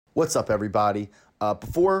What's up, everybody?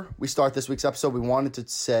 Before we start this week's episode, we wanted to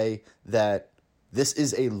say that this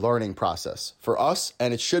is a learning process for us,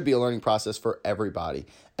 and it should be a learning process for everybody.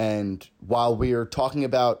 And while we are talking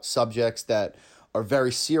about subjects that are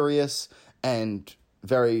very serious and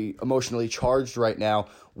very emotionally charged right now,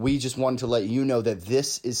 we just wanted to let you know that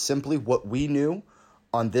this is simply what we knew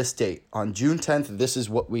on this date. On June 10th, this is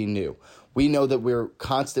what we knew. We know that we're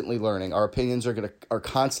constantly learning. Our opinions are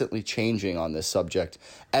constantly changing on this subject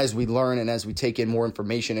as we learn and as we take in more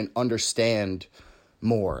information and understand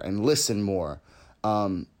more and listen more.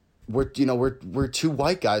 We're two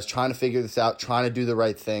white guys trying to figure this out, trying to do the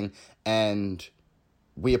right thing, and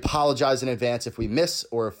we apologize in advance if we miss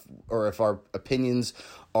or if our opinions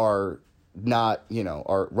are not,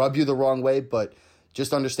 or rub you the wrong way, but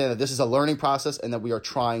just understand that this is a learning process and that we are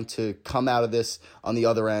trying to come out of this on the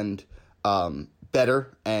other end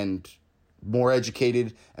better and more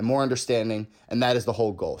educated and more understanding, and that is the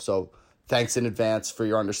whole goal. So thanks in advance for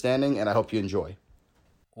your understanding, and I hope you enjoy.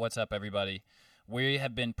 What's up, everybody? We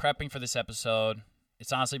have been prepping for this episode.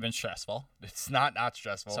 It's honestly been stressful. It's not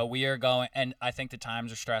stressful. So we are going, and I think the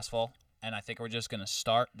times are stressful, and I think we're just going to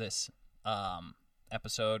start this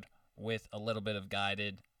episode with a little bit of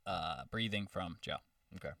guided breathing from Joe.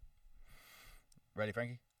 Okay. Ready,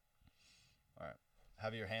 Frankie? All right.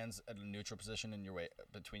 Have your hands at a neutral position in your weight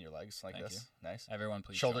between your legs like Thank this. you. Nice. Everyone,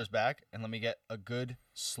 please. Shoulders back, and let me get a good,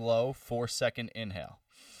 slow 4-second inhale.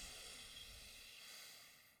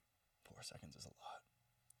 4 seconds is a lot.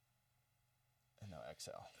 And now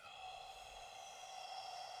exhale.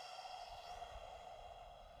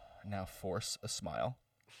 Now force a smile.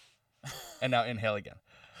 And now inhale again.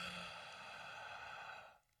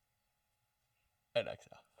 And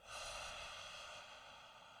exhale.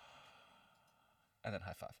 And then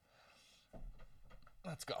high five.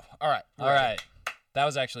 Let's go. All right. All right. That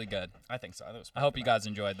was actually good. I think so. I hope you guys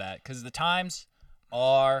enjoyed that because the times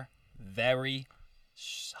are very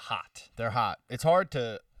hot. They're hot. It's hard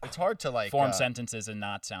to like form sentences and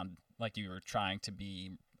not sound like you were trying to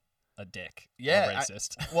be a dick. Yeah, or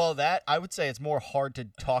racist. I would say it's more hard to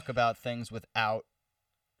talk about things without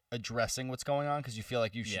addressing what's going on because you feel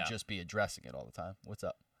like you should just be addressing it all the time. What's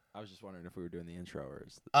up? I was just wondering if we were doing the intro or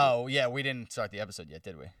is Oh, yeah, we didn't start the episode yet,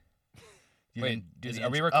 did we? Wait, are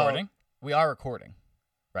we recording? Oh, we are recording,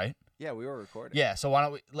 right? Yeah, we were recording. Yeah, so why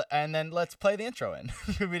don't we and then let's play the intro in.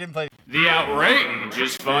 We didn't play The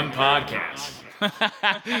Outrageous Fun Podcast.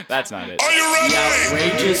 That's not it. Are you ready? The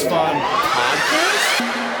Outrageous Fun Podcast?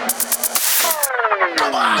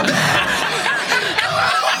 Come on!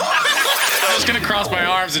 I'm just gonna cross my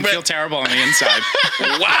arms and feel terrible on the inside.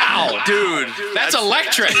 Wow, dude, that's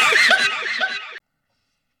electric.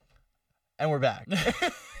 And we're back.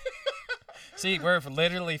 See, we're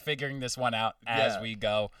literally figuring this one out as we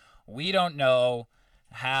go. We don't know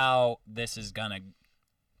how this is going to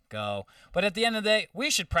go. But at the end of the day, we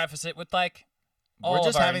should preface it with, like, all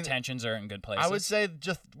of our intentions are in good places. I would say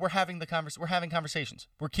just we're having conversations.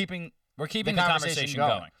 We're keeping the conversation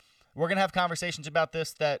going. We're going to have conversations about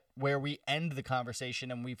this where we end the conversation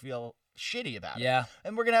and we feel shitty about it. Yeah.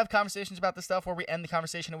 And we're going to have conversations about the stuff where we end the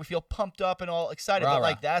conversation and we feel pumped up and all excited. Rah-rah. But,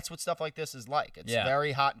 like, that's what stuff like this is like. It's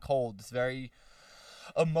very hot and cold. It's very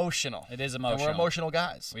emotional. It is emotional. And we're emotional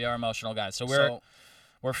guys. We are emotional guys. So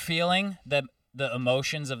we're feeling the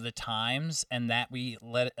emotions of the times and that we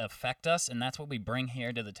let it affect us, and that's what we bring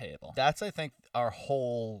here to the table. That's, I think, our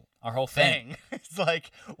whole thing. It's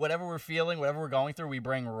like whatever we're feeling, whatever we're going through, we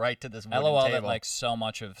bring right to this wooden LOL table. that, like, so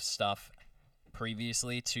much of stuff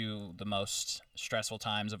previously to the most stressful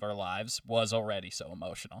times of our lives was already so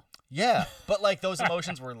emotional. Yeah, but, like, those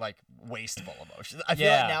emotions were, like, wasteful emotions. I feel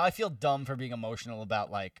like now I feel dumb for being emotional about,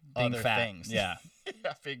 like, being other fat. things. Yeah.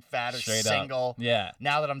 Yeah, being fat or Straight single. up. Yeah.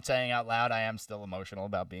 Now that I'm saying out loud, I am still emotional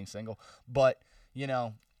about being single. But,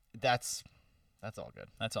 that's all good.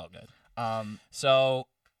 That's all good. So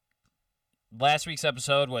last week's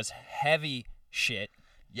episode was heavy shit.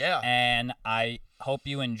 Yeah. And I hope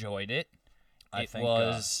you enjoyed it. I it think,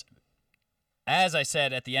 was, as I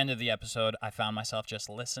said at the end of the episode, I found myself just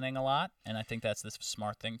listening a lot, and I think that's the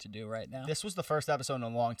smart thing to do right now. This was the first episode in a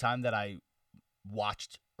long time that I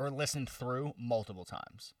watched or listened through multiple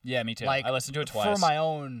times. Yeah, me too. Like, I listened to it twice. For my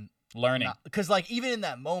own learning. Because, like, even in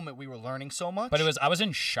that moment, we were learning so much. But I was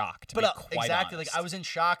in shock, to be quite exactly, honest. like, I was in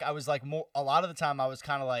shock. I was, like, a lot of the time, I was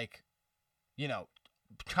kind of, like,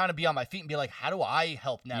 trying to be on my feet and be like, how do I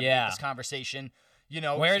help navigate this conversation?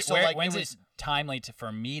 When's it timely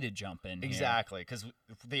for me to jump in? Exactly, because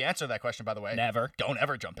the answer to that question, by the way, never. Don't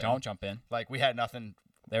ever jump in. Don't jump in. Like, we had nothing.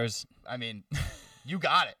 You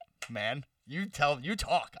got it, man. You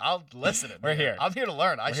talk. I'll listen. We're here. I'm here to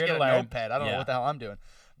learn. I should get a notepad. I don't know what the hell I'm doing.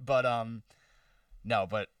 But no,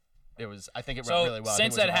 but it was. I think it went So really well.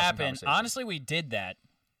 since that happened, honestly, we did that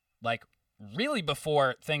like really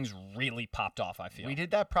before things really popped off. I feel we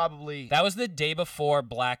did that probably. That was the day before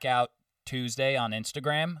Blackout Tuesday on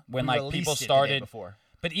Instagram when we like people released it the day started. before.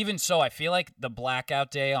 But even so, I feel like the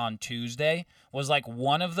Blackout Day on Tuesday was like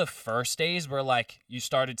one of the first days where like you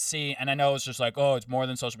started seeing, and I know it's just like, oh, it's more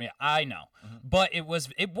than social media. I know, but it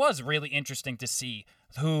was really interesting to see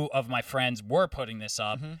who of my friends were putting this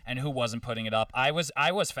up and who wasn't putting it up. I was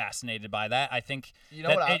fascinated by that. I think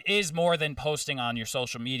it is more than posting on your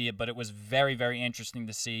social media, but it was very, very interesting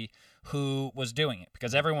to see who was doing it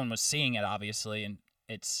because everyone was seeing it obviously, and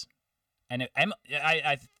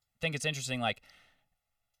I think it's interesting like.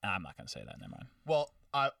 I'm not going to say that. Never mind. Well,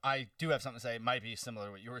 I do have something to say. It might be similar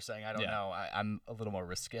to what you were saying. I don't know. I'm a little more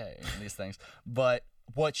risque in these things. But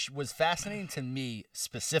what was fascinating to me,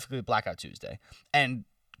 specifically with Blackout Tuesday, and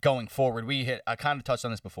going forward, I kind of touched on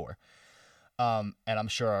this before, and I'm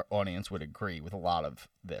sure our audience would agree with a lot of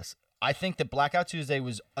this. I think that Blackout Tuesday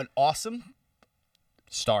was an awesome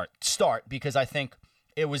start because I think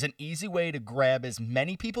it was an easy way to grab as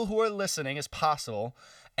many people who are listening as possible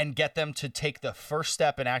and get them to take the first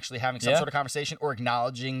step in actually having some sort of conversation or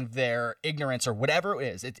acknowledging their ignorance or whatever it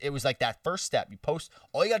is. It was like that first step. You post,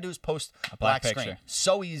 all you got to do is post a black screen.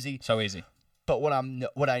 So easy. So easy. But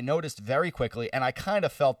what I noticed very quickly, and I kind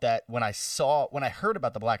of felt that when I heard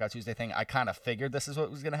about the Blackout Tuesday thing, I kind of figured this is what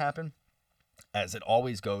was going to happen. As it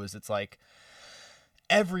always goes, it's like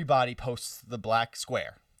everybody posts the black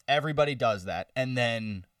square. Everybody does that. And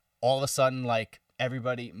then all of a sudden, like,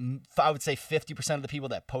 everybody, I would say 50% of the people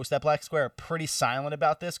that post that black square are pretty silent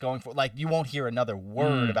about this going for, like, you won't hear another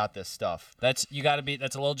word about this stuff. That's a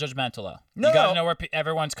little judgmental though. No, you got to know where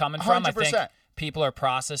everyone's coming from. 100%. I think people are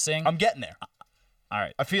processing. I'm getting there. All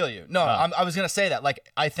right. I feel you. No, I was going to say that. Like,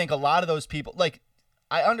 I think a lot of those people, like,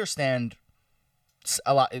 I understand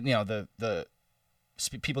a lot, the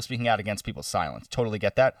people speaking out against people's silence. Totally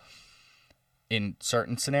get that in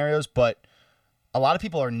certain scenarios, but a lot of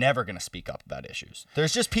people are never going to speak up about issues.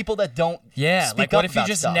 There's just people that don't speak like up what if you about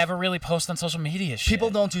just stuff. never really post on social media shit? People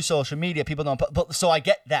don't do social media. People don't. But so I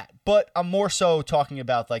get that. But I'm more so talking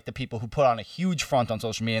about like the people who put on a huge front on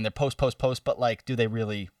social media and they're post. But like, do they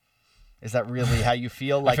really? Is that really how you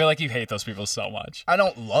feel? Like, I feel like you hate those people so much. I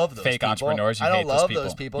don't love those fake people. entrepreneurs. You I don't hate love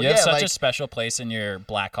those people. You Yeah, have such like, a special place in your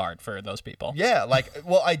black heart for those people. Yeah, like,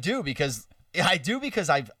 well, I do because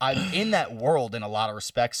I'm in that world in a lot of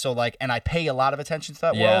respects. So like, and I pay a lot of attention to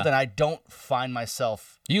that world, and I don't find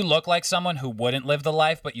myself. You look like someone who wouldn't live the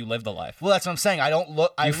life, but you live the life. Well, that's what I'm saying. I don't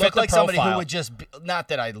look. I look like somebody who would just not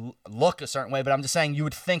that I look a certain way, but I'm just saying you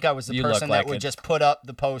would think I was the person that would just put up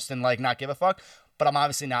the post and like not give a fuck. But I'm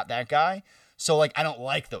obviously not that guy. So like, I don't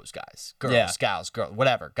like those guys, girls, gals, girls,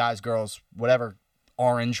 whatever, guys, girls, whatever,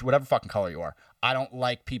 orange, whatever fucking color you are. I don't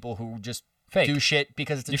like people who just do shit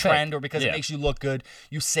because it's a trend or because it makes you look good.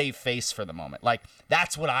 You save face for the moment. Like,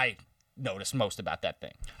 that's what I noticed most about that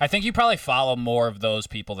thing. I think you probably follow more of those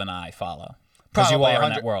people than I follow. Because you are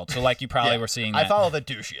in that world. So, like, you probably were seeing that. I follow the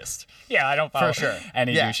douchiest. Yeah, I don't follow for sure.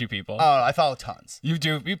 any douchey people. Oh, I follow tons. You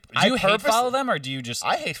do? Do you hate follow them or do you just...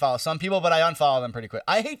 I hate follow some people, but I unfollow them pretty quick.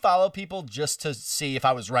 I hate follow people just to see if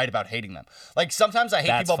I was right about hating them. Like, sometimes I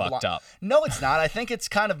hate people... That's fucked up. No, it's not. I think it's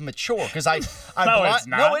kind of mature because I... it's not.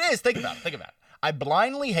 No, it is. Think about it. I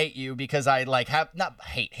blindly hate you because I, like, have... Not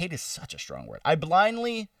hate. Hate is such a strong word. I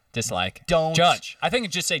blindly... Dislike. Don't... Judge. I think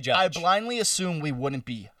just say judge. I blindly assume we wouldn't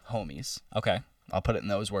be homies. Okay. I'll put it in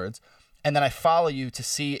those words. And then I follow you to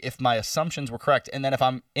see if my assumptions were correct. And then if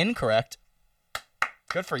I'm incorrect,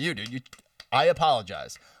 good for you, dude. I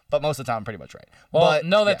apologize. But most of the time, I'm pretty much right. Well, but,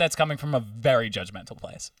 know that that's coming from a very judgmental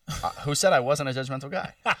place. Who said I wasn't a judgmental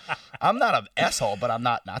guy? I'm not an asshole, but I'm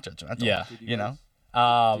not judgmental. Yeah. You know?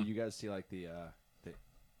 Did you guys see, like, the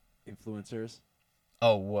influencers?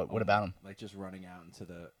 Oh, what about them? Like, just running out into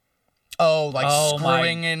the... Oh, like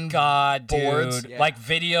screwing in boards? Dude. Yeah. Like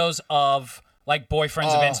videos of... Like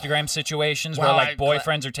boyfriends of Instagram situations where like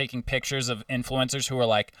boyfriends are taking pictures of influencers who are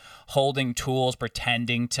like holding tools,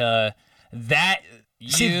 pretending to that.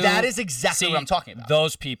 That is exactly what I'm talking about.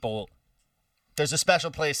 Those people. There's a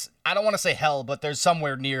special place. I don't want to say hell, but there's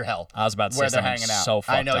somewhere near hell. I was about to where say they're hanging out. So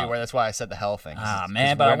fucked I know up. you were. That's why I said the hell thing. Ah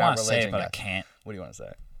man, but I want to say it, but I can't. What do you want to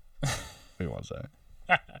say? What do you want to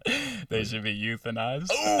say? They should be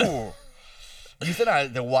euthanized. Ooh.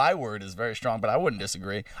 Euthanized, the Y word is very strong, but I wouldn't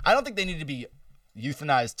disagree. I don't think they need to be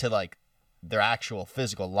euthanized to like their actual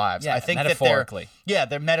physical lives. Yeah, I think metaphorically.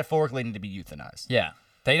 They're metaphorically need to be euthanized. Yeah.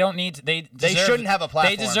 They don't need to, they shouldn't have a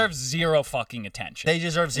platform. They deserve zero fucking attention. They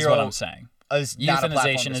deserve zero. Is what I'm saying.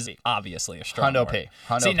 Euthanization is obviously a strong word.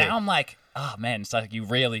 Hundo See, now I'm like, oh man, it's like you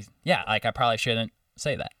really, like I probably shouldn't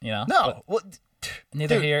say that, you know? No, well,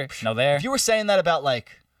 neither dude, here, no there. If you were saying that about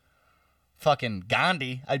like fucking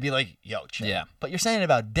Gandhi, I'd be like, yo, chill. Yeah. But you're saying it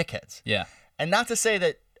about dickheads. Yeah. And not to say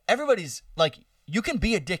that everybody's like, you can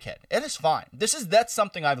be a dickhead. It is fine. That's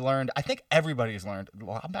something I've learned. I think everybody's learned.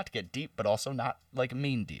 Well, I'm about to get deep, but also not like a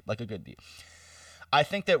mean deep, like a good deep. I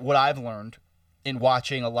think that what I've learned in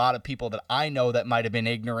watching a lot of people that I know that might have been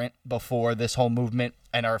ignorant before this whole movement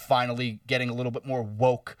and are finally getting a little bit more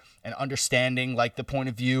woke and understanding like the point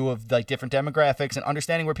of view of like different demographics and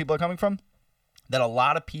understanding where people are coming from, that a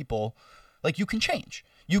lot of people, like, you can change.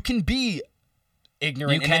 You can be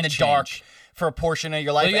ignorant and in the dark for a portion of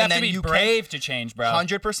your life. Well, you have and then to be you brave to change, bro.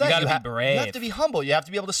 100%. You gotta be brave. You have to be humble. You have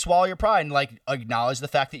to be able to swallow your pride and like acknowledge the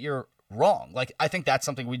fact that you're wrong. Like, I think that's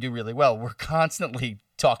something we do really well. We're constantly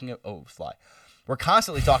talking. We're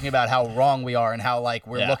constantly talking about how wrong we are and how like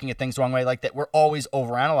we're looking at things the wrong way. Like that, we're always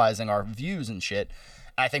overanalyzing our views and shit.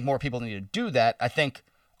 I think more people need to do that. I think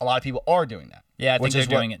a lot of people are doing that. Yeah, I think they're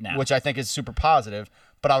doing it now, which I think is super positive.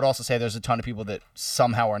 But I would also say there's a ton of people that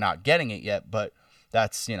somehow are not getting it yet. But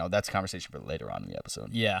that's a conversation for later on in the episode.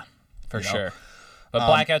 Yeah, for sure. But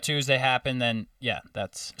Blackout Tuesday happened, then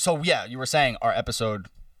that's. So yeah, you were saying our episode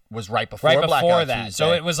was right before Blackout that. Tuesday.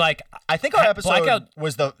 So it was like, I think our episode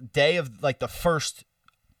was the day of like the first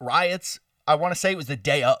riots. I want to say it was the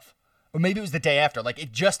day of, or maybe it was the day after. Like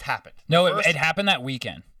it just happened. No, it happened that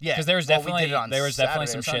weekend. Yeah, because there was we definitely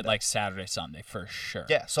some shit like Saturday, Sunday for sure.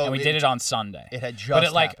 Yeah, so and we did it on Sunday. It had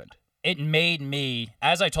just happened. It made me,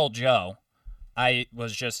 as I told Joe, I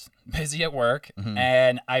was just busy at work,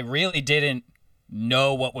 and I really didn't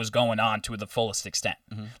know what was going on to the fullest extent.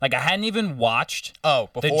 Like I hadn't even watched the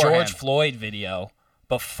George Floyd video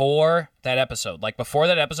before that episode. Like before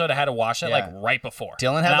that episode, I had to watch it like right before.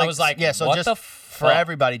 Dylan had I was like, so what just the for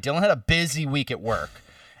everybody, Dylan had a busy week at work,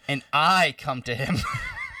 and I come to him,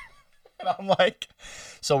 and I'm like,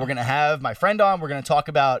 so we're gonna have my friend on. We're gonna talk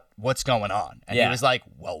about what's going on, and he was like,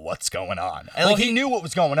 well, what's going on? And like he knew what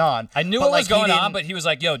was going on. I knew what was going on, but he was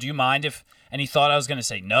like, yo, do you mind if? And he thought I was going to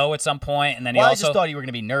say no at some point, and then I just thought you were going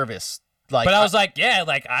to be nervous. Like, but I was like, yeah,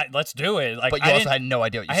 like let's do it. Like, but you also had no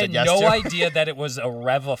idea what you said yes to. I had no idea that it was a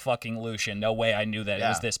Reva fucking Lucian. No way I knew that it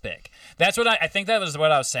was this big. That's what I think that was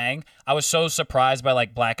what I was saying. I was so surprised by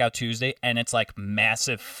like Blackout Tuesday and its like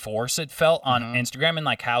massive force it felt on Instagram and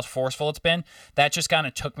like how forceful it's been. That just kind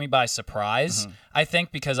of took me by surprise. I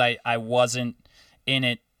think because I wasn't in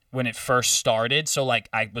it when it first started, so like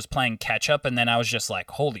I was playing catch up, and then I was just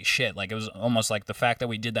like, holy shit, like it was almost like the fact that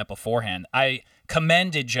we did that beforehand. I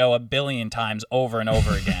commended Joe a billion times over and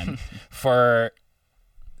over again for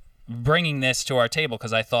bringing this to our table,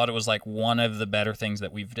 because I thought it was like one of the better things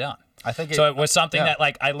that we've done. I think it was something that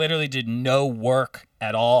like I literally did no work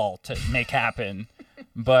at all to make happen.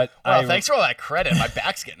 But thanks for all that credit. My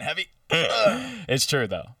back's getting heavy. It's true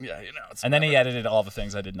though. Yeah, and then he edited all the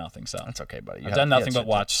things. I did nothing, so that's okay, buddy. I've done nothing but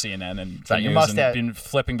watch CNN and the news, and been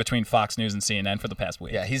flipping between Fox News and CNN for the past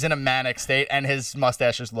week. Yeah, he's in a manic state, and his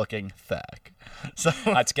mustache is looking thick. So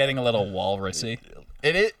it's getting a little walrusy.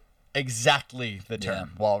 It is exactly the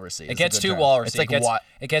term walrusy. It gets too walrusy. It's like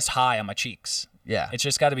it gets high on my cheeks. Yeah, it's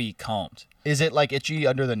just got to be combed. Is it like itchy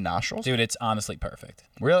under the nostrils? Dude, it's honestly perfect.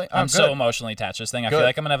 Really? I'm so emotionally attached to this thing. I feel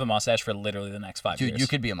like I'm going to have a mustache for literally the next 5 years. Dude, you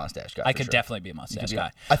could be a mustache guy. I could definitely be a mustache guy.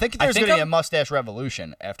 I think there's going to be a mustache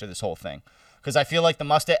revolution after this whole thing. Because I feel like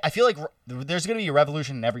there's going to be a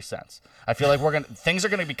revolution in every sense. I feel like things are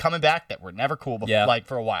going to be coming back that were never cool before, like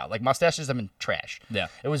for a while. Like mustaches have been trash. Yeah.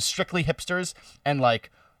 It was strictly hipsters and like,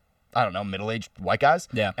 I don't know, middle-aged white guys.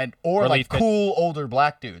 Yeah. Or like cool older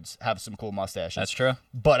black dudes have some cool mustaches. That's true.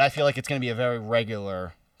 But I feel like it's going to be a very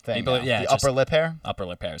regular thing. The upper lip hair. Upper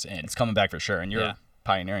lip hair is in. It's coming back for sure, and you're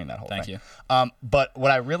pioneering that whole thing. Thank you. But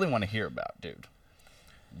what I really want to hear about, dude,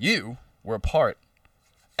 you were a part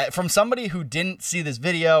from somebody who didn't see this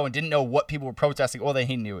video and didn't know what people were protesting. Well,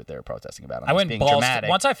 he knew what they were protesting about. I went balls.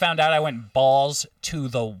 Once I found out, I went balls to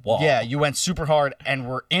the wall. Yeah, you went super hard,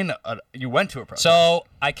 and you went to a protest. So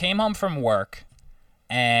I came home from work,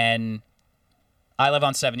 and I live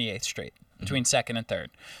on 78th Street between 2nd and 3rd.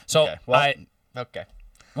 So okay.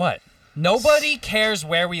 What? Nobody cares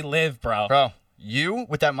where we live, bro. Bro, you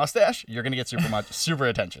with that mustache, you're gonna get super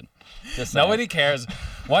attention. Nobody cares.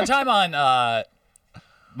 One time on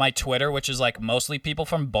my Twitter, which is like mostly people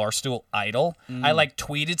from Barstool Idol, I like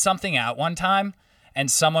tweeted something out one time, and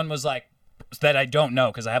someone was like, that I don't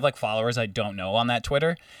know, because I have like followers I don't know on that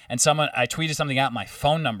Twitter, and I tweeted something out, my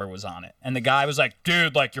phone number was on it, and the guy was like,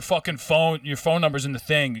 dude, like your phone number's in the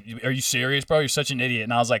thing. Are you serious, bro? You're such an idiot.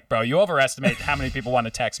 And I was like, bro, you overestimate how many people want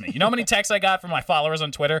to text me. You know how many texts I got from my followers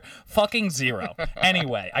on Twitter? Fucking 0.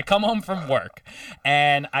 Anyway, I come home from work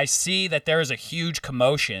and I see that there is a huge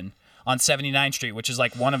commotion on 79th Street, which is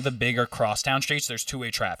like one of the bigger crosstown streets. There's two-way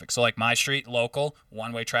traffic. So like my street, local,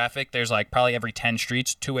 one-way traffic. There's like probably every 10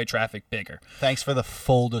 streets, two-way traffic bigger. Thanks for the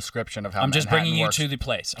full description of how I'm just bringing you to the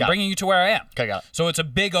place. I'm bringing you to where I am. Okay, got it. So it's a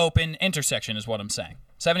big open intersection is what I'm saying.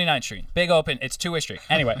 79th Street, big open. It's two-way street.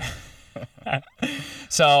 Anyway.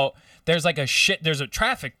 So there's like there's a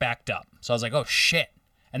traffic backed up. So I was like, oh shit.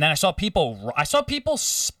 And then I saw people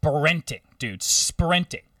sprinting, dude,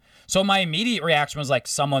 sprinting. So my immediate reaction was like,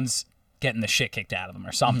 someone's getting the shit kicked out of them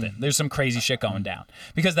or something. There's some crazy shit going down,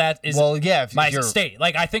 because that is my state.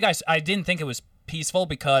 Like I didn't think it was peaceful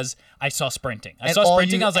because I saw sprinting. I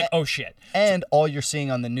was like, oh shit. And all you're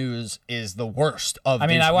seeing on the news is the worst of. I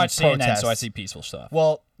mean, I watch protests. CNN, so I see peaceful stuff.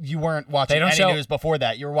 Well, you weren't watching any news before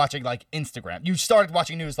that. You were watching like Instagram. You started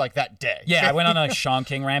watching news like that day. Yeah, I went on a Sean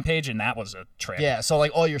King rampage, and that was a trip. Yeah, so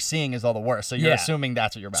like all you're seeing is all the worst. So you're assuming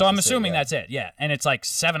that's what you're about to see. So I'm assuming that's it, yeah. And it's like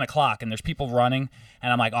 7 o'clock, and there's people running,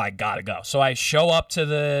 and I'm like, oh, I gotta go. So I show up to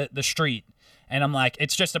the street, and I'm like,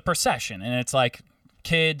 it's just a procession, and it's like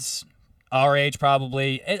kids our age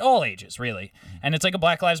probably, all ages really, and it's like a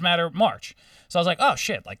Black Lives Matter march. So I was like, oh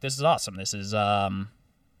shit, like this is awesome. This is awesome.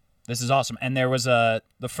 And there was the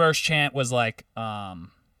first chant was like, hands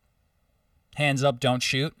up, don't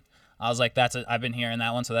shoot. I was like, I've been hearing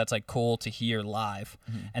that one, so that's like cool to hear live.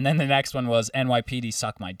 Mm-hmm. And then the next one was NYPD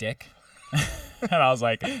suck my dick. And I was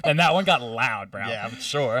like, and that one got loud, bro. Yeah, I'm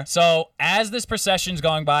sure. So as this procession's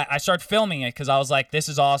going by, I start filming it because I was like, this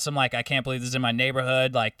is awesome. Like, I can't believe this is in my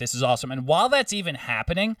neighborhood. Like, this is awesome. And while that's even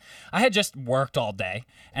happening, I had just worked all day.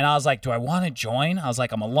 And I was like, do I want to join? I was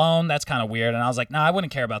like, I'm alone. That's kind of weird. And I was like, no, I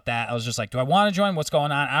wouldn't care about that. I was just like, do I want to join? What's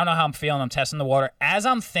going on? I don't know how I'm feeling. I'm testing the water. As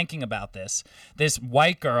I'm thinking about this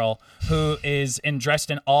white girl who is dressed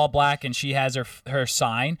in all black and she has her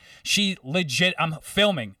sign, she legit, I'm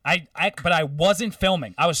filming. But I wasn't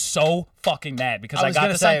filming. I was so fucking mad because I got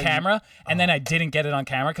this on camera and then I didn't get it on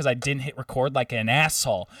camera because I didn't hit record like an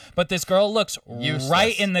asshole. But this girl looks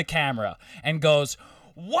right in the camera and goes,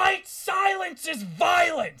 "White silence is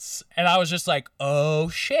violence." And I was just like, oh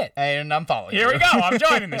shit. And I'm following Here we go. I'm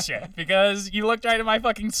joining this shit because you looked right at my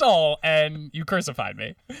fucking soul and you crucified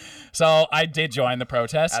me. So I did join the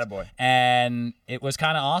protest. Attaboy. And it was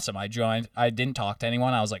kind of awesome. I joined. I didn't talk to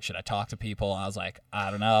anyone. I was like, should I talk to people? I was like,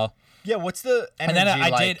 I don't know. Yeah, what's the energy? And then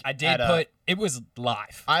like I did put it was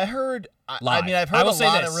live. I heard live. I mean, I've heard a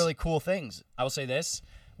lot of really cool things. I will say this.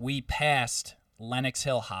 We passed Lenox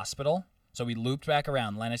Hill Hospital. So we looped back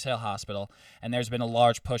around Lenox Hill Hospital, and there's been a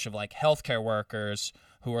large push of like healthcare workers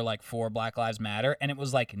who are like for Black Lives Matter, and it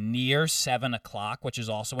was like near 7 o'clock, which is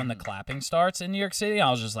also when the clapping starts in New York City. I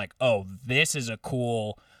was just like, oh, this is a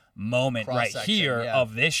cool moment right here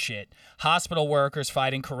of this shit. Hospital workers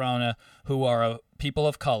fighting corona who are people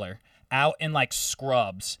of color out in like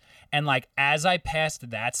scrubs. And like as I passed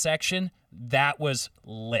that section, that was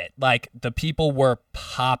lit. Like the people were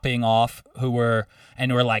popping off who were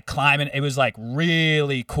like climbing. It was like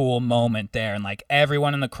really cool moment there. And like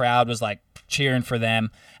everyone in the crowd was like cheering for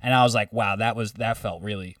them. And I was like, wow, that felt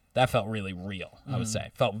really real, I would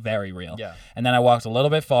say. Felt very real. Yeah. And then I walked a little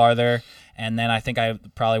bit farther, and then I think I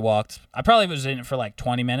probably was in it for like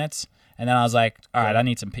 20 minutes. And then I was like, all right, I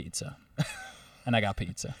need some pizza. And I got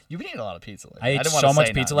pizza. You've been eating a lot of pizza lately. I ate so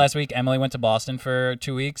much pizza last week. Emily went to Boston for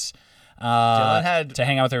 2 weeks to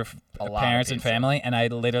hang out with her parents and family, and I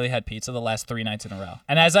literally had pizza the last 3 nights in a row.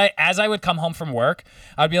 And as I would come home from work,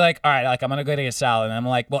 I'd be like, all right, like I'm gonna go get a salad, and I'm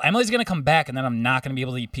like, well, Emily's gonna come back, and then I'm not gonna be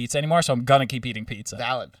able to eat pizza anymore, so I'm gonna keep eating pizza.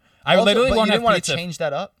 Valid. I literally want to change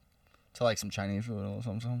that up to like some Chinese food or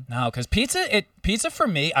something. No, because pizza for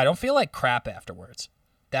me, I don't feel like crap afterwards.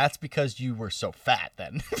 That's because you were so fat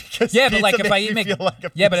then. Because yeah, but like if I eat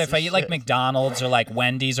if I eat like McDonald's or like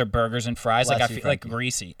Wendy's or burgers and fries, like I feel like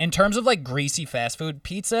greasy. In terms of like greasy fast food,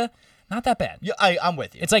 pizza, not that bad. Yeah, I'm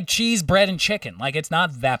with you. It's like cheese, bread, and chicken. Like it's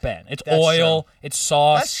not that bad. It's oil, it's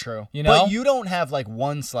sauce. That's true. You know, but you don't have like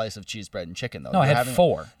one slice of cheese, bread, and chicken though. No, I had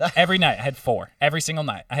 4 every night. I had 4 every single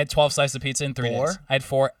night. I had 12 slices of pizza in 3 days. I had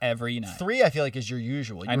 4 every night. 3, I feel like, is your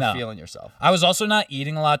usual. You're feeling yourself. I was also not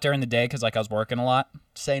eating a lot during the day because like I was working a lot.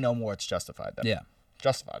 Say no more. It's justified. Then. Yeah,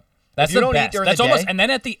 justified. That's the best. That's almost, and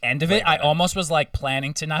then at the end of it, I almost was like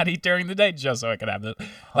planning to not eat during the day just so I could have the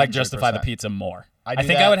justify the pizza more. I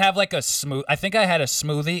think I would have like I think I had a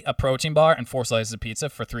smoothie, a protein bar, and 4 slices of pizza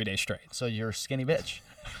for 3 days straight. So you're a skinny bitch.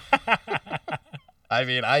 I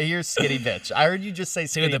mean, I hear skinny bitch. I heard you just say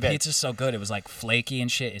skinny Dude, the bitch. pizza's so good. It was like flaky and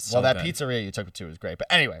shit. It's Well, so that good. pizzeria you took me to was great. But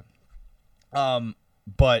anyway,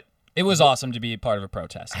 but It was awesome to be part of a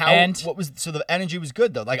protest. how? And So the energy was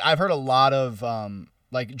good though. Like I've heard a lot of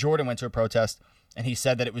like Jordan went to a protest and he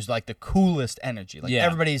said that it was like the coolest energy. Like Yeah.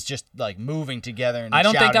 everybody's just like moving together and I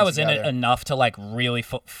don't think I shouting was in it together. enough to like really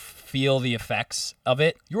feel the effects of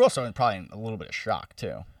it. You were also probably in a little bit of shock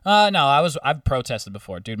too. No, I've protested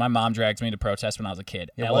before, dude. My mom drags me to protest when I was a kid.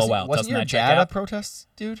 LOL. Wasn't Doesn't your that check dad a out? protest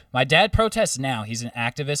dude? My dad protests now. He's an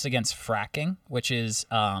activist against fracking, which is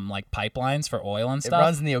like pipelines for oil and It stuff.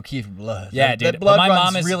 runs in the O'Keefe blood. Yeah, That dude. But blood my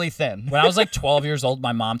runs mom is really thin. When I was like 12 years old,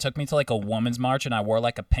 my mom took me to like a woman's march, and I wore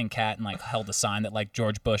like a pink hat and like held a sign that like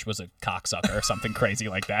George Bush was a cocksucker or something crazy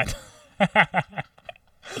like that.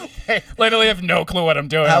 Literally have no clue what I'm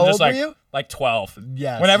doing. How I'm just old like were you? like 12.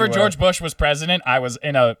 Yes, Whenever you were. George Bush was president, I was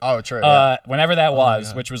in a Oh, true, yeah. whenever that was,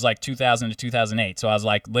 God. which was like 2000 to 2008. So I was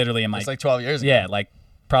like literally in my It's like 12 years ago. yeah, like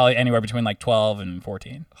probably anywhere between like 12 and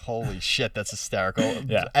 14. Holy shit, that's hysterical.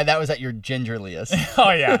 Yeah. And that was at your gingerliest.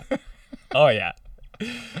 Oh yeah. Oh yeah.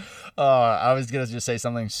 I was going to just say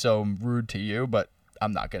something so rude to you, but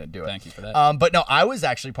I'm not going to do it. Thank you for that. But no, I was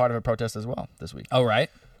actually part of a protest as well this week. Oh right.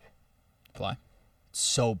 Fly.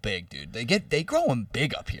 So big, dude. They growing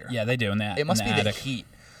big up here. Yeah, they do in that. It must in be the the attic. heat.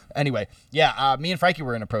 Anyway, yeah, me and Frankie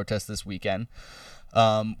were in a protest this weekend.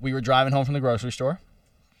 We were driving home from the grocery store,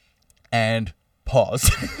 and pause.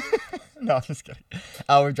 No, I'm just kidding.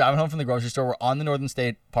 We're driving home from the grocery store. We're on the Northern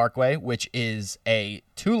State Parkway, which is a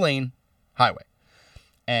 2-lane highway,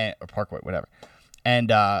 or parkway, whatever.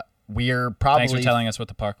 And we're probably. Thanks for telling us what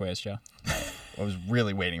the parkway is, Joe. I was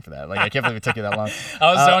really waiting for that. Like, I can't believe it took you that long.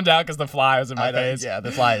 I was zoned out because the fly was in my I know, face. yeah,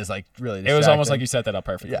 the fly is like really. It was almost distracting. like you set that up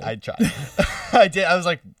perfectly. Yeah, I tried. I did. I was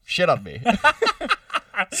like, shit on me.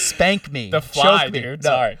 Spank me. The fly, Choke me. dude. No.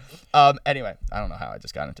 Sorry. Anyway, I don't know how I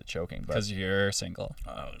just got into choking, but Because you're single.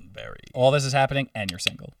 very, All this is happening, and you're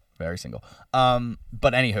single. very single.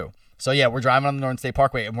 But anywho, so yeah, we're driving on the Northern State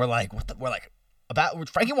Parkway, and we're like,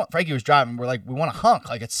 Frankie was driving. We're like, we want to honk,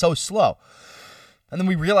 like it's so slow. And then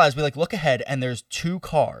we realize we like look ahead, and there's 4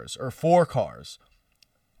 cars,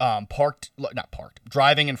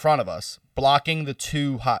 driving in front of us, blocking the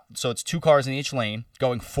so it's 2 cars in each lane,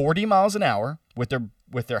 going 40 miles an hour with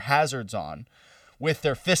their hazards on, with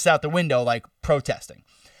their fists out the window, like protesting.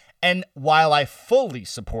 And while I fully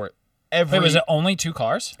support every, Wait, was it only 2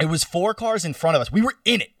 cars? it was 4 cars in front of us. We were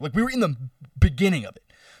in it, like we were in the beginning of it.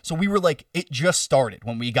 So we were like, it just started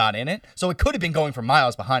when we got in it. So it could have been going for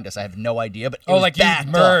miles behind us. I have no idea. But it was Like you backed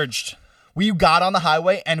up. merged. We got on the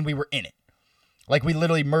highway and we were in it. Like we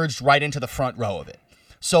literally merged right into the front row of it.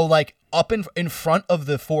 So like up in front of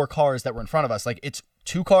the 4 cars that were in front of us, like it's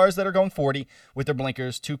 2 cars that are going 40 with their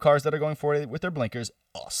blinkers, 2 cars that are going 40 with their blinkers,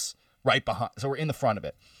 us right behind. So we're in the front of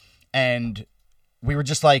it. And we were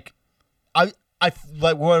just like,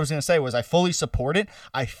 like what I was going to say was I fully support it.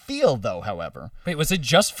 I feel though, however, Wait, was it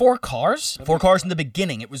just 4 cars? 4 cars in the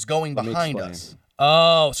beginning, it was going me behind explain. us.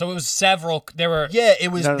 Oh, so it was several. There were. Yeah, it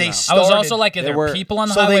was. No, no, They no. I started. was also like, are There there were- people on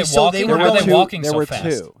the so they- highway so they walking, were or were they going- walking there so were fast?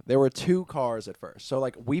 two. There were 2 cars at first. So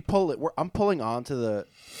like I'm pulling on to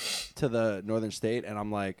the Northern State, and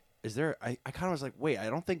I'm like, is there? I kind of was like, wait, I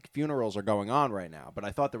don't think funerals are going on right now, but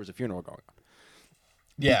I thought there was a funeral going on.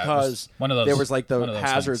 Yeah, it was because one of those- there was like one the of those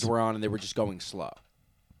hazards things. were on, and they were just going slow,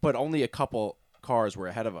 but only a couple cars were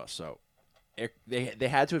ahead of us, so. They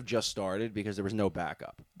had to have just started because there was no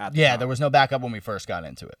backup. At the Yeah, time. there was no backup when we first got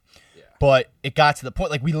into it. Yeah. But it got to the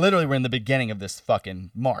point, like we literally were in the beginning of this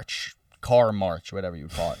fucking car march, whatever you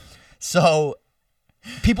would call it. So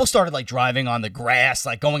people started like driving on the grass,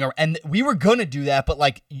 like going around, and we were gonna do that, but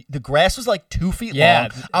like the grass was like 2 feet Yeah.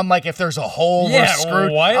 long. I'm like, if there's a hole, we're Yeah,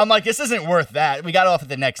 screwed. what? I'm like, this isn't worth that. We got off at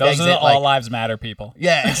the next Those exit. are the like, all lives matter people.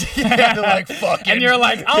 yeah, yeah, they're like fucking. And you're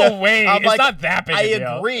like, oh wait, I'm it's like, not that big. I a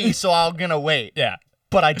deal. agree, so I'm gonna wait. Yeah,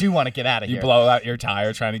 But I do want to get out of you here. blow out your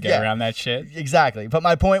tire trying to get Yeah. around that shit. Exactly. But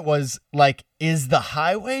my point was, like, is the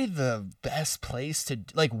highway the best place to,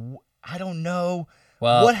 like, I don't know.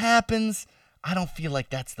 Well- what happens? I don't feel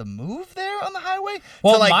like that's the move there on the highway.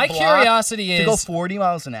 Well, To, like, my block- curiosity to go is- 40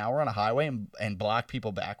 miles an hour on a highway and block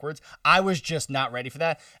people backwards. I was just not ready for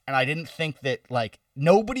that. And I didn't think that, like,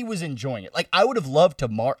 nobody was enjoying it. Like, I would have loved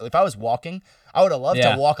to if I was walking, I would have loved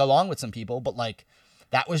Yeah. to walk along with some people. But, like,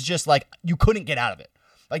 that was just, like, you couldn't get out of it.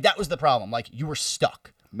 Like, that was the problem. Like, you were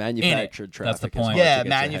stuck. manufactured traffic. That's the is point. hard Yeah, to get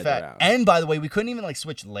your head manufactured. around. And by the way, we couldn't even like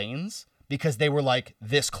switch lanes because they were like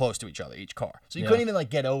this close to each other, each car. So you couldn't even like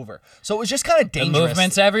get over. So it was just kind of dangerous. The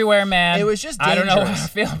movement's everywhere, man. It was just I don't know dangerous. how I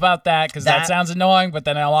feel about that because that sounds annoying, but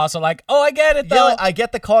then I'm also like, oh, I get it though. Yeah, I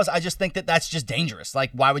get the cause. I just think that that's just dangerous. Like,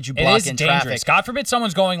 why would you block it is in dangerous. traffic? God forbid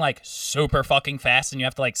someone's going like super fucking fast and you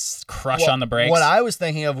have to like crush on the brakes. What I was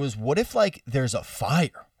thinking of was, what if like there's a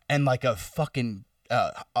fire and like a fucking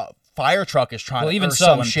a fire truck is trying well, to, even or so,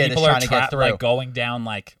 some when shit is people are trying to get through. like going down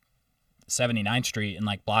like 79th Street and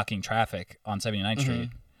like blocking traffic on 79th Street.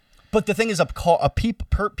 But the thing is,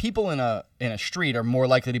 people in a street are more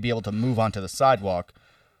likely to be able to move onto the sidewalk.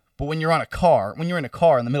 But when you're in a car in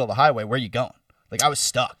the middle of the highway, where are you going? Like, I was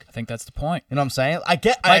stuck. I think that's the point. You know what I'm saying? I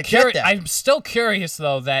get that. I'm still curious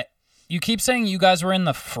though that you keep saying you guys were in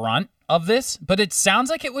the front of this, but it sounds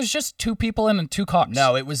like it was just two people in 2 cars.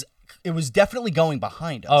 No, it was definitely going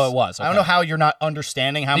behind us. Oh, it was. I don't Okay. know how you're not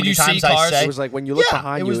understanding how Did many you see times I cars? say. It was like when you look Yeah,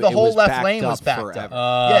 behind it you, was the whole left backed lane up was backed forever.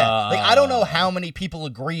 up. Yeah, like I don't know how many people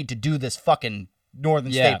agreed to do this fucking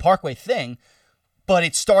Northern Yeah. State Parkway thing, but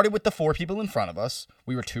it started with the 4 people in front of us.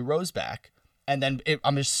 We were 2 rows back. And then it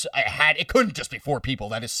couldn't just be 4 people.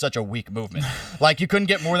 That is such a weak movement. Like, you couldn't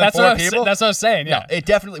get more than 4 people. That's what I was saying. Yeah. No, it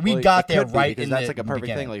definitely. We Well, got it there could be, right because in that's the like a perfect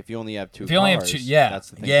beginning. thing. Like if you only have 2 If you only have cars, 2 yeah. that's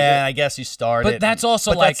the thing. Yeah, I guess you started. But that's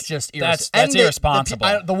also but like that's just that's and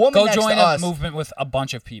irresponsible. The woman Go next join to a us, movement with a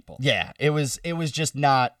bunch of people. Yeah, it was just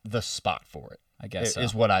not the spot for it. I guess so.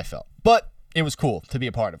 Is what I felt. But it was cool to be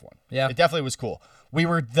a part of one. Yeah. It definitely was cool. We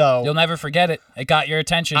were though. You'll never forget it. It got your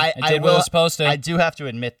attention. It did what it was supposed to. I do have to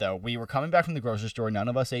admit though, we were coming back from the grocery store. None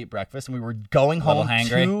of us ate breakfast, and we were going Little home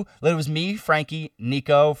hangry. It was me, Frankie,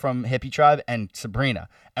 Nico from Hippie Tribe, and Sabrina,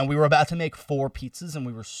 and we were about to make 4 pizzas, and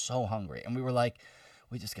we were so hungry, and we were like,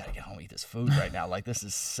 we just got to get home and eat this food right now. Like, this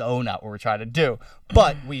is so not what we're trying to do.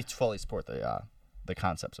 But we fully support the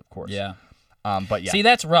concepts, of course. Yeah. But yeah. See,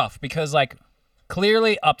 that's rough because like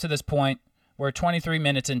clearly up to this point, we're 23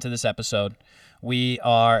 minutes into this episode. We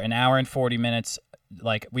are an hour and 40 minutes.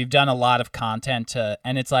 Like, we've done a lot of content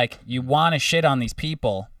and it's like you want to shit on these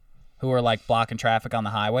people who are like blocking traffic on the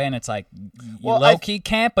highway, and it's like you low key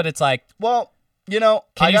can't, but it's like, well, you know,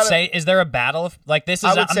 can you say, is there a battle of like this is? I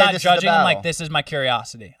would I'm say not this is the judging. I'm like, battle. this is my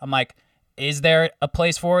curiosity. I'm like, is there a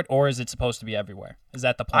place for it, or is it supposed to be everywhere? Is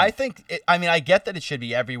that the point? I think. I get that it should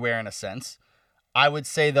be everywhere in a sense. I would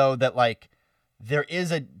say though that like there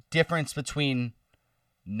is a difference between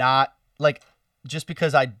not like just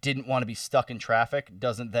because I didn't want to be stuck in traffic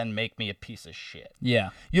doesn't then make me a piece of shit. Yeah.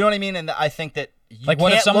 You know what I mean? And I think that you Like,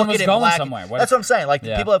 what if can't someone look was at it going black- somewhere? What That's if- what I'm saying. Like,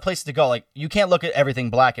 Yeah. people have places to go. Like, you can't look at everything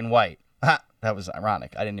black and white. Ha, that was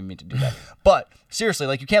ironic. I didn't even mean to do that. But seriously,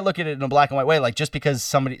 like, you can't look at it in a black and white way. Like, just because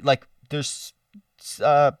somebody, like, there's,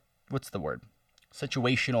 what's the word?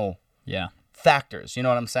 Situational Yeah. factors. You know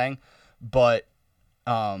what I'm saying? But,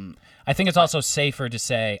 I think it's also safer to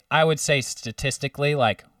say, I would say statistically,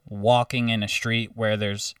 like walking in a street where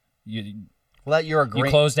there's you well, that you're agreeing.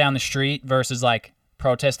 close down the street versus like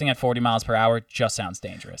protesting at 40 miles per hour just sounds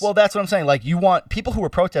dangerous. Well, that's what I'm saying. Like, you want people who are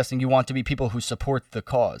protesting, you want to be people who support the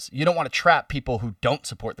cause. You don't want to trap people who don't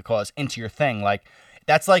support the cause into your thing. Like,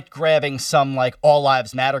 that's like grabbing some like All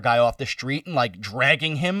Lives Matter guy off the street and like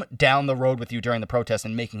dragging him down the road with you during the protest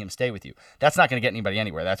and making him stay with you. That's not going to get anybody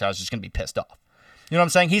anywhere. That's how I was just going to be pissed off. You know what I'm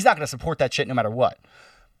saying? He's not going to support that shit no matter what.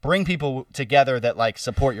 Bring people together that like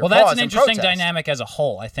support your cause. Well, that's an and interesting protest. dynamic as a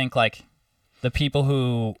whole. I think like the people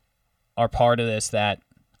who are part of this, that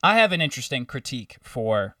I have an interesting critique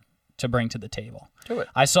to bring to the table. Do it.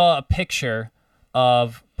 I saw a picture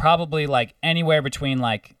of probably like anywhere between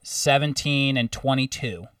like 17 and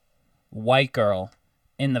 22 white girl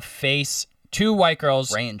in the face, 2 white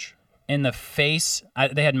girls Range. in the face.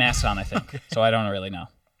 They had masks on, I think, so I don't really know.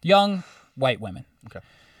 Young white women. Okay.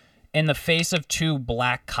 In the face of 2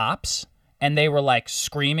 black cops, and they were like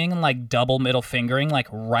screaming and like double middle fingering like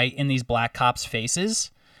right in these black cops'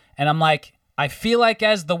 faces. And I'm like, I feel like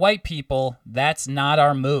as the white people, that's not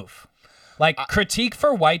our move. Like, critique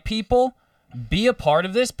for white people, be a part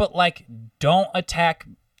of this, but like don't attack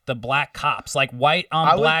the black cops. Like, white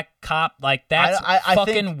on black cop, like that's I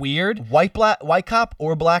fucking think weird. White cop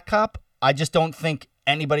or black cop, I just don't think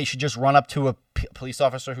anybody should just run up to a police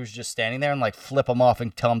officer who's just standing there and like flip them off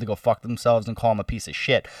and tell them to go fuck themselves and call him a piece of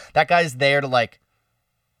shit. That guy's there to like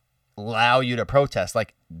allow you to protest.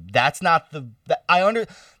 Like, that's not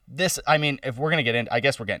I mean, if we're gonna get in, I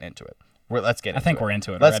guess we're getting into it. Let's get into it. I think we're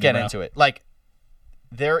into it Let's already, get bro. into it. Like,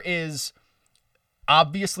 there is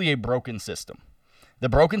obviously a broken system. The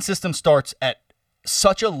broken system starts at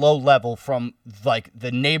such a low level from like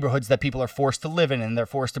the neighborhoods that people are forced to live in, and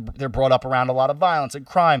they're brought up around a lot of violence and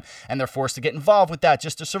crime, and they're forced to get involved with that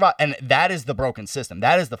just to survive. And that is the broken system.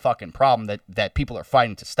 That is the fucking problem that people are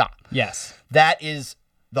fighting to stop. Yes. That is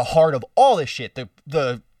the heart of all this shit.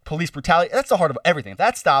 The police brutality, that's the heart of everything. If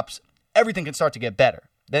that stops, everything can start to get better.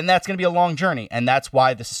 Then that's going to be a long journey, and that's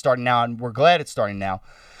why this is starting now, and we're glad it's starting now.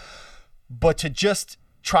 But to just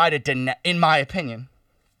try to in my opinion,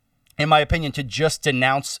 to just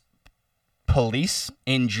denounce police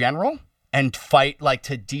in general and fight like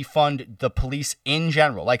to defund the police in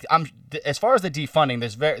general. Like as far as the defunding,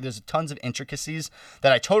 there's tons of intricacies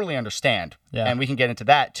that I totally understand, and we can get into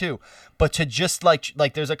that too. But to just like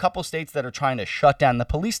there's a couple states that are trying to shut down the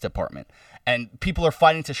police department, and people are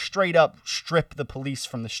fighting to straight up strip the police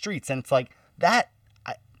from the streets, and it's like that.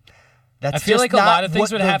 That's I feel like a lot of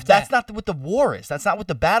things would have to. That's not what the war is. That's not what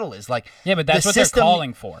the battle is. Like yeah, but that's what they're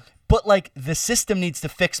calling for. But like the system needs to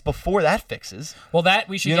fix before that fixes. Well, that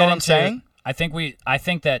we should get into. What I'm saying? I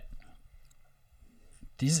think that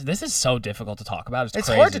this is so difficult to talk about. It's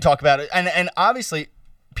crazy. Hard to talk about it, and obviously,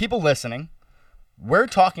 people listening, we're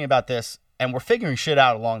talking about this and we're figuring shit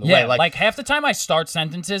out along the way. Like half the time I start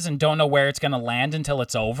sentences and don't know where it's gonna land until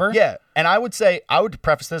it's over. Yeah, and I would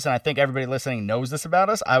preface this, and I think everybody listening knows this about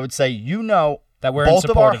us. I would say that we're both in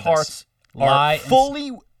support of our hearts are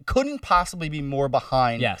fully couldn't possibly be more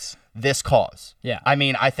behind. Yes. This cause. Yeah. I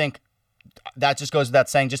mean, I think that just goes without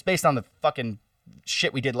saying, just based on the fucking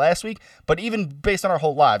shit we did last week, but even based on our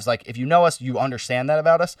whole lives. Like, if you know us, you understand that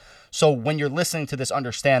about us. So when you're listening to this,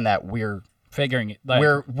 understand that we're figuring it. Like,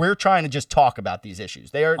 we're trying to just talk about these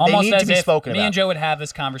issues. They need to be spoken about. Me and Joe would have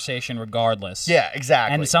this conversation regardless. Yeah,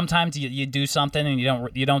 exactly. And sometimes you do something and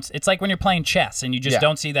you don't. It's like when you're playing chess and you just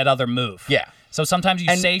don't see that other move. Yeah. So sometimes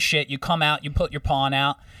you say shit, you come out, you put your pawn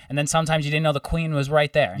out, and then sometimes you didn't know the queen was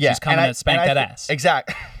right there. And she's coming to spank that ass.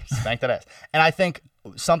 Exactly. Spank that ass. And I think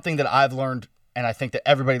something that I've learned, and I think that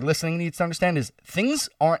everybody listening needs to understand, is things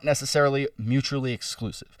aren't necessarily mutually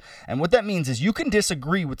exclusive. And what that means is you can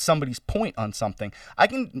disagree with somebody's point on something. I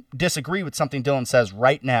can disagree with something Dylan says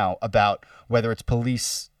right now about whether it's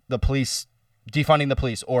the police, defunding the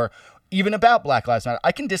police, or even about Black Lives Matter.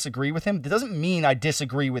 I can disagree with him. That doesn't mean I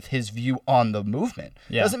disagree with his view on the movement.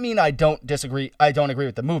 It doesn't mean I don't agree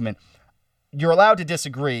with the movement. You're allowed to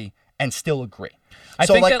disagree and still agree. I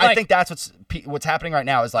think that's what's happening right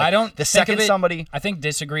now is like I think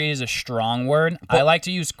disagree is a strong word. I like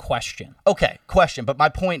to use question. Okay, question. But my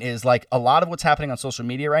point is, like, a lot of what's happening on social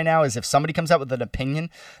media right now is if somebody comes out with an opinion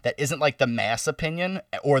that isn't like the mass opinion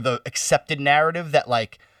or the accepted narrative that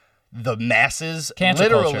like the masses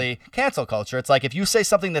cancel culture. It's like if you say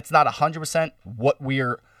something that's not 100% what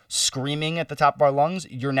we're screaming at the top of our lungs,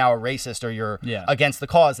 you're now a racist or you're against the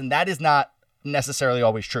cause, and that is not necessarily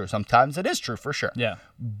always true. Sometimes it is true for sure. Yeah.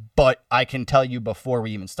 But I can tell you before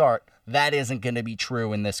we even start, that isn't going to be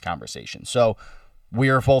true in this conversation. So we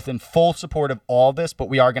are both in full support of all this, but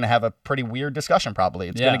we are going to have a pretty weird discussion probably.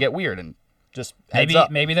 It's going to get weird, and just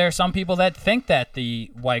maybe there are some people that think that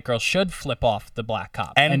the white girl should flip off the black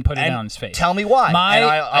cop and put it on his face. Tell me why.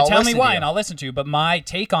 Tell me why, and I'll listen to you. But my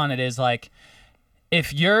take on it is like,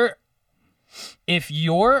 if your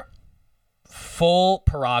full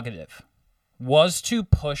prerogative was to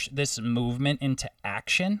push this movement into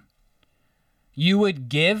action, you would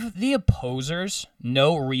give the opposers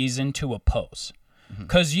no reason to oppose.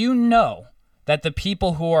 Because you know that the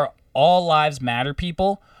people who are all lives matter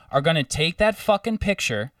people are going to take that fucking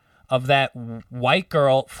picture of that white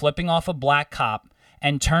girl flipping off a black cop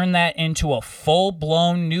and turn that into a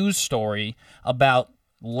full-blown news story about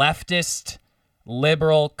leftist,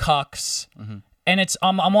 liberal cucks. And it's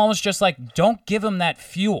I'm almost just like, don't give them that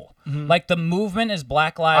fuel. Like, the movement is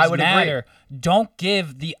Black Lives Matter. Agree. Don't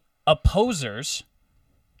give the opposers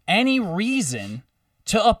any reason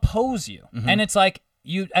to oppose you. And it's like,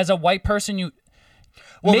 you as a white person,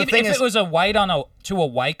 maybe if it was a white to a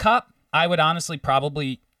white cop, I would honestly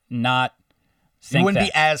probably not think you wouldn't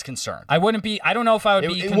be as concerned. I wouldn't be. I don't know if I would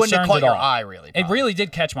be concerned at all. It wouldn't have caught your eye, really. It really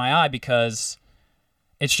did catch my eye because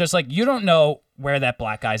it's just like, you don't know where that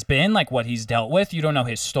black guy's been, like what he's dealt with. You don't know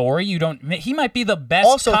his story. He might be the best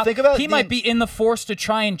also, cop. Think about he might be in the force to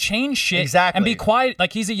try and change shit. Exactly. And be quiet.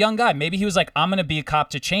 Like, he's a young guy. Maybe he was like, I'm going to be a cop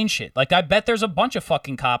to change shit. Like, I bet there's a bunch of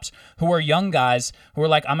fucking cops who are young guys who are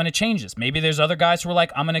like, I'm going to change this. Maybe there's other guys who are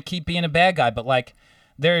like, I'm going to keep being a bad guy. But like,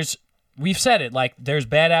 we've said it, like, there's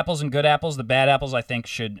bad apples and good apples. The bad apples, I think,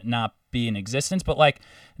 should not be in existence. But like,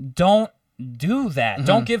 don't do that.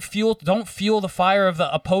 Don't fuel the fire of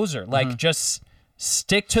the opposer. Like, just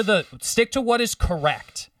stick to what is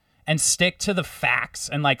correct and stick to the facts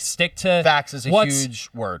and like stick to facts is a huge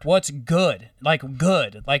word. What's good? Like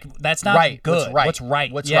good. Like that's not right. good. What's right?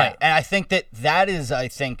 What's right? And I think that is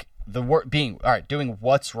the word being all right. Doing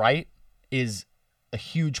what's right is a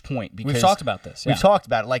huge point because we've talked about this. We've talked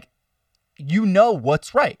about it. Like you know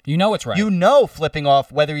what's right. You know what's right. You know flipping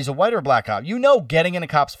off whether he's a white or a black cop. You know getting in a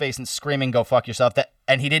cop's face and screaming "Go fuck yourself!"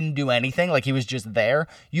 And he didn't do anything. Like he was just there.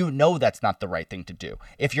 You know that's not the right thing to do.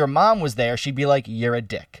 If your mom was there, she'd be like, "You're a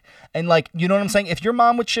dick." And like, you know what I'm saying? If your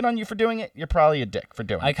mom would shit on you for doing it, you're probably a dick for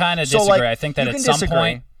doing it. I kind of disagree. Like, I think that at some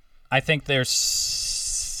point, I think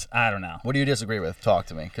there's. I don't know. What do you disagree with? Talk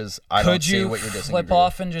to me, because I don't see what you're disagreeing with. Could you flip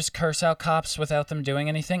off and just curse out cops without them doing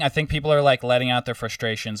anything? I think people are like letting out their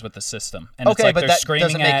frustrations with the system, and okay, it's like but they're that screaming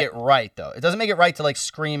doesn't make it right, though. It doesn't make it right to like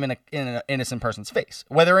scream in an innocent person's face,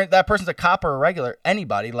 whether that person's a cop or a regular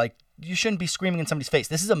anybody. Like you shouldn't be screaming in somebody's face.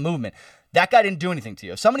 This is a movement. That guy didn't do anything to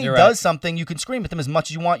you. If somebody does something, you can scream at them as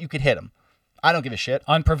much as you want. You could hit them. I don't give a shit.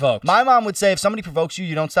 Unprovoked. My mom would say if somebody provokes you,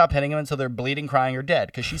 you don't stop hitting them until they're bleeding, crying, or dead,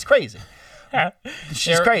 because she's crazy.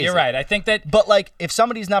 She's crazy. You're right. I think that. But like, if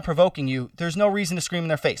somebody's not provoking you, there's no reason to scream in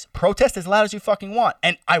their face. Protest as loud as you fucking want,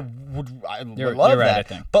 and I would love that. I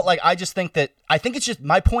think. But like, I just think that it's just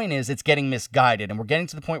my point is it's getting misguided, and we're getting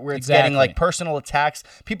to the point where it's getting like personal attacks.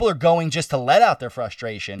 People are going just to let out their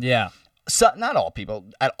frustration. Yeah. So not all people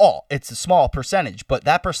at all. It's a small percentage, but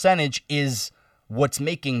that percentage is what's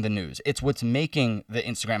making the news. It's what's making the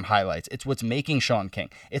Instagram highlights. It's what's making Sean King.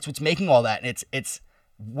 It's what's making all that, and it's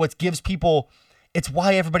what gives people. It's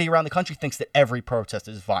why everybody around the country thinks that every protest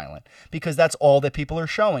is violent, because that's all that people are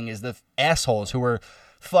showing is the assholes who are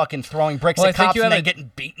fucking throwing bricks at cops and then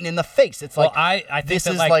getting beaten in the face. It's like I think this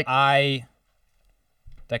that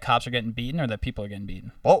that cops are getting beaten or that people are getting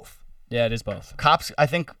beaten. Both. Yeah, it is both. Cops, I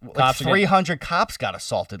think like 300 cops got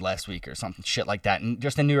assaulted last week or something shit like that, and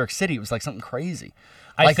just in New York City, it was like something crazy.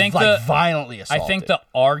 I think violently assaulted. I think the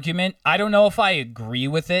argument. I don't know if I agree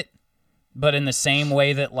with it. But in the same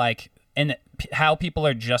way that, like, in how people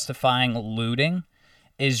are justifying looting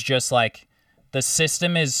is just, like, the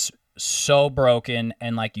system is so broken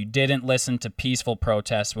and, like, you didn't listen to peaceful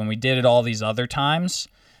protests when we did it all these other times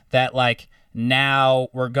that, like, now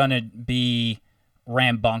we're going to be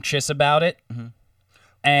rambunctious about it. Mm-hmm.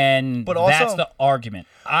 And but also, that's the argument.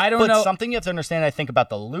 I don't know. But something you have to understand, I think, about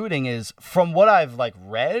the looting is, from what I've, like,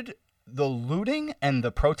 read, the looting and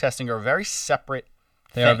the protesting are very separate.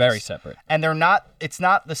 They are very separate. And they're not, it's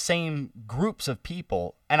not the same groups of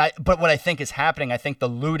people. But what I think is happening, I think the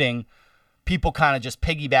looting, people kind of just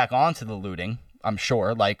piggyback onto the looting, I'm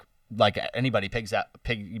sure. Like anybody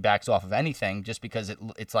piggybacks off of anything just because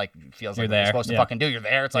it's like, feels like you're supposed to fucking do. You're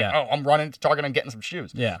there. It's like, oh, I'm running to Target, I'm getting some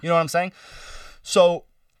shoes. Yeah. You know what I'm saying? So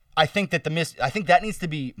I think that I think that needs to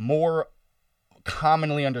be more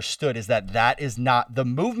commonly understood, is that is not, the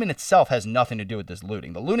movement itself has nothing to do with this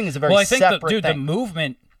looting. The looting is a very separate thing. The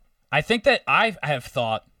movement, I think that I have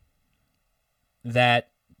thought that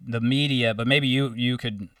the media, but maybe you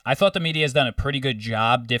could, I thought the media has done a pretty good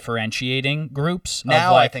job differentiating groups now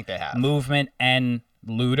of, like, I think they have movement and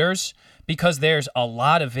looters, because there's a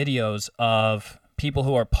lot of videos of people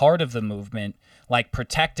who are part of the movement like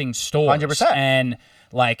protecting stores 100%. and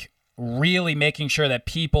like really making sure that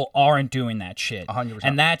people aren't doing that shit. 100%.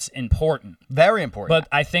 And that's important. Very important. But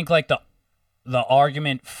I think like the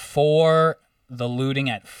argument for the looting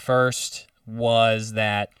at first was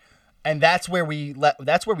that, and that's where we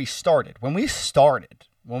started. When we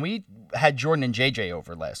had Jordan and JJ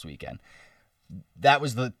over last weekend, that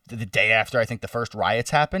was the day after I think the first riots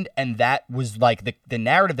happened, and that was like the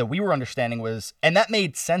narrative that we were understanding was, and that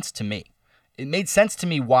made sense to me. It made sense to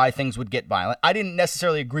me why things would get violent. I didn't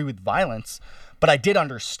necessarily agree with violence, but I did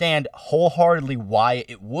understand wholeheartedly why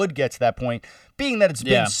it would get to that point, being that it's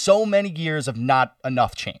been so many years of not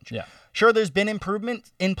enough change. Yeah. Sure, there's been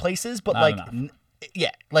improvement in places, but Not enough.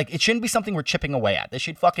 Like it shouldn't be something we're chipping away at. This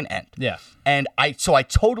should fucking end. Yeah. And I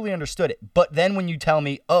totally understood it. But then when you tell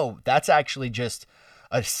me, oh, that's actually just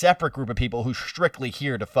a separate group of people who's strictly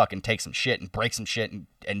here to fucking take some shit and break some shit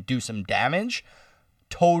and do some damage,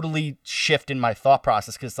 totally shift in my thought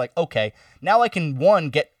process, because it's like, okay, now I can, one,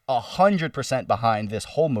 get 100% behind this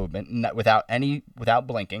whole movement without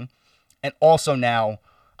blinking, and also now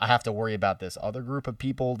I have to worry about this other group of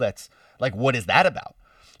people that's like, what is that about?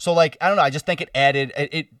 So like, I don't know, I just think it added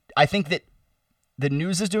it. I think that the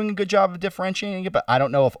news is doing a good job of differentiating it, but I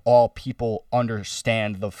don't know if all people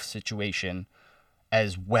understand the situation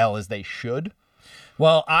as well as they should.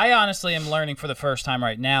 Well, I honestly am learning for the first time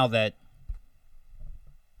right now that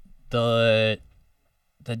the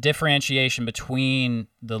differentiation between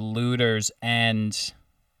the looters and,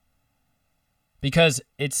 because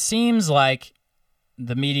it seems like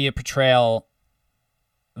the media portrayal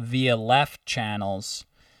via left channels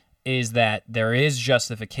is that there is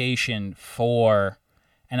justification for,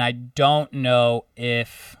 and I don't know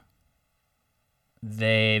if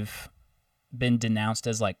they've been denounced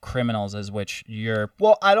as like criminals, as which you're.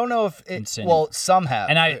 Well, I don't know if it. Well, some have,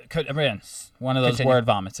 and I could. Again, one of those word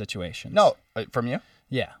vomit situations. No, from you?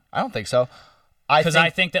 Yeah, I don't think so. Because I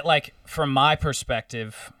think that, like, from my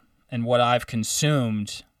perspective and what I've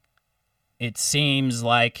consumed, it seems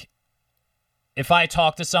like if I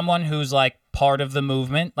talk to someone who's like part of the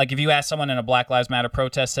movement, like if you ask someone in a Black Lives Matter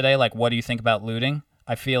protest today, like, what do you think about looting?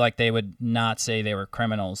 I feel like they would not say they were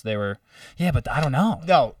criminals. They were, yeah, but I don't know.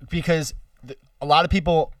 No, because a lot of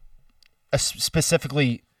people,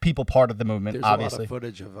 specifically people part of the movement, There's obviously. a lot of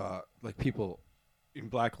footage of like people in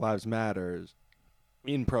Black Lives Matters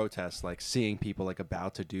in protests, like seeing people like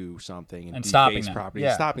about to do something and stopping them, property,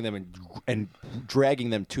 and stopping them and dragging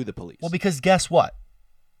them to the police. Well, because guess what?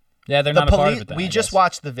 Yeah, they're not a part of it. Then, we just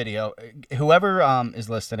watched the video. Whoever is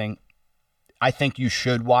listening, I think you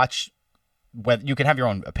should watch. Whether you can have your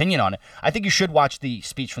own opinion on it, I think you should watch the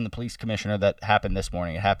speech from the police commissioner that happened this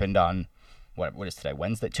morning. It happened on what is today?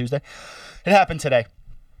 Wednesday, Tuesday. It happened today.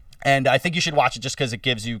 And I think you should watch it just because it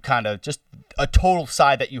gives you kind of just a total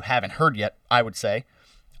side that you haven't heard yet, I would say.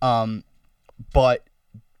 But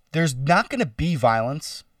there's not going to be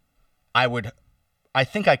violence. I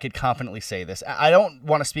think I could confidently say this. I don't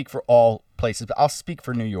want to speak for all places, but I'll speak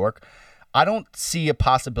for New York. I don't see a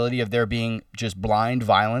possibility of there being just blind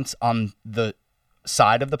violence on the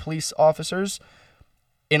side of the police officers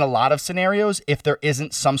in a lot of scenarios if there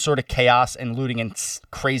isn't some sort of chaos and looting and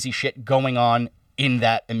crazy shit going on in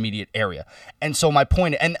that immediate area. And so my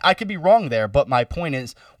point, and I could be wrong there, but my point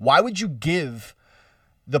is, why would you give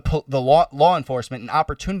the law enforcement an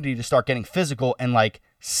opportunity to start getting physical and like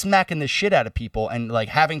smacking the shit out of people and like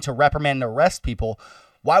having to reprimand and arrest people?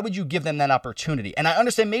 Why would you give them that opportunity? And I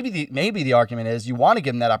understand maybe the argument is you want to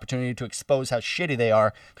give them that opportunity to expose how shitty they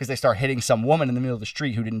are because they start hitting some woman in the middle of the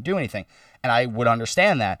street who didn't do anything. And I would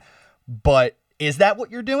understand that. But is that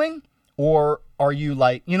what you're doing? Or are you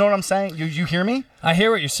like, you know what I'm saying? You hear me? I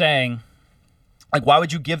hear what you're saying. Like, why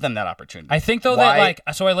would you give them that opportunity? I think, though, that, like,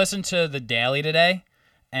 so I listened to The Daily today,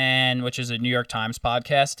 which is a New York Times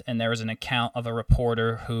podcast, and there was an account of a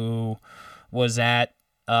reporter who was at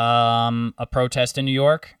a protest in New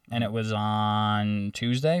York, and it was on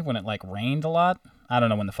Tuesday when it, like, rained a lot. I don't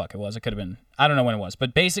know when the fuck it was. It could have been, I don't know when it was.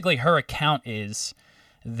 But basically, her account is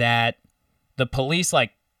that the police,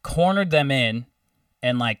 like, cornered them in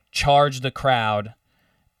and like charged the crowd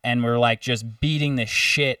and were like just beating the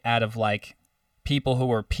shit out of like people who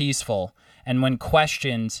were peaceful. And when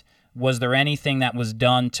questioned, was there anything that was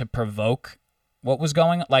done to provoke what was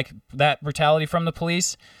going, like that brutality from the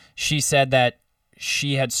police? She said that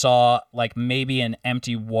she had saw like maybe an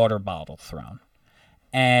empty water bottle thrown.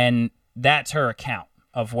 And that's her account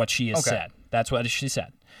of what she has said. That's what she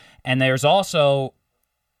said. And there's also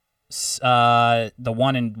the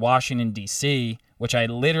one in Washington, D.C., which I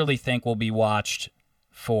literally think will be watched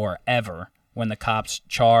forever, when the cops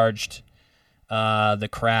charged the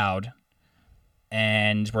crowd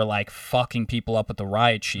and were like fucking people up with the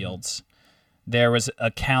riot shields. There was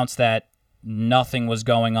accounts that nothing was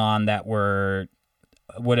going on that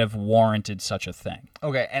would have warranted such a thing.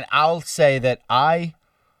 Okay, and I'll say that I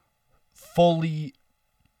fully,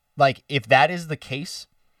 like, if that is the case,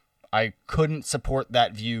 I couldn't support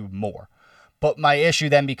that view more. But my issue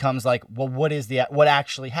then becomes like, well, what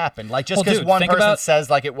actually happened? Like, just because one person says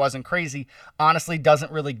like it wasn't crazy, honestly,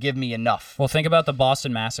 doesn't really give me enough. Well, think about the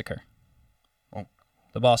Boston Massacre. Oh.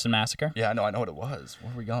 The Boston Massacre. Yeah, I know what it was.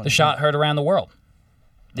 Where are we going? The shot heard around the world,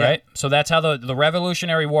 right? So that's how the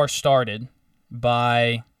Revolutionary War started,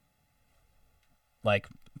 by like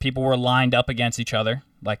people were lined up against each other,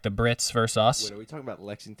 like the Brits versus us. Wait, are we talking about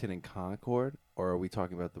Lexington and Concord, or are we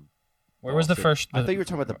talking about the? Where was the first? I thought you were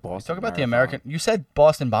talking about the Boston. Talk about the American. You said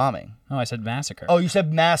Boston bombing. No, I said massacre. Oh, you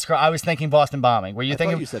said massacre. I was thinking Boston bombing. Were you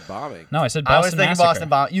thinking? You said bombing. No, I said Boston. I was thinking massacre. Boston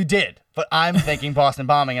bombing. You did, but I'm thinking Boston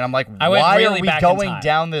bombing, and I'm like, why are really we back in going time.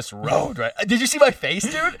 down this road? Right? Did you see my face,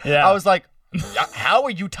 dude? Yeah. I was like, how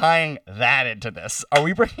are you tying that into this? Are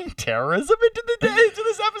we bringing terrorism into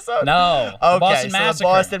this episode? No. Okay, Boston so Massacre. the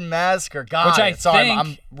Boston Massacre. God, which I sorry, think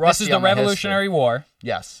I'm this is the on my history. Revolutionary War.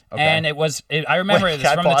 Yes. Okay. And it was. I remember Wait, this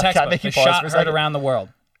can I from the pause? Can I textbook. make The you pause shot for a heard second? around the world.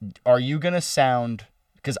 Are you gonna sound?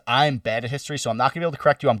 Because I'm bad at history, so I'm not gonna be able to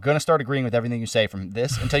correct you. I'm gonna start agreeing with everything you say from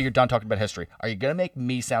this until you're done talking about history. Are you gonna make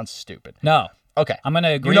me sound stupid? No. Okay. I'm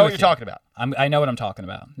gonna agree. You know what with you're talking about. I know what I'm talking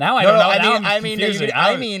about. Now I No, don't no, know. I Now mean, I'm are you confusing.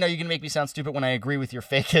 are you gonna make me sound stupid when I agree with your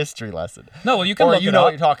fake history lesson? No, well, you can Or look you it know up. what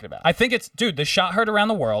you're talking about. I think it's, dude, the shot heard around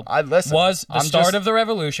the world Listen, was the I'm start just- of the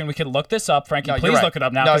revolution. We could look this up. Frankie, No, you're please right. look it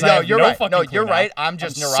up now. No, 'cause I no, have you're no right. fucking No, clue you're now. right. I'm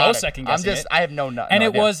just neurotic. so second guessing it. I have no nut. And no it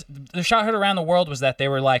idea. was, the shot heard around the world was that they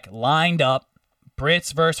were like lined up,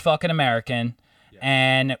 Brits versus fucking American,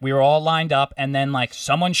 and we were all lined up, and then like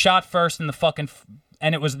someone shot first in the fucking,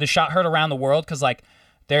 and it was the shot heard around the world because like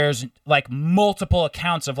there's like multiple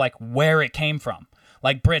accounts of like where it came from.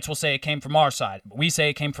 Like Brits will say it came from our side, but we say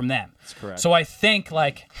it came from them. That's correct. So I think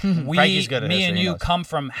like Frankie's good at me history, and he you knows. come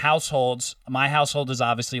from households. My household is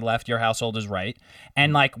obviously left. Your household is right,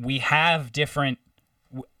 and like we have different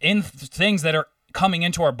things that are coming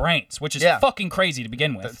into our brains, which is Yeah. fucking crazy to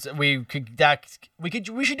begin with. We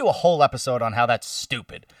should do a whole episode on how that's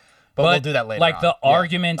stupid. But we'll do that later. Like on. the Yeah,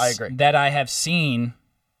 arguments I agree. that I have seen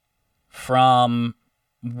from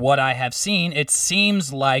what I have seen, it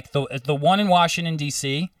seems like the one in Washington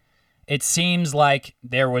D.C. It seems like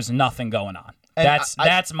there was nothing going on. And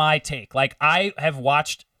That's my take. Like I have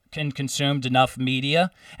watched and consumed enough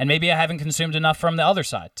media, and maybe I haven't consumed enough from the other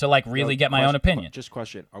side to like really get my own opinion. Just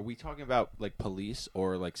question: are we talking about like police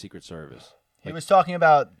or like Secret Service? He was talking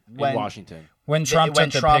about when in Washington. When Trump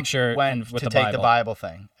took the picture went with to the take Bible. the Bible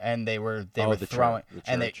thing, and they were the throwing church.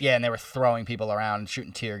 and they were throwing people around and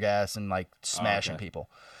shooting tear gas and like smashing okay. people.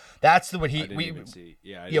 That's what I didn't even see.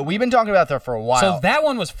 yeah, we've been talking about that for a while. So that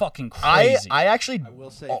one was fucking crazy. I actually I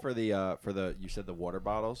will say for the you said the water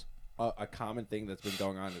bottles. A common thing that's been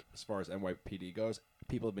going on as far as NYPD goes,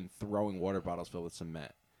 people have been throwing water bottles filled with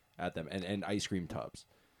cement at them and ice cream tubs.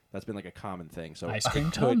 That's been like a common thing. So Ice cream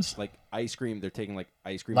it could- tubs? like ice cream, they're taking like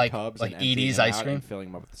ice cream Like- tubs like and emptying Edie's them ice out cream? and filling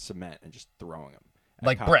them up with cement and just throwing them at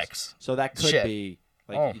Like cops. bricks. So that could Shit. be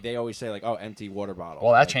like Oh. they always say like empty water bottle.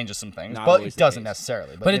 well, that Like, changes some things, not but always it the doesn't case.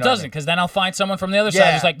 necessarily. but you it know what I doesn't, mean? because then I'll find someone from the other side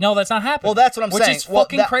Yeah. who's like, no, that's not happening. Well, that's what I'm which saying. is Well,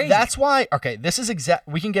 fucking crazy. That's why. Okay, this is exact.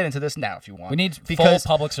 We can get into this now if you want. We need full because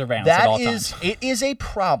public surveillance at all times. It is a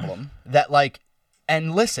problem that like.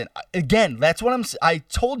 And listen, again, that's what I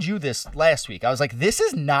told you this last week. I was like, this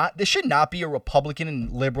should not be a Republican and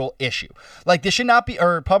liberal issue. Like, this should not be a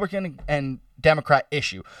Republican and Democrat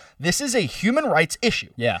issue. This is a human rights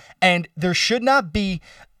issue. Yeah. And there should not be,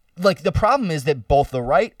 like, the problem is that both the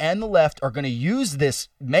right and the left are going to use this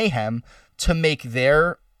mayhem to make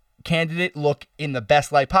their candidate look in the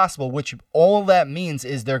best light possible, which all that means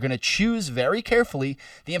is they're going to choose very carefully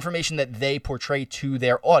the information that they portray to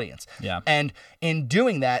their audience. Yeah. And in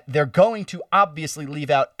doing that, they're going to obviously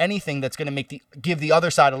leave out anything that's going to give the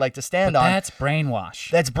other side a leg to stand on. That's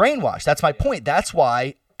brainwash. That's brainwash. That's my point. That's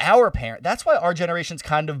why our generation's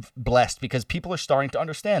kind of blessed, because people are starting to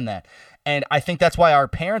understand that. And I think that's why our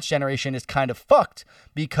parents' generation is kind of fucked,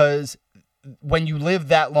 because when you live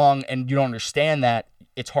that long and you don't understand that,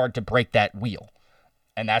 it's hard to break that wheel.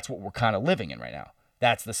 And that's what we're kind of living in right now.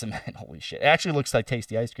 That's the cement. Holy shit. It actually looks like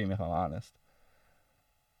tasty ice cream, if I'm honest.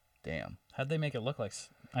 Damn. How'd they make it look like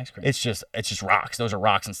ice cream? It's just rocks. Those are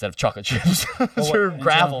rocks instead of chocolate chips. Those what- are and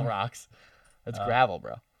gravel so- rocks. That's gravel,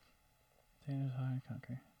 bro.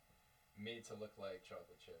 made to look like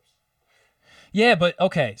chocolate chips. Yeah, but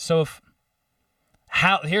okay. So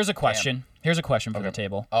here's a question. Here's a question for the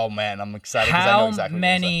table. Oh man, I'm excited. 'Cause I know How exactly what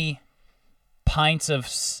you're gonna say. many pints of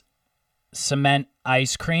cement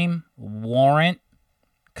ice cream warrant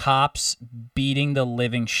cops beating the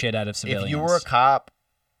living shit out of civilians? If you were a cop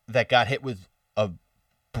that got hit with a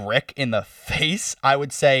brick in the face, I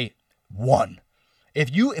would say 1.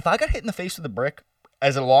 If I got hit in the face with a brick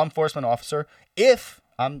as a law enforcement officer, if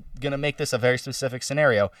I'm going to make this a very specific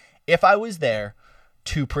scenario, if I was there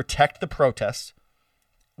to protect the protests,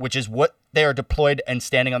 which is what they are deployed and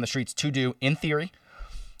standing on the streets to do in theory,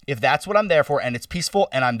 if that's what I'm there for and it's peaceful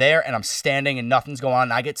and I'm there and I'm standing and nothing's going on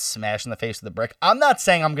and I get smashed in the face with a brick, I'm not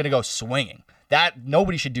saying I'm going to go swinging. That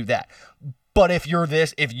nobody should do that. But if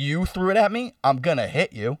you threw it at me, I'm going to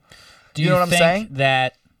hit you. Do you know what I'm think saying?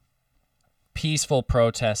 that peaceful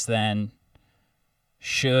protests then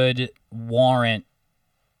should warrant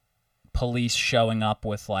police showing up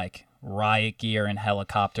with like riot gear and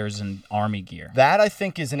helicopters and army gear? That I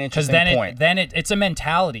think is an Because interesting point. it's a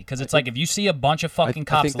mentality. Because it's like if you see a bunch of fucking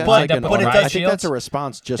cops that's lined like up an- with it riot does- I think that's a shields.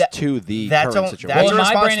 response just That- to the that's current a- situation. that's Well, a in my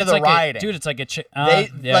response brain, to it's the like rioting. dude, it's like a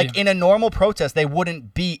Like in a normal protest, they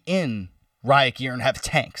wouldn't be in riot gear and have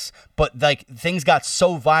tanks. But like things got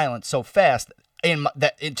so violent so fast. To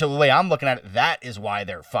the way I'm looking at it, that is why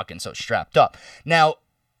they're fucking so strapped up. Now,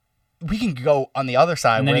 we can go on the other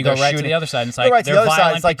side, and then where you go they're right to shooting- the other side. And it's Go like right to the they're other side,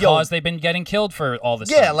 violent it's like, yo, because they've been getting killed for all this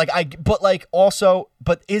yeah, time.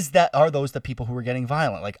 but those the people who are getting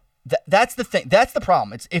violent? Like, That's the thing. That's the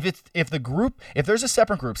problem. If there's a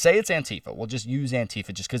separate group, say it's Antifa, we'll just use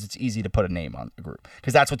Antifa just because it's easy to put a name on the group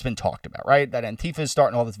because that's what's been talked about, right? That Antifa is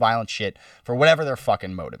starting all this violent shit for whatever their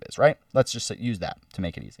fucking motive is, right? Let's just use that to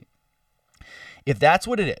make it easy. If that's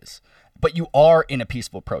what it is, but you are in a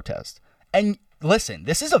peaceful protest, and listen,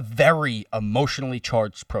 this is a very emotionally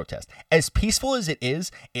charged protest. As peaceful as it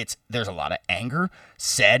is, there's a lot of anger,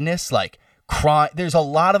 sadness, like cry. There's a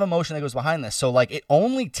lot of emotion that goes behind this. So like it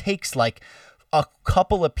only takes like a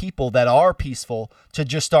couple of people that are peaceful to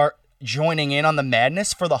just start joining in on the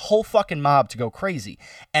madness for the whole fucking mob to go crazy.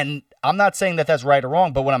 And I'm not saying that that's right or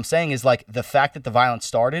wrong, but what I'm saying is like the fact that the violence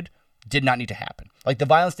started did not need to happen. Like the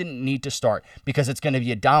violence didn't need to start because it's going to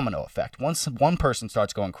be a domino effect. Once one person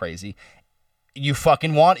starts going crazy, you're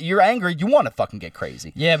angry, you want to fucking get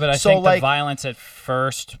crazy. Yeah, but I think the violence at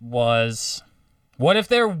first was, what if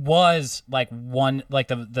there was like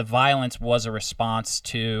the violence was a response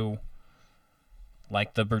to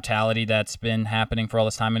like the brutality that's been happening for all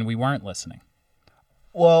this time and we weren't listening?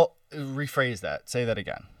 Well, rephrase that. Say that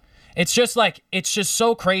again. It's just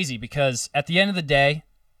so crazy because at the end of the day,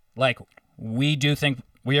 like we do think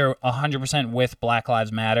we are 100% with Black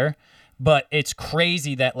Lives Matter, but it's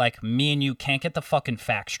crazy that like me and you can't get the fucking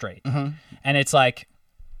facts straight. Mm-hmm. And it's like,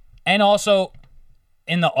 and also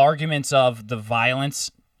in the arguments of the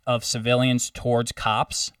violence of civilians towards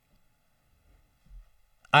cops,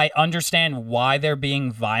 I understand why they're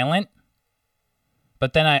being violent,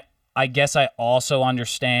 but then I guess I also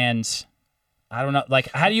understand, I don't know, like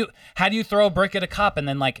how do you throw a brick at a cop and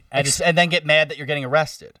then like and then get mad that you're getting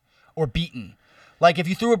arrested or beaten? Like if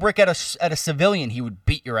you threw a brick at a civilian, he would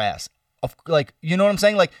beat your ass. Like, you know what I'm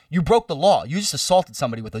saying? Like you broke the law. You just assaulted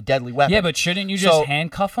somebody with a deadly weapon. Yeah, but shouldn't you just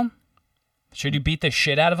handcuff him? Should you beat the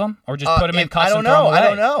shit out of him or just put him in cuffs and throw him away? I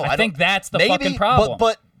don't know. I think that's the fucking problem.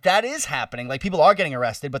 But that is happening. Like people are getting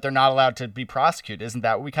arrested, but they're not allowed to be prosecuted. Isn't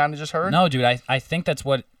that what we kind of just heard? No, dude. I think that's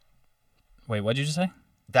what. Wait, what did you just say?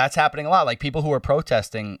 That's happening a lot. Like people who are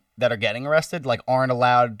protesting that are getting arrested, like aren't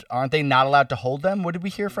they not allowed to hold them? What did we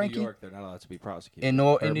hear, Frankie? In New York, they're not allowed to be prosecuted. In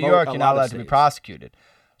New York, you're not allowed to be prosecuted.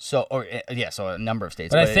 So a number of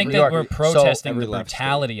states. But I think that we're protesting the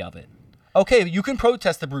brutality of it. Okay, you can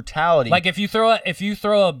protest the brutality. Like if you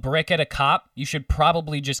throw a brick at a cop, you should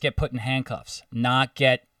probably just get put in handcuffs, not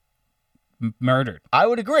get murdered. I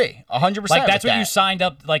would agree, 100%. Like that's what you signed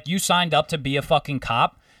up. Like you signed up to be a fucking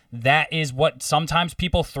cop. That is what sometimes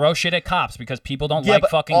people throw shit at cops because people don't like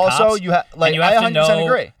fucking cops. Also, you have and you have to know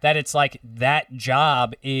agree. that it's like that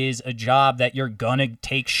job is a job that you're gonna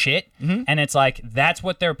take shit, and it's like that's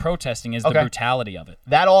what they're protesting is the brutality of it.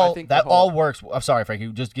 That all works. I'm sorry, Frankie.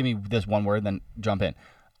 Just give me this one word, then jump in.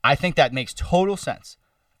 I think that makes total sense,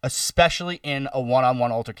 especially in a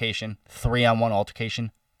 1-on-1 altercation, 3-on-1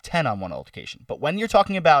 altercation, 10-on-1 altercation. But when you're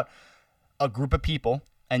talking about a group of people.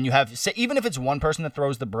 And you have, say, even if it's one person that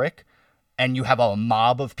throws the brick and you have a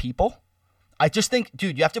mob of people, I just think,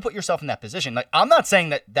 dude, you have to put yourself in that position. Like, I'm not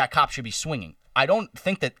saying that cop should be swinging. I don't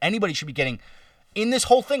think that anybody should be getting, in this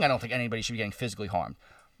whole thing, I don't think anybody should be getting physically harmed.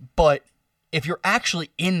 But if you're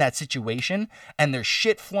actually in that situation and there's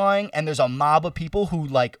shit flying and there's a mob of people who,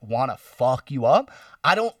 like, want to fuck you up,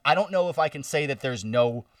 I don't know if I can say that there's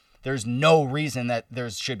no reason that there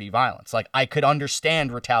should be violence. Like, I could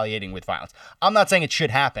understand retaliating with violence. I'm not saying it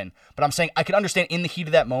should happen, but I'm saying I could understand in the heat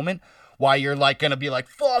of that moment why you're, like, going to be like,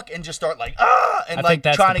 fuck, and just start, like, and, like,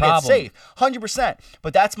 trying to get safe. 100%.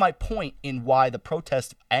 But that's my point in why the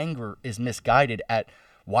protest anger is misguided at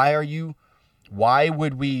why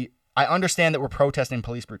would we, I understand that we're protesting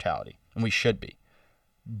police brutality, and we should be.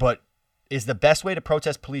 But is the best way to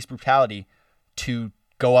protest police brutality to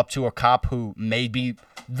go up to a cop who may be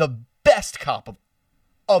the best cop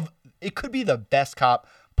of it could be the best cop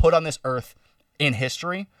put on this earth in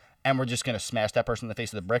history, and we're just going to smash that person in the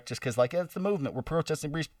face with a brick just because, like, it's the movement. We're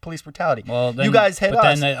protesting police brutality. Well, then, you guys hit us. But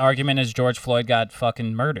then the argument is George Floyd got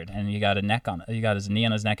fucking murdered, and you got his knee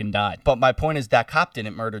on his neck and died. But my point is that cop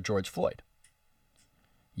didn't murder George Floyd.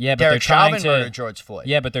 Yeah, but Derek they're trying Chauvin murdered George Floyd.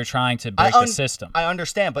 Yeah, but they're trying to break the system. I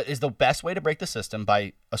understand, but is the best way to break the system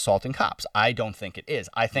by assaulting cops? I don't think it is.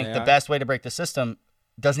 I think the best way to break the system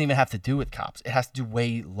doesn't even have to do with cops. It has to do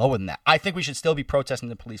way lower than that. I think we should still be protesting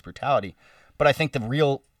the police brutality, but I think the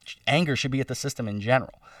real anger should be at the system in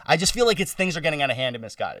general. I just feel like things are getting out of hand and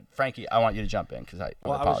misguided. Frankie, I want you to jump in because I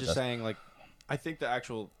apologize. I was just saying, like, I think the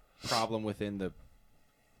actual problem within the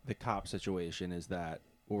cop situation is that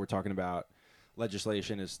what we're talking about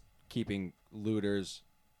legislation is keeping looters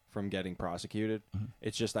from getting prosecuted. Mm-hmm.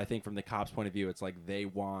 It's just, I think from the cops' point of view, it's like they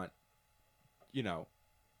want,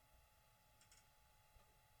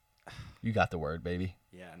 You got the word, baby.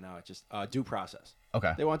 Yeah, no, it's just due process.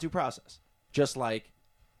 Okay. They want due process. Just like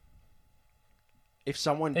if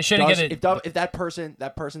someone They shouldn't does, get it- if that person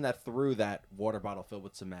that threw that water bottle filled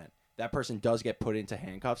with cement, that person does get put into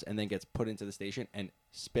handcuffs and then gets put into the station and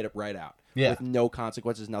spit it right out with no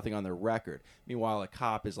consequences, nothing on their record. Meanwhile, a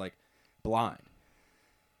cop is like blind.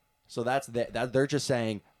 So that they're just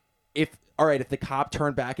saying, if the cop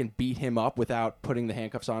turned back and beat him up without putting the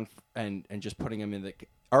handcuffs on and just putting him in the,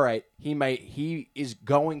 he is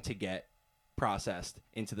going to get processed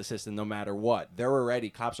into the system no matter what.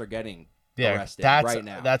 Cops are getting arrested right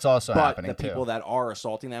now. That's also but happening the people that are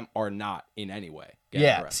assaulting them are not in any way getting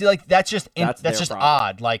arrested. See, like that's just problem.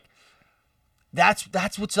 odd. Like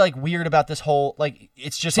that's what's like weird about this whole like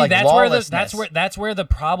it's just See, like that's lawlessness. that's where the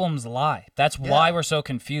problems lie. That's why we're so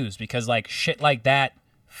confused, because like shit like that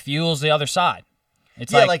fuels the other side.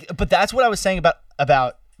 It's but that's what I was saying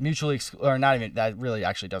about mutually or not even that really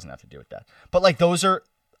actually doesn't have to do with that. But like those are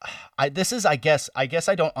I guess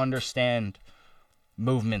I don't understand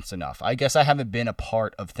movements enough. I guess I haven't been a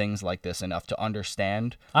part of things like this enough to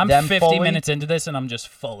understand. I'm them 50 fully. minutes into this and I'm just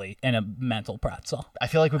fully in a mental pretzel. I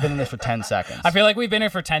feel like we've been in this for 10 seconds. I feel like we've been here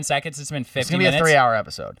for 10 seconds. It's been 50 It's gonna minutes. be a 3-hour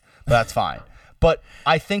episode, but that's fine. But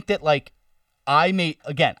I think that like I may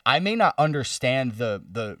not understand the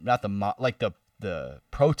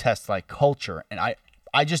protest like culture, and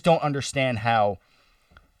I just don't understand how.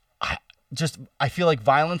 I feel like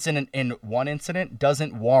violence in one incident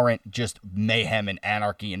doesn't warrant just mayhem and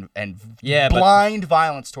anarchy and blind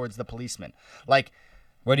violence towards the policeman. Like,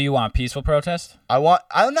 what do you want? Peaceful protest? I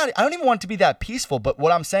don't even want it to be that peaceful, but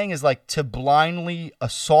what I'm saying is like to blindly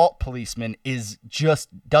assault policemen is just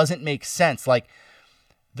doesn't make sense. Like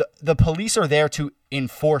the police are there to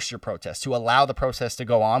enforce your protest, to allow the protest to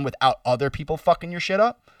go on without other people fucking your shit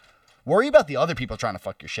up. Worry about the other people trying to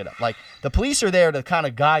fuck your shit up. Like, the police are there to kind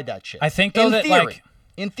of guide that shit. I think, though,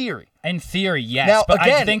 in theory, yes. Now, but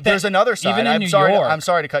again, I think there's another side. Even in New York, York, I'm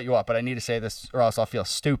sorry to cut you off, but I need to say this or else I'll feel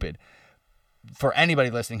stupid. For anybody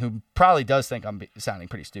listening who probably does think I'm sounding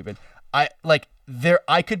pretty stupid, I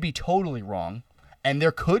could be totally wrong, and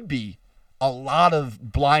there could be a lot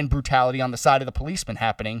of blind brutality on the side of the policeman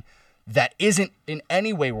happening that isn't in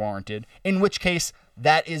any way warranted, in which case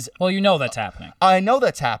that is... Well, you know that's happening. I know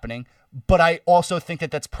that's happening, but I also think that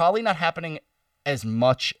that's probably not happening as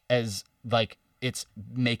much as like it's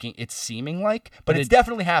seeming like, but it's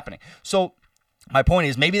definitely happening. So my point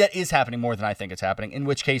is maybe that is happening more than I think it's happening, in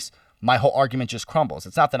which case my whole argument just crumbles.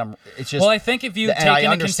 It's not that it's just... Well, I think if you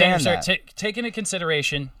take into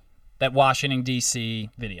consideration that Washington, D.C.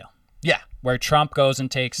 video. Yeah. Where Trump goes and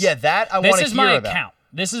takes... Yeah, that I want to hear about. This is my account.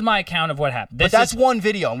 This is my account of what happened. But that's one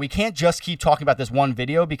video, and we can't just keep talking about this one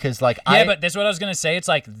video because, like, but this is what I was going to say. It's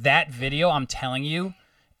like that video, I'm telling you,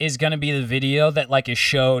 is going to be the video that, like, is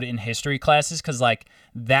showed in history classes because, like,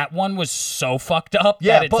 that one was so fucked up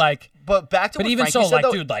that it's like... But back to what even Frankie so, said, like,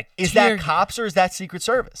 though, dude, like... Is that cops or is that Secret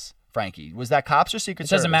Service, Frankie? Was that cops or Secret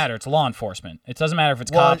Service? It doesn't matter. It's law enforcement. It doesn't matter if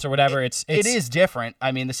it's cops or whatever. It is different.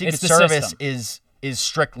 I mean, the Secret the Service system. is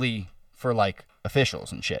strictly for, like,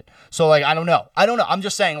 officials and shit. So like I don't know. I'm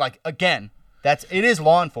just saying, like, again, it is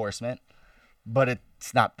law enforcement, but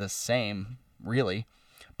it's not the same really.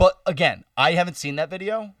 But again, I haven't seen that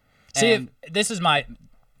video. See, this is my...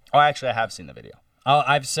 Oh, actually, I have seen the video.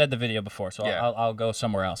 I've said the video before, so yeah. I'll go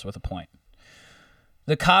somewhere else with a point.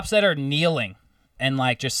 The cops that are kneeling and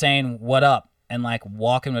like just saying what up and like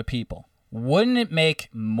walking with people, wouldn't it make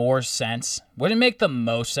more sense? Wouldn't it make the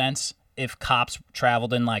most sense if cops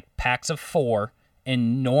traveled in like packs of 4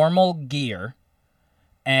 in normal gear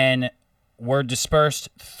and were dispersed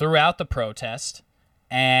throughout the protest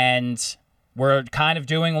and were kind of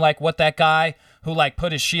doing like what that guy who like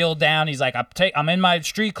put his shield down, he's like, I'm in my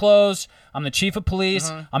street clothes, I'm the chief of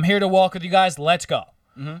police, I'm here to walk with you guys, let's go.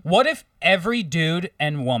 What if every dude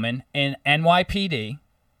and woman in NYPD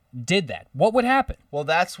did that? What would happen? Well,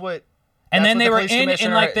 that's what... And then they were in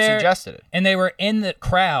like their... suggested it. And they were in the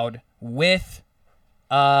crowd with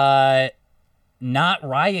not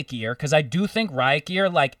riot gear, because I do think riot gear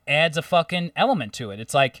like adds a fucking element to it.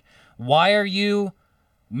 It's like, why are you...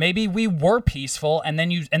 Maybe we were peaceful, and then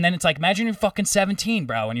it's like, imagine you're fucking 17,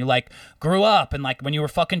 bro, and you like grew up, and like when you were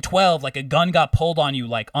fucking 12, like a gun got pulled on you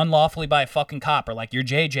like unlawfully by a fucking cop, or like you're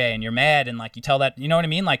JJ and you're mad, and like you tell that, you know what I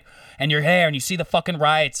mean, like, and you're here and you see the fucking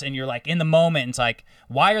riots, and you're like in the moment, and it's like,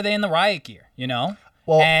 why are they in the riot gear, you know?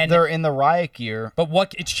 Well, they're in the riot gear, but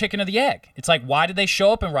it's chicken or the egg. It's like, why did they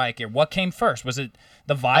show up in riot gear? What came first? Was it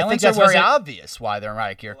The I think violence, that's or was very it? obvious why they're in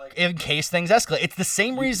riot gear, in case things escalate. It's the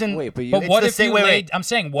same reason. Wait, but you- But it's what the if same- you wait, laid? wait. I'm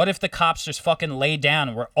saying, what if the cops just fucking laid down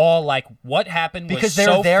and we're all like, what happened was Because they're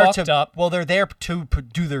so there fucked to up. Well, they're there to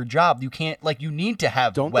do their job. You can't you need to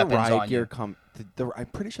have Don't the weapons riot on gear you. come? I'm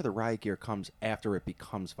pretty sure the riot gear comes after it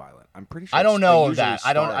becomes violent. I'm pretty sure. I don't it know usually that.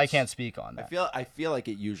 I starts- can't speak on that. I feel like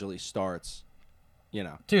it usually starts. You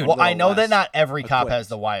know, Dude, Well, I little know less that not every cop equipped. has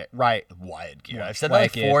the riot gear. I've said Riot that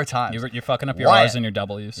like gear. 4 times. You're fucking up your Riot. R's and your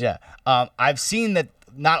W's. Yeah. I've seen that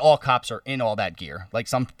not all cops are in all that gear. Like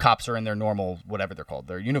some cops are in their normal, whatever they're called,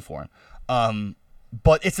 their uniform.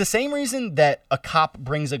 But it's the same reason that a cop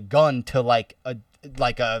brings a gun to like a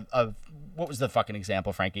what was the fucking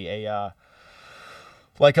example, Frankie?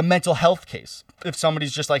 Like a mental health case. If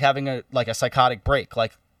somebody's just like having a psychotic break,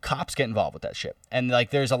 like cops get involved with that shit. And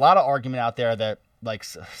like there's a lot of argument out there that like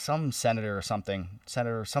some senator or something,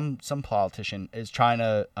 some politician is trying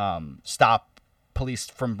to stop police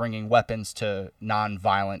from bringing weapons to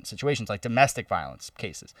non-violent situations like domestic violence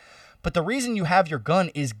cases. But the reason you have your gun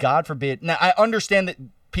is, God forbid. Now, I understand that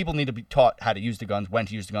people need to be taught how to use the guns, when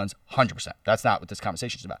to use the guns, 100%. That's not what this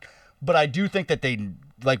conversation is about. But I do think that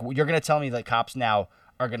you're going to tell me that cops now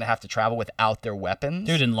are going to have to travel without their weapons?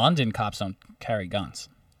 Dude, in London, cops don't carry guns.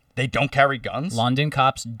 They don't carry guns? London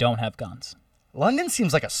cops don't have guns. London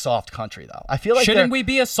seems like a soft country, though. I feel like Shouldn't we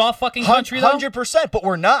be a soft fucking country, though? 100%, but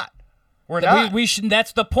we're not. We're not. We should.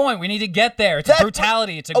 That's the point. We need to get there. It's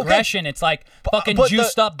brutality. It's okay. aggression. It's like fucking But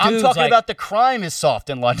juiced up dudes. I'm talking like, about the crime is soft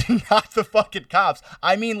in London, not the fucking cops.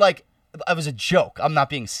 I mean, like, it was a joke. I'm not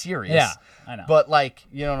being serious. Yeah, I know. But like,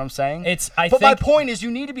 you know what I'm saying? I But my think- point is,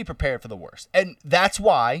 you need to be prepared for the worst, and that's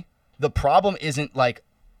why the problem isn't like.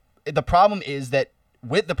 The problem is that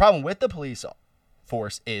with the police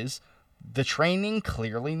force is the training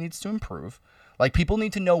clearly needs to improve. Like, people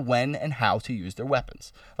need to know when and how to use their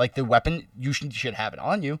weapons. Like, the weapon, you should have it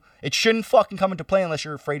on you. It shouldn't fucking come into play unless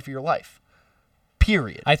you're afraid for your life.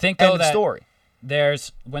 Period. I think, End though, of that story.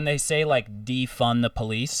 there's when they say like defund the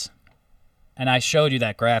police, and I showed you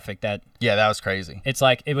that graphic that Yeah, that was crazy. it's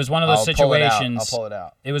like it was one of those situations. I'll pull it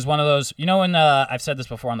out. It was one of those, you know, when I've said this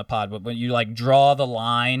before on the pod, but when you like draw the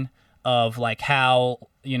line of like how,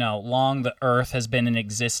 you know, long the earth has been in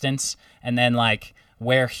existence, and then like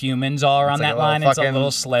where humans are on like that a little line, it's a fucking little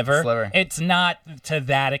sliver. sliver. It's not to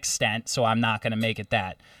that extent, so I'm not going to make it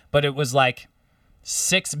that. But it was like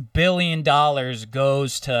 $6 billion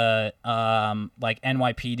goes to like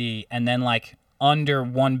NYPD, and then like under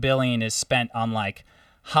 $1 billion is spent on like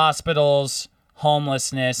hospitals,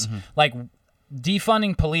 homelessness, like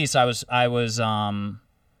defunding police. I was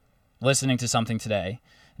listening to something today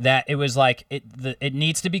that it was like it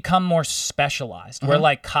needs to become more specialized, where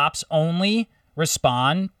like cops only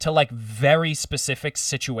respond to like very specific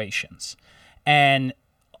situations, and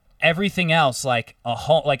everything else, like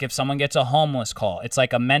like if someone gets a homeless call, it's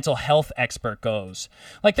like a mental health expert goes.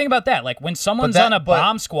 Like, think about that. Like when someone's on a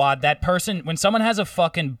bomb squad, that person, when someone has a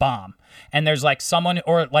fucking bomb and there's like someone,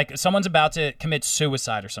 or like someone's about to commit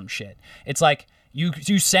suicide or some shit, it's like you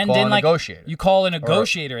send Call in a like negotiator. you call a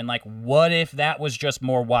negotiator, and like, what if that was just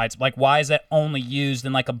more wide? Like, why is that only used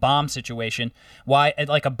in like a bomb situation? Why,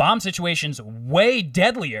 like, a bomb situation's way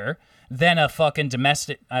deadlier than a fucking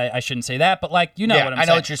domestic. I shouldn't say that, but like, you know Yeah, what I'm I saying.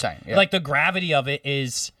 know what you're saying, yeah. Like, the gravity of it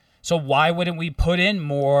is. So why wouldn't we put in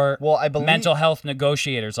more I believe mental health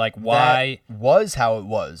negotiators? Like, why? That was how it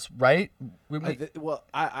was, right?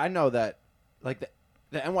 I know that, like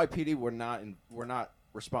the NYPD were not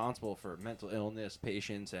responsible for mental illness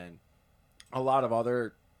patients and a lot of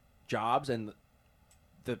other jobs, and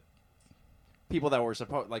the people that were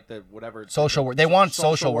supposed, like the whatever Social work. They want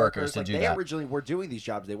social workers to like, do they that. originally were doing these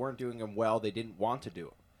jobs. They weren't doing them well. They didn't want to do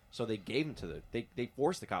them, so they gave them to they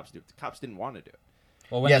forced the cops to do it. The cops didn't want to do it.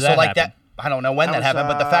 Well, when Yeah, does so that like happen? that. I don't know when That that was, happened,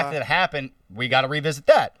 but the fact that it happened, we got to revisit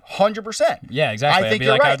that 100%. Yeah, exactly. I I'd think be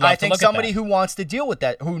you're like, right. I'd love I to think look at somebody that. who wants to deal with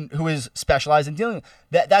that, who is specialized in dealing with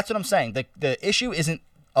that. That's what I'm saying. The issue isn't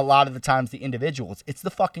a lot of the times the individuals; it's the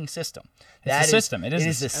fucking system. the system. It is It the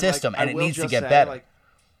is the And, like, system, I and it will needs to just get say, better. Like,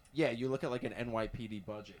 yeah, you look at like an NYPD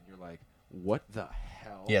budget, and you're like, what the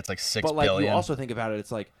hell? Yeah, it's like $6 But like billion. you also think about it,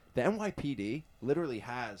 it's like the NYPD literally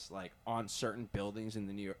has like on certain buildings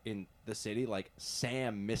in in the city, like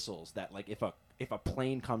SAM missiles that like if a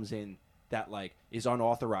plane comes in that like is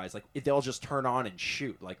unauthorized, like they'll just turn on and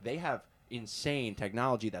shoot. Like they have insane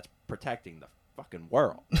technology that's protecting the fucking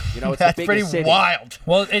world. You know, it's That's the pretty biggest city. wild.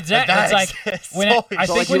 Well, exactly. That It's like exists. when So I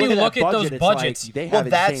So, think like, when you look that at those budget, it's like, budgets. they Well,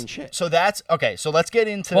 have that's insane shit. so that's okay. So let's get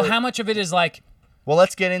into. Well, how much of it is like? Well,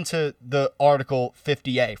 let's get into the Article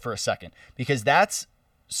 50A for a second, because that's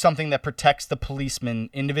something that protects the policeman,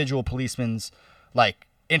 individual policeman's, like,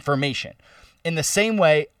 information. in the same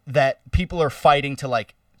way that people are fighting to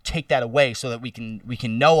like take that away so that we can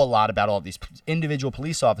know a lot about all these individual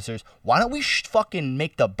police officers, why don't we fucking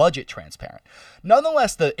make the budget transparent?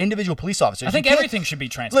 Nonetheless, the individual police officers, I think everything should be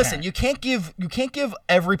transparent. Listen, you can't give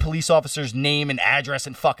every police officer's name and address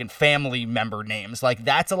and fucking family member names. Like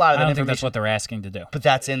that's a lot of that I don't information. think that's what they're asking to do. But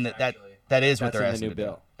that's in that is what they're asking to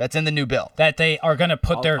do. That's in the new bill. That they are going to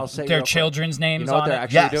put I'll say their real quick. children's names You know what on they're it.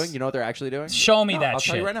 actually Yes. doing? You know what they're actually doing? Show me that I'll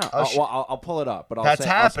shit. tell you right now. I'll pull it up, but That's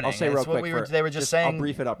happening. I'll say That's real what quick. they were just saying. I'll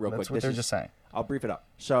brief it up real That's quick. what they're just saying. I'll brief it up.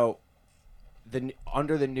 So,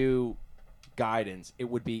 under the new guidance, it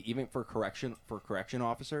would be even for correction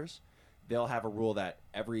officers, they'll have a rule that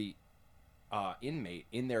every inmate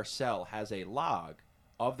in their cell has a log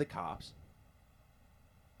of the cops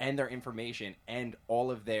and their information and all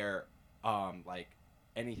of their like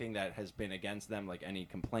anything that has been against them, like any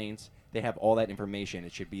complaints. They have all that information.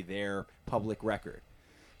 It should be their public record.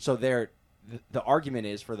 So the argument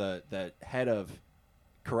is for the head of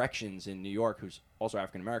corrections in New York, who's also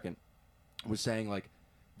African American, was saying like,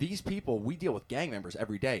 these people, we deal with gang members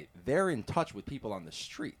every day. They're in touch with people on the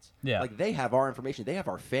streets. Yeah. Like they have our information. They have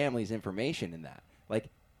our family's information in that. Like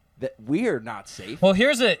that we're not safe. Well,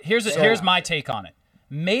 here's my take on it.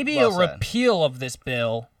 Maybe Well a said. repeal of this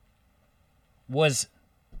bill was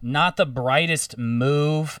not the brightest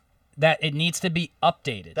move. That it needs to be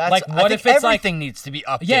updated. That's, like, I what think if it's everything like? needs to be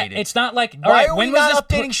updated. Yeah, it's not like. Why all right, are when we was not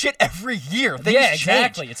this updating shit every year? Things yeah, change.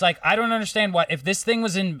 exactly. It's like I don't understand what if this thing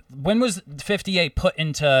was in. When was 58 put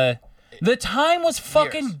into? The time was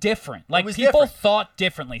fucking Years. different. Like was people different. thought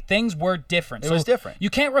differently. Things were different. It was different.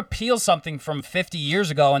 You can't repeal something from 50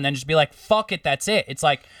 years ago and then just be like, "Fuck it, that's it." It's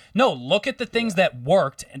like, no, look at the things that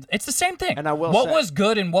worked. And it's the same thing. And I will what say- was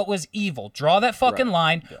good and what was evil. Draw that fucking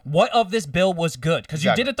line. What of this bill was good? Because you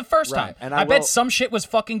Exactly. did it the first Right. time. And I I bet will- some shit was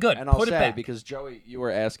fucking good. And I'll Put it say, back. because Joey, you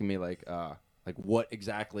were asking me like what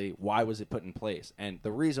exactly, why was it put in place? And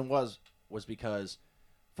the reason was because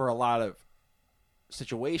for a lot of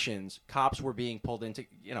situations, cops were being pulled into,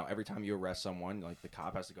 every time you arrest someone, like the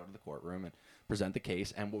cop has to go to the courtroom and present the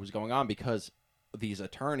case. And what was going on, because these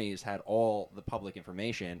attorneys had all the public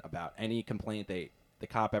information about any complaint the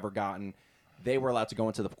cop ever gotten, they were allowed to go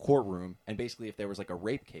into the courtroom. And basically, if there was like a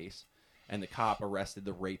rape case and the cop arrested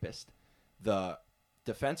the rapist, the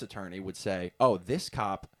defense attorney would say, oh, this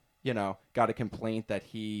cop, got a complaint that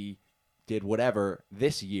he did whatever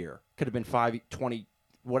this year. Could have been 5, 20,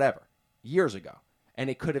 whatever, years ago. And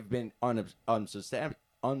it could have been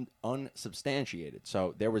unsubstantiated.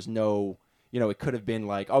 So there was no, it could have been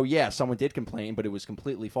like, oh, yeah, someone did complain, but it was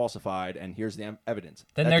completely falsified, and here's the evidence.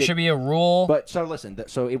 Then there should be a rule. But so listen,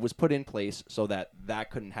 so it was put in place so that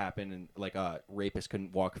couldn't happen, and like a rapist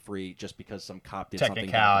couldn't walk free just because some cop did something.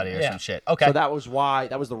 Technicality or Yeah. some shit. Okay. So that was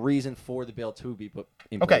the reason for the bill to be put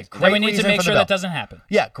in Okay, place. great. then we need to reason make for the sure bill. that doesn't happen.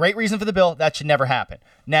 Yeah, great reason for the bill. That should never happen.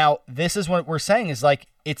 Now, this is what we're saying is like,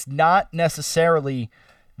 it's not necessarily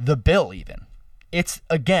the bill even. It's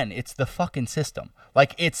the fucking system.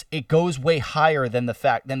 Like it goes way higher than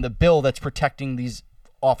the bill that's protecting these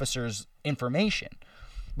officers' information.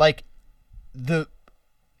 Like the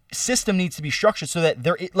system needs to be structured so that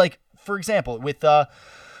for example, with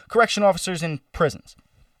correction officers in prisons.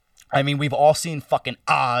 I mean, we've all seen fucking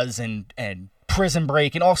Oz and Prison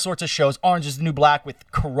Break and all sorts of shows. Orange is the New Black with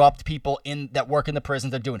corrupt people that work in the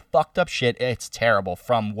prisons. They're doing fucked up shit. It's terrible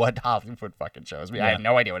from what Hollywood fucking shows me. I have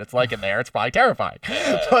no idea what it's like in there. It's probably terrifying.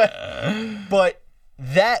 But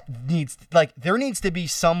that there needs to be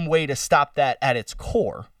some way to stop that at its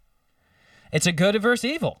core. It's a good versus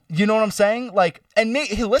evil. You know what I'm saying? Like, and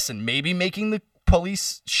listen, maybe making the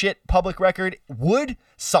police shit public record would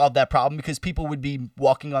solve that problem because people would be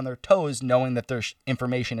walking on their toes knowing that their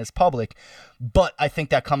information is public. But I think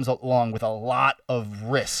that comes along with a lot of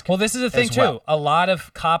risk. Well, this is the thing as well. too. A lot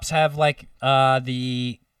of cops have like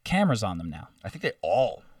the cameras on them now. I think they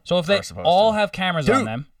all. So if they are supposed all to. have cameras on Dude.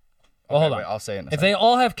 them, well, hold on. Wait, I'll say it in a If second. they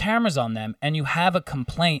all have cameras on them and you have a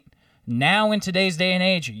complaint, now in today's day and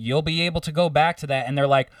age, you'll be able to go back to that and they're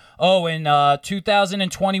like, oh, in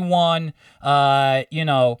 2021,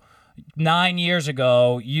 9 years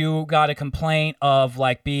ago, you got a complaint of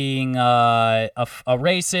like being a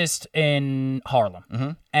racist in Harlem. Mm-hmm.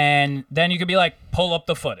 And then you could be like, pull up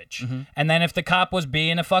the footage. And then if the cop was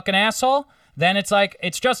being a fucking asshole, then it's like,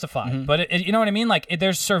 it's justified. Mm-hmm. But you know what I mean? Like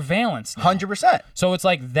there's surveillance now. 100%. So it's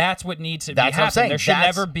like, that's what needs to be That's what I'm happening. saying. There should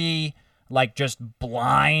That's- never be like just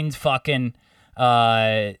blind fucking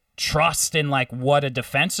trust in like what a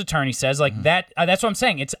defense attorney says. Like that. That's what I'm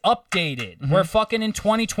saying. It's updated. We're fucking in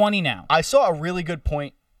 2020 now. I saw a really good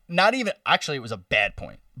point. Not even, actually, it was a bad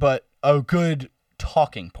point, but a good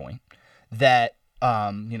talking point that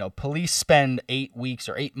police spend 8 weeks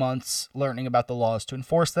or 8 months learning about the laws to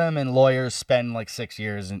enforce them, and lawyers spend like 6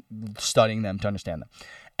 years studying them to understand them.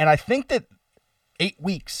 And I think that 8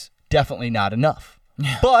 weeks, definitely not enough.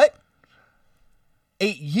 But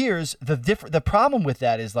 8 years, the problem with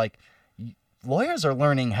that is like lawyers are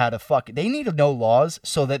learning how to they need to know laws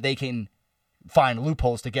so that they can find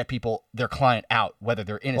loopholes to get their client out, whether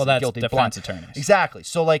they're innocent, that's guilty, defense blind. attorneys. Exactly.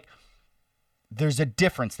 So like, there's a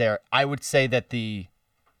difference there. I would say that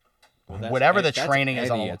whatever the training is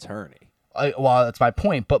on attorney. Well, that's my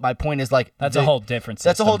point. But my point is like that's a whole different system.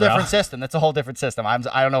 That's a whole bro. different system. That's a whole different system. I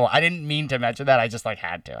don't know. I didn't mean to mention that. I just like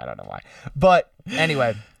had to. I don't know why. But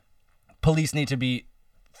anyway, police need to be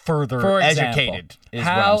further educated. Is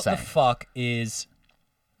how what I'm saying. the fuck is?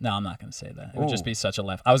 No, I'm not going to say that. It would just be such a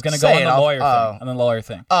left. I was going to go Say on it, the lawyer thing. oh. On the lawyer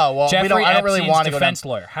thing. Oh well, Jeffrey I don't really Epstein's want to go defense down.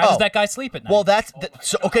 lawyer. How does that guy sleep at night? Well,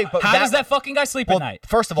 okay, but how does that fucking guy sleep at night?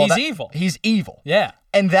 First of all, he's evil. He's evil. Yeah.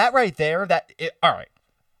 And that right there, all right.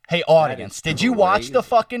 Hey, audience, did you watch the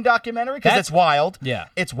fucking documentary? Because it's wild. Yeah.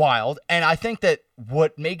 It's wild. And I think that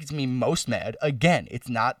what makes me most mad, again, it's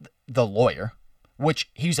not the lawyer, which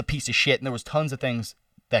he's a piece of shit, and there was tons of things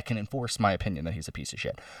that can enforce my opinion that he's a piece of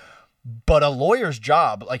shit. But a lawyer's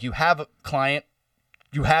job, like you have a client,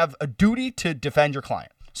 you have a duty to defend your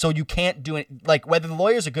client. So you can't do it, like whether the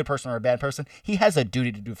lawyer's a good person or a bad person, he has a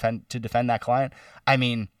duty to defend that client. I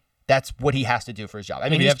mean, that's what he has to do for his job. I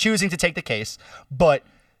mean, he's choosing to take the case, but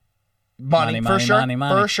money for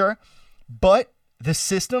sure. But the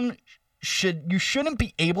system you shouldn't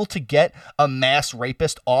be able to get a mass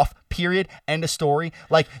rapist off, period, end of story.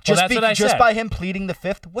 Like just by him pleading the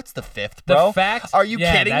fifth. What's the fifth, bro? The fact, are you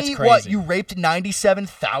kidding that's me? crazy. What, you raped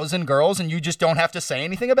 97,000 girls and you just don't have to say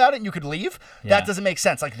anything about it and you could leave? That doesn't make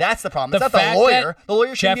sense. Like, that's the problem. It's not the lawyer. The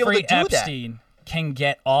lawyer shouldn't be able to do Jeffrey Epstein can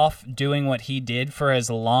get off doing what he did for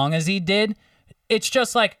as long as he did. It's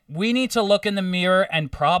just like, we need to look in the mirror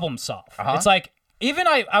and problem solve. It's like, even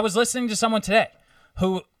I was listening to someone today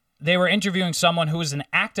who they were interviewing someone who was an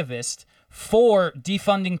activist for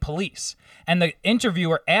defunding police. And the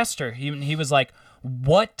interviewer asked her, he was like,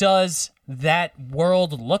 what does that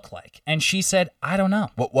world look like? And she said, I don't know.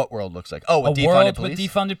 What world looks like? Oh, with a defunded world police?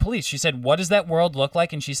 with defunded police. She said, what does that world look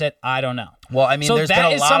like? And she said, I don't know. Well, I mean, so there's been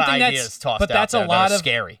a lot of ideas tossed but out that's there a lot that are of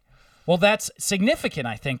scary. Well, that's significant,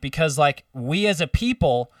 I think, because like we as a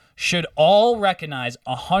people should all recognize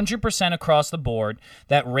 100% across the board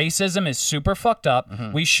that racism is super fucked up.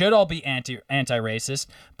 Mm-hmm. We should all be anti-racist.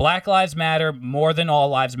 Black lives matter more than all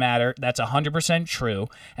lives matter. That's 100% true.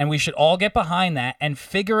 And we should all get behind that and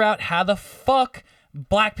figure out how the fuck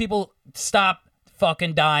black people stop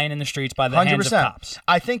fucking dying in the streets by the 100%. Hands of cops.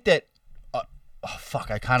 I think that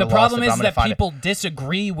I kind of the problem is that people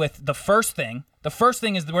disagree with the first thing. The first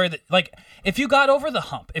thing is where like if you got over the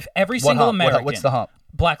hump, if every single American, what's the hump?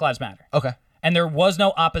 Black Lives Matter. Okay. And there was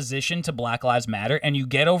no opposition to Black Lives Matter, and you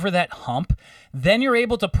get over that hump, then you're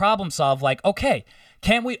able to problem solve like, okay,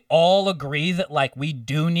 can't we all agree that like we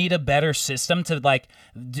do need a better system to like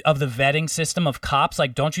of the vetting system of cops?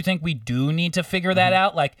 Like, don't you think we do need to figure that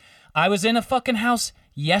out? Like, I was in a fucking house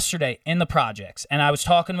yesterday in the projects, and I was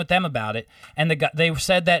talking with them about it, and they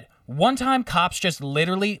said that one time cops just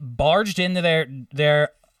literally barged into their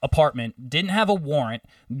apartment, didn't have a warrant,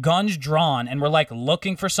 guns drawn, and were like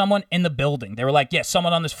looking for someone in the building. They were like, yeah,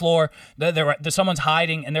 someone on this floor, someone's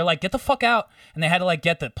hiding, and they're like, get the fuck out. And they had to like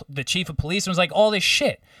get the chief of police, and it was like all this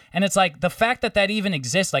shit. And it's like the fact that even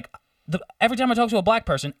exists, like every time I talk to a black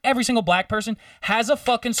person, every single black person has a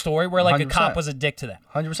fucking story where like 100%. A cop was a dick to them.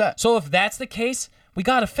 100%. So if that's the case, we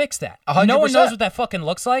gotta fix that. 100%. No one knows what that fucking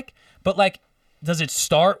looks like, but like, does it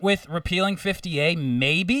start with repealing 50A?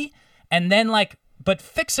 Maybe. And then like, but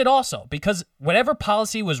fix it also, because whatever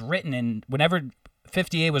policy was written in, whenever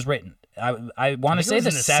 50A was written, I want to say the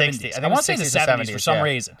 70s. I want to say the 70s for some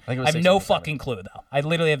reason. I have no fucking clue, though. I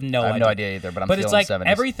literally have no idea. I have no idea either, but I'm feeling it's like 70s.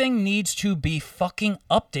 Everything needs to be fucking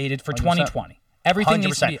updated for 100%. 2020. Everything 100%.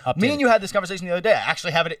 Needs to be updated. Me and you had this conversation the other day. I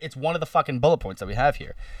actually have it. It's one of the fucking bullet points that we have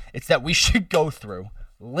here. It's that we should go through,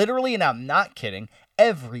 literally, and I'm not kidding,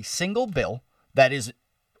 every single bill that is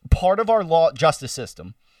part of our law justice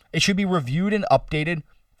system. It should be reviewed and updated,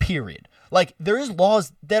 period. Like, there is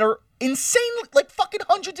laws that are insane, like fucking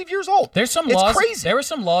hundreds of years old. There's some it's laws. Crazy. There were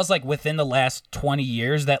some laws like within the last 20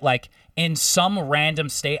 years that like in some random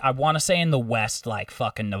state, I want to say in the West, like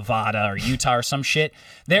fucking Nevada or Utah or some shit,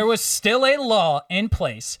 there was still a law in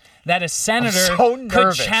place that a senator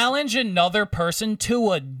could challenge another person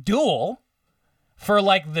to a duel for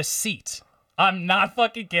like the seat I'm not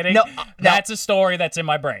fucking kidding. No, That's a story that's in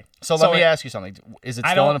my brain. So let me ask you something. Is it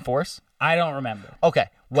still in force? I don't remember. Okay,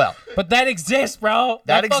 well. But that exists, bro.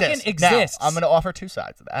 That fucking exists. Now, I'm going to offer two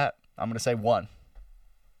sides of that. I'm going to say one.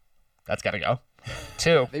 That's got to go.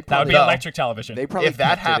 Two. That would be electric television. They probably if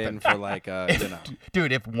that kept it in happened for like,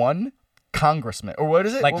 Dude, if one congressman, or what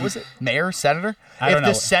is it? Like, what was it? Mayor? Senator? I don't know.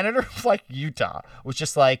 If the senator of like Utah was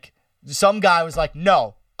just like, some guy was like,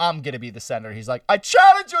 no, I'm going to be the senator. He's like, I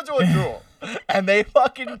challenge you to a duel. And they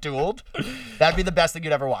fucking dueled. That'd be the best thing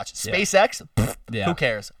you'd ever watch. SpaceX? Pfft, who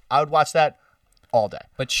cares? I would watch that all day.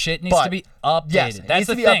 But shit needs to be updated. Yes, it that's needs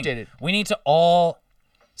the to be thing. updated. We need to all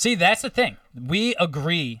see. That's the thing. We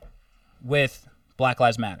agree with Black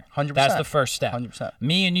Lives Matter. 100%. That's the first step. 100%.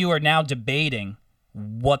 Me and you are now debating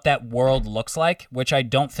what that world looks like, which I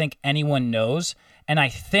don't think anyone knows. And I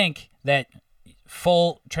think that,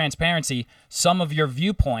 full transparency, some of your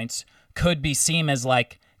viewpoints could be seen as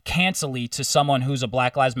like cancel-y to someone who's a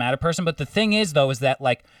Black Lives Matter person. But the thing is, though, is that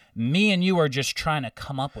like me and you are just trying to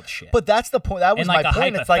come up with shit. But that's the point. That was like my a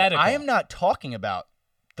point. It's like, hypothetical. I am not talking about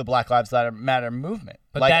the Black Lives Matter movement.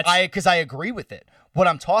 But like, that's- because I agree with it. What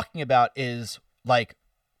I'm talking about is like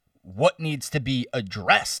what needs to be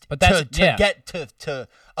addressed But that's- to get to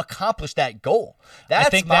accomplish that goal. That's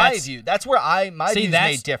think my that's- view. That's where my views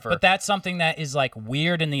may differ. But that's something that is like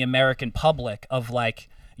weird in the American public of like,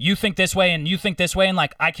 you think this way and you think this way, and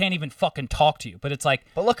like I can't even fucking talk to you. But it's like,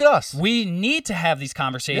 But look at us. we need to have these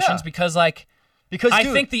conversations Yeah. because like, Because I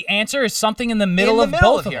dude, think the answer is something in the middle in the of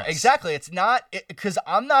middle both of here. us. Exactly. It's not because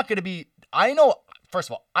I'm not going to be. I know. First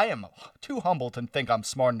of all, I am too humble to think I'm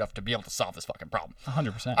smart enough to be able to solve this fucking problem.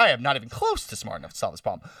 100%. I am not even close to smart enough to solve this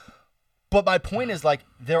problem. But my point is, like,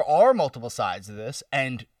 there are multiple sides to this,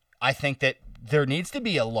 and I think that there needs to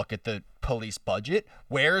be a look at the police budget.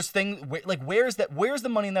 Where's the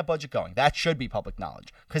money in that budget going? That should be public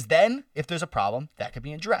knowledge. Because then, if there's a problem, that could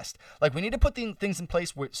be addressed. Like, we need to put things in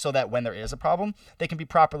place so that when there is a problem, they can be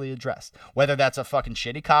properly addressed. Whether that's a fucking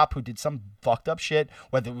shitty cop who did some fucked up shit,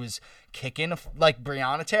 whether it was kicking like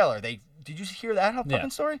Breonna Taylor. Did you hear that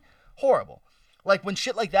fucking story? Horrible. Like, when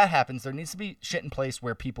shit like that happens, there needs to be shit in place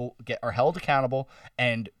where people are held accountable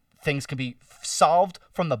and things can be solved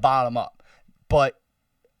from the bottom up. But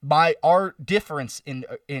our difference in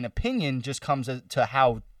opinion just comes to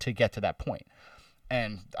how to get to that point.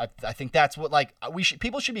 And I think that's what, like,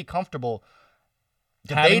 people should be comfortable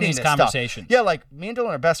debating having these this conversations. Stuff. Yeah, like, me and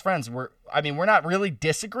Dylan are best friends. We're not really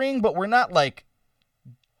disagreeing, but we're not like,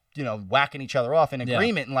 whacking each other off in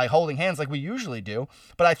agreement and like holding hands like we usually do.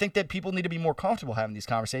 But I think that people need to be more comfortable having these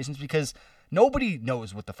conversations because nobody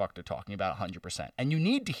knows what the fuck they're talking about 100%. And you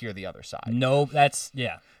need to hear the other side. No,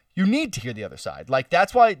 You need to hear the other side. Like,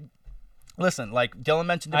 that's why, listen, like Dylan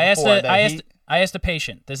mentioned it before. I asked a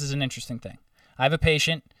patient. This is an interesting thing. I have a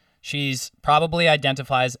patient. She's probably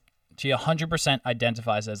 100%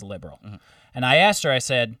 identifies as liberal. Mm-hmm. And I asked her, I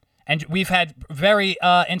said, and we've had very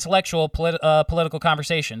intellectual political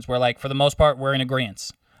conversations where, like, for the most part, we're in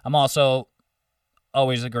agreement. I'm also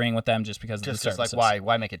always agreeing with them just because of the services. Like,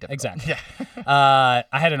 why make it difficult? Exactly. Yeah.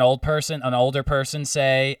 I had an older person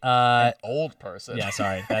say... an old person? Yeah,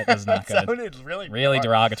 sorry. That was not good. Sounded really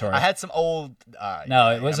derogatory. I had some old...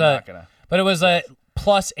 no, it was but it was a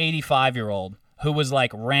plus 85-year-old who was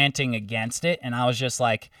like ranting against it, and I was just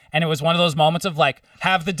like, and it was one of those moments of like,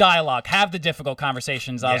 have the dialogue, have the difficult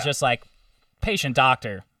conversations. I was just like, patient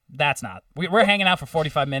doctor, that's not. We're hanging out for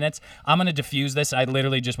 45 minutes. I'm gonna diffuse this. I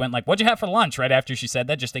literally just went like, "What'd you have for lunch?" right after she said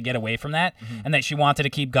that, just to get away from that, and that she wanted to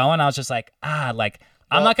keep going. I was just like, I'm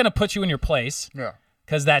not gonna put you in your place. Yeah.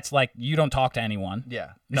 Because that's like, you don't talk to anyone.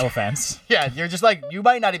 Yeah. No offense. Yeah, you're just like, you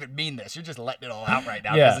might not even mean this. You're just letting it all out right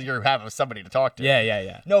now because you're having somebody to talk to.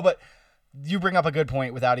 Yeah. No, but you bring up a good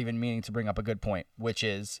point without even meaning to bring up a good point, which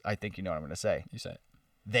is, I think you know what I'm going to say. You say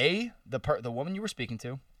it. The woman you were speaking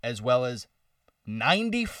to, as well as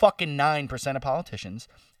 99% of politicians,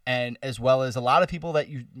 and as well as a lot of people that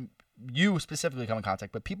you specifically come in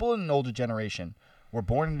contact, but people in an older generation were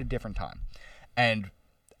born in a different time. And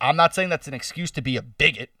I'm not saying that's an excuse to be a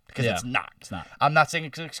bigot, because it's not. It's not. I'm not saying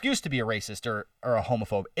it's an excuse to be a racist or a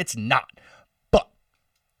homophobe. It's not. But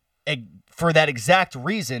for that exact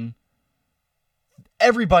reason,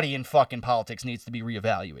 everybody in fucking politics needs to be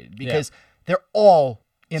reevaluated, because they're all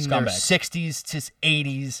in their 60s to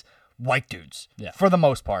 80s white dudes, for the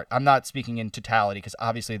most part. I'm not speaking in totality, because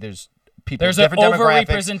obviously there's people. There's an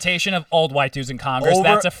over-representation of old white dudes in Congress.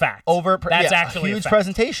 That's a fact. That's actually a huge fact.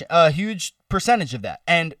 presentation, a huge percentage of that.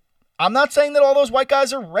 And I'm not saying that all those white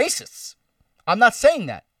guys are racists. I'm not saying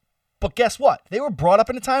that. But guess what? They were brought up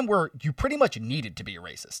in a time where you pretty much needed to be a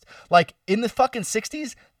racist. Like, in the fucking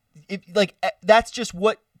 60s, that's just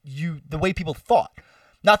what the way people thought.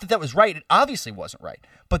 Not that that was right. It obviously wasn't right.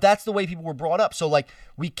 But that's the way people were brought up. So, like,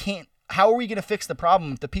 we can't. How are we going to fix the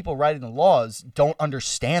problem if the people writing the laws don't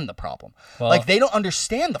understand the problem? Well, like, they don't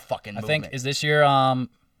understand the fucking movement. I think, is this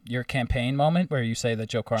your campaign moment where you say that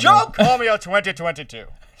Joe Cormier? Joe Cormier 2022.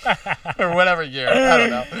 Or whatever year. I don't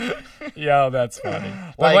know. Yo, that's funny.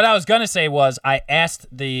 But what I was going to say was I asked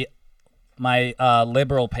my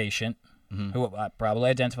liberal patient, who probably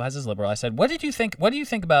identifies as liberal, I said, what do you think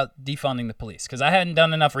about defunding the police? Because I hadn't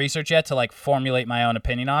done enough research yet to like formulate my own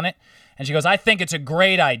opinion on it. And she goes, I think it's a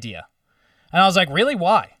great idea. And I was like, really?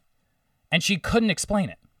 Why? And she couldn't explain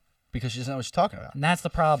it. Because she doesn't know what she's talking about. And that's the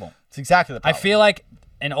problem. It's exactly the problem. I feel like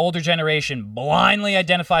an older generation blindly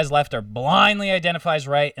identifies left or blindly identifies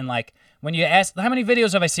right. And like when you ask, how many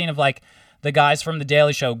videos have I seen of like the guys from The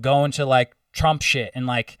Daily Show going to like Trump shit and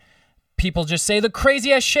like people just say the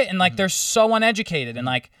crazy ass shit and like they're so uneducated. And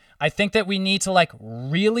like I think that we need to like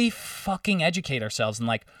really fucking educate ourselves and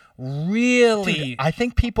like really. Dude, I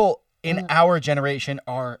think people in our generation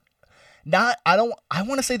are not, I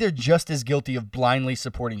want to say they're just as guilty of blindly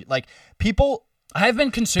supporting, like people. I've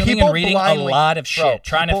been consuming and reading a lot of shit,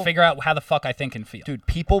 trying to figure out how the fuck I think and feel. Dude,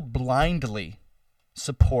 people blindly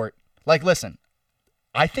support, like, listen,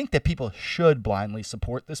 I think that people should blindly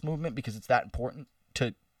support this movement because it's that important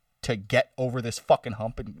to get over this fucking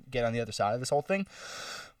hump and get on the other side of this whole thing.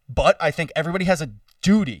 But I think everybody has a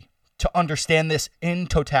duty to understand this in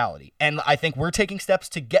totality. And I think we're taking steps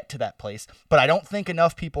to get to that place, but I don't think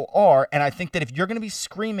enough people are. And I think that if you're going to be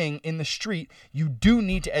screaming in the street, you do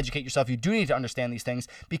need to educate yourself. You do need to understand these things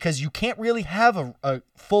because you can't really have a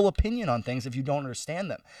full opinion on things if you don't understand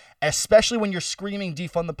them, especially when you're screaming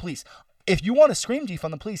defund the police. If you want to scream defund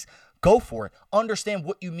the police, go for it. Understand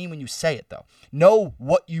what you mean when you say it, though. Know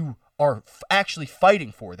what you are actually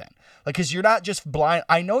fighting for then. Like, because you're not just blind.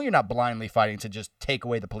 I know you're not blindly fighting to just take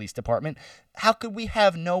away the police department. How could we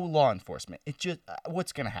have no law enforcement? It just,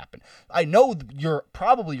 what's going to happen? I know your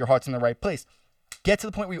heart's in the right place. Get to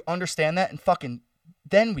the point where you understand that and fucking,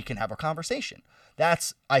 then we can have a conversation.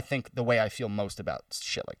 That's, I think, the way I feel most about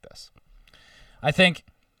shit like this. I think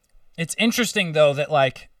it's interesting, though, that,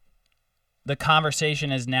 like, the conversation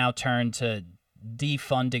has now turned to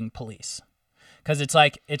defunding police. Because it's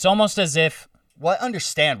like, it's almost as if... Well, I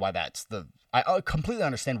understand why that's the... I completely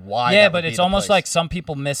understand why. Yeah, but it's almost like some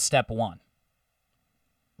people miss step one.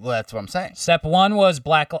 Well, that's what I'm saying. Step one was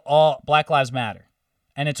Black Lives Matter.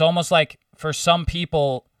 And it's almost like, for some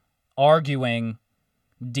people arguing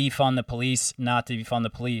defund the police, not defund the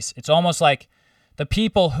police, it's almost like the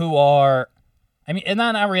people who are... I mean, and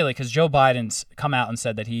not really, because Joe Biden's come out and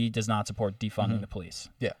said that he does not support defunding the police.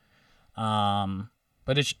 Yeah.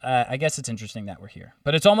 But it's, I guess it's interesting that we're here.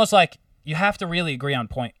 But it's almost like you have to really agree on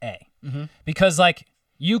point A. Mm-hmm. Because, like,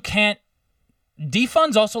 you can't...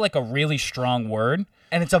 Defund's also, like, a really strong word.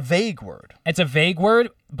 And it's a vague word. It's a vague word,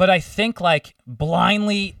 but I think, like,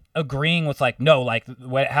 blindly agreeing with, like, no, like,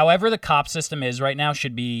 however the cop system is right now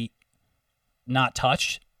should be not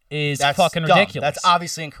touched is fucking dumb. Ridiculous. That's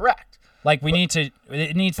obviously incorrect. Like, we need to...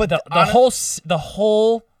 It needs... The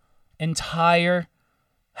whole entire...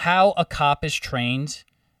 How a cop is trained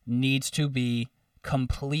needs to be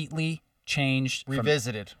completely changed,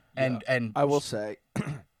 revisited, and I will say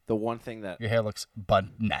the one thing that your hair looks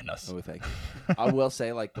bananas. Oh, thank you. I will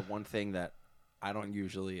say, like, the one thing that I don't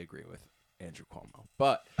usually agree with Andrew Cuomo,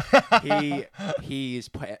 but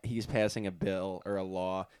he's passing a bill or a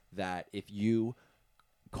law that if you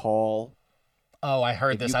call, I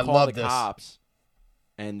heard this. I call love the this. cops,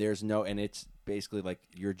 and there's no, and it's basically like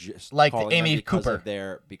you're just like calling Amy them because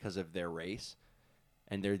Cooper because of their race,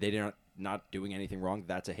 and they're not doing anything wrong.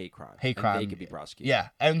 That's a hate crime. Hate crime. They could be prosecuted. Yeah,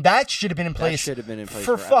 and that should have been in place. Should have been in place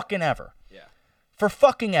for fucking ever. Yeah, for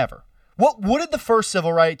fucking ever. What did the first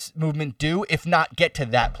civil rights movement do if not get to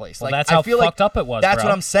that place? Well, like, that's how I feel fucked up it was. That's bro.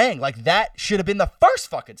 what I'm saying. Like, that should have been the first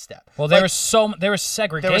fucking step. Well, there was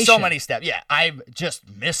segregation. There were so many steps. Yeah, I just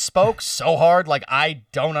misspoke so hard. Like, I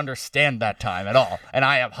don't understand that time at all, and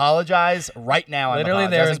I apologize right now. Literally,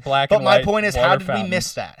 there is black but and white. But my point is, water how did fountains. we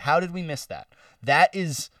miss that? How did we miss that? That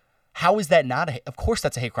is. How is that not a... Of course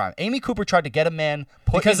that's a hate crime. Amy Cooper tried to get a man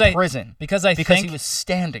put in prison because think he was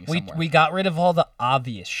standing somewhere. We got rid of all the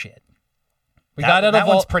obvious shit. That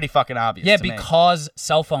one's pretty fucking obvious. Yeah, to me. because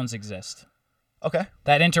cell phones exist. Okay.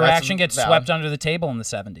 That interaction gets swept under the table in the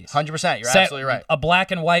 70s. 100%. You're absolutely right. A black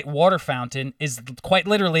and white water fountain is quite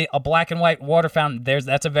literally a black and white water fountain.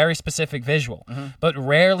 That's a very specific visual. Mm-hmm. But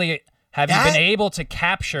rarely have you been able to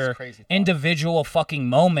capture individual fucking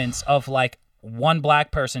moments of, like, one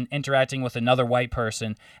black person interacting with another white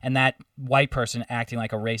person and that white person acting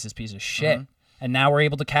like a racist piece of shit. Mm-hmm. and now we're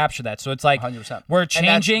able to capture that. So it's like 100%. we're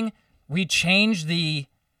changing. We changed the.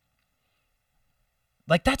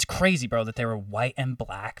 Like, that's crazy, bro, that they were white and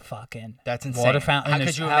black fucking That's insane. water fountain. How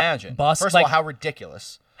could you imagine? Bust, First like, of all, how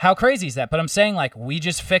ridiculous. how crazy is that? But I'm saying, like, we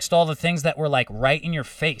just fixed all the things that were, like, right in your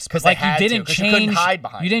face. 'Cause like, they had you to, didn't 'cause you change. couldn't hide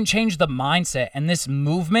behind you it. didn't change the mindset. And this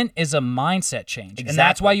movement is a mindset change. Exactly. And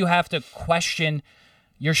that's why you have to question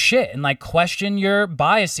your shit and, like, question your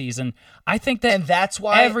biases. And I think that And that's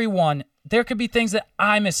why everyone, there could be things that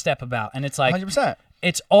I misstep about. And it's like, 100%.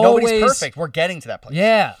 it's always. Nobody's perfect. We're getting to that place.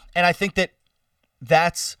 Yeah. And I think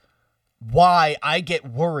that's why I get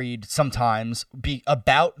worried sometimes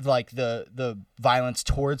about like the violence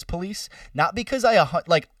towards police. Not because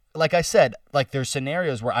like I said, like there's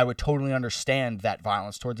scenarios where I would totally understand that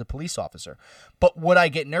violence towards a police officer. But what I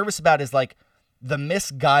get nervous about is like the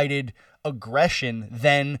misguided aggression.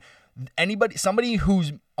 Then somebody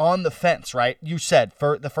who's on the fence, right? You said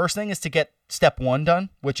the first thing is to get step 1 done,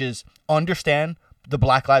 which is understand the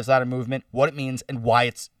Black Lives Matter movement, what it means, and why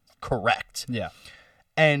it's correct. Yeah.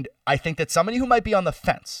 And I think that somebody who might be on the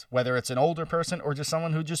fence, whether it's an older person or just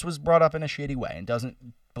someone who just was brought up in a shitty way and doesn't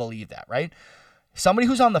believe that, right? Somebody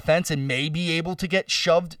who's on the fence and may be able to get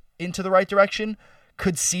shoved into the right direction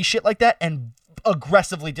could see shit like that and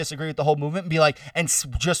aggressively disagree with the whole movement and be like,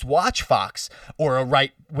 just watch Fox or a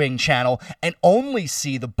right-wing channel and only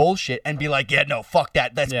see the bullshit and be like, yeah, no, fuck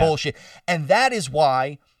that. That's bullshit. And that is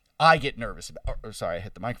why I get nervous about, sorry, I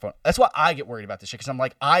hit the microphone. That's why I get worried about this shit, because I'm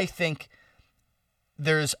like, I think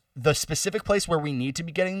there's the specific place where we need to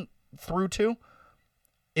be getting through to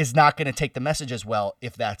is not going to take the message as well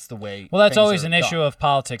if that's the way. Well, that's things always are an done. issue of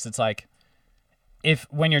politics. It's like,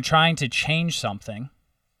 when you're trying to change something,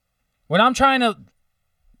 when I'm trying to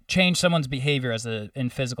change someone's behavior in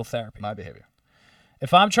physical therapy, My behavior.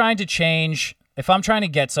 if I'm trying to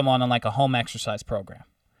get someone on like a home exercise program,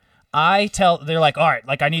 they're like, all right,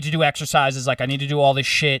 like I need to do exercises, like I need to do all this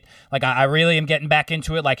shit, like I really am getting back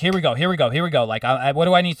into it, like here we go, like what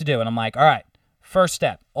do I need to do? And I'm like, all right, first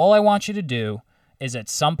step, all I want you to do is at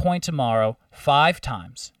some point tomorrow, 5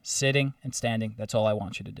 times, sitting and standing, that's all I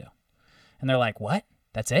want you to do. And they're like, what?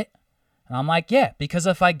 That's it? And I'm like, yeah, because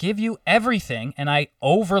if I give you everything and I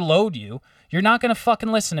overload you, you're not going to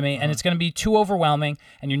fucking listen to me, and it's going to be too overwhelming,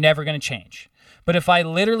 and you're never going to change. But if I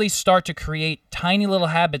literally start to create tiny little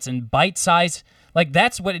habits and bite-sized, like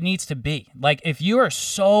that's what it needs to be. Like if you are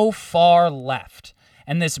so far left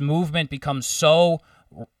and this movement becomes so,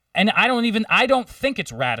 and I don't think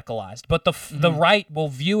it's radicalized, but the right will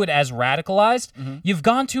view it as radicalized, you've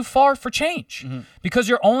gone too far for change because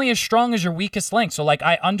you're only as strong as your weakest link. So like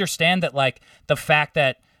I understand that like the fact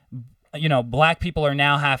that, you know, Black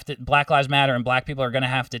Lives Matter and black people are going to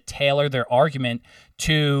have to tailor their argument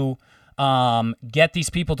to get these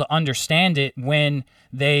people to understand it when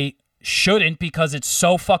they shouldn't, because it's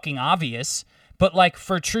so fucking obvious. But like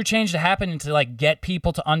for true change to happen and to like get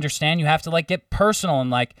people to understand, you have to like get personal, and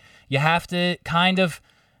like you have to kind of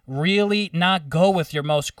really not go with your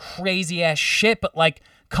most crazy ass shit, but like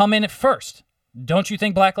come in at first. Don't you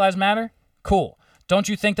think Black Lives Matter? Cool. Don't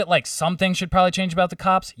you think that like some things should probably change about the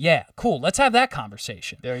cops? Yeah, cool. Let's have that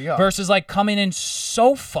conversation. There you go. Versus like coming in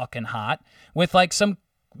so fucking hot with like some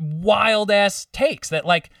wild ass takes that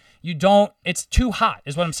like it's too hot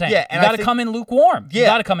is what I'm saying. Yeah, and you got to come in lukewarm. You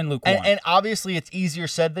got to come in lukewarm. And obviously it's easier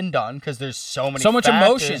said than done because there's so much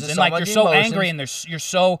emotions, there's and so like much you're so emotions. angry, and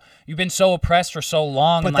you've been so oppressed for so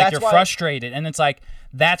long, But and like that's you're why- frustrated, and it's like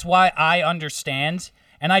that's why I understand.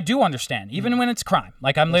 And I do understand, even when it's crime.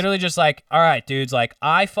 Like, I'm literally just like, all right, dudes, like,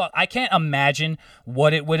 I can't imagine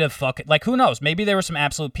what it would have fucking... Like, who knows? Maybe there were some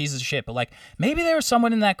absolute pieces of shit, but, like, maybe there was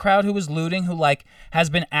someone in that crowd who was looting who, like,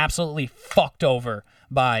 has been absolutely fucked over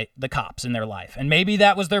by the cops in their life. And maybe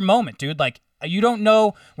that was their moment, dude. Like, you don't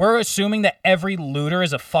know. We're assuming that every looter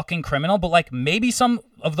is a fucking criminal, but, like, maybe some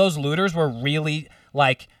of those looters were really,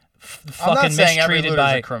 like... I'm not fucking saying every mistreated looter's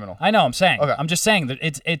by a criminal. I know. I'm saying. Okay. I'm just saying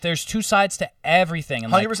that there's two sides to everything.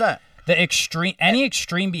 And 100%. Any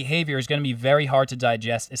extreme behavior is going to be very hard to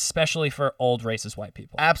digest, especially for old racist white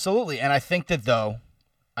people. Absolutely. And I think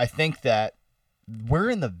that we're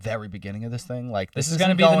in the very beginning of this thing. Like this is isn't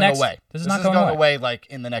gonna be the going next- away. this is This not isn't going going away. away like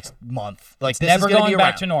in the next month. Like It's this never is gonna going be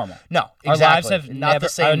back around. to normal. No, Our lives exactly. have not never. the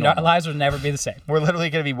same. Our normal. lives will never be the same. We're literally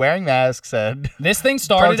going to be wearing masks and This thing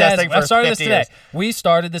started as Protesting I for started this 50 today. years. We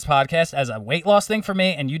started this podcast as a weight loss thing for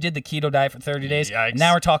me, and you did the keto diet for 30 days. Yikes. And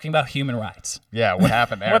now we're talking about human rights. yeah, what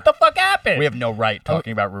happened there? What the fuck happened? We have no right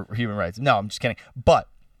talking about human rights. No, I'm just kidding. But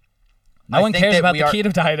no one think cares that about we the are-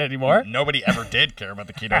 keto diet anymore. Nobody ever did care about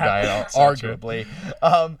the keto diet, So true. arguably.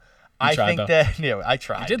 I tried, think though. that I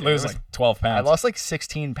tried. I did lose It was- like 12 pounds. I lost like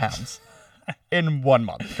 16 pounds. in 1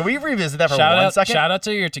 month. Can we revisit that for 1 second? Shout out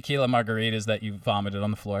to your tequila margaritas that you vomited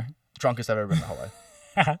on the floor. Drunkest I've ever been in my whole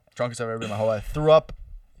life. Drunkest I've ever been in my whole life. Threw up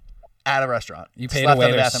at a restaurant. You paid Slept a on the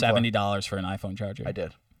waiter bathroom floor. $70 for an iPhone charger. I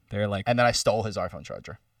did. They're like, And then I stole his iPhone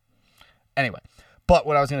charger. Anyway, but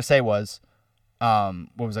what I was going to say was, what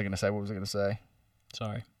was I going to say?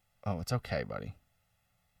 sorry. Oh, it's okay, buddy.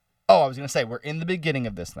 Oh, I was going to say, we're in the beginning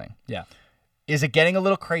of this thing. Yeah. Is it getting a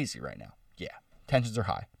little crazy right now? Yeah. Tensions are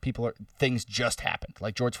high. Things just happened.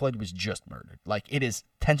 Like George Floyd was just murdered. Like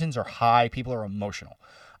tensions are high. People are emotional.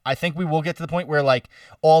 I think we will get to the point where like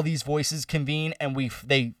all these voices convene and we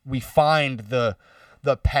find the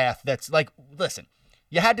path that's like, listen,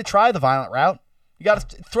 you had to try the violent route. You got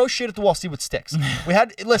to throw shit at the wall, see what sticks.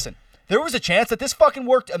 Listen, there was a chance that this fucking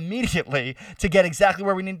worked immediately to get exactly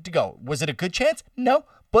where we needed to go. Was it a good chance? No,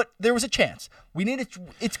 but there was a chance. We're gonna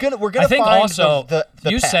I think find also the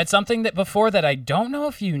you path. said something that before that I don't know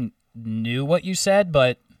if you knew what you said,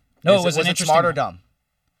 but no, it was an interesting. Smart or dumb?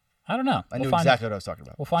 I don't know. I knew exactly what I was talking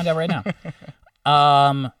about. We'll find out right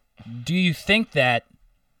now. Do you think that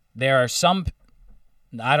there are some?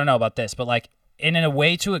 I don't know about this, but like in a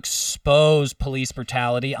way to expose police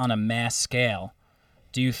brutality on a mass scale,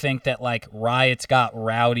 do you think that like riots got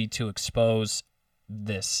rowdy to expose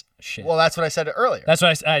this shit? Well, that's what I said earlier. That's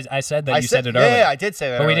what I said that you said it earlier. Yeah, I did say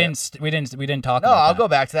that. But earlier. we didn't talk. No, about I'll that. go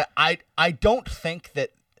back to that. I don't think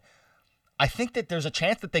that. I think that there's a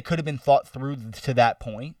chance that they could have been thought through to that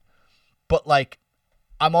point, but like,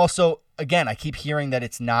 I'm also again I keep hearing that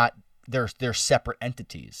it's not. They're separate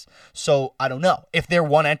entities. So I don't know if they're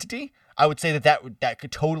one entity. I would say that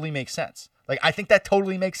could totally make sense. Like I think that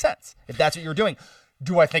totally makes sense if that's what you're doing.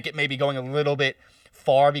 Do I think it may be going a little bit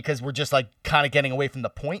far because we're just like kind of getting away from the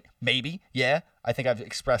point? Maybe. Yeah. I think I've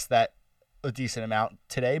expressed that a decent amount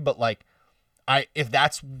today, but like if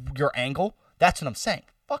that's your angle, that's what I'm saying.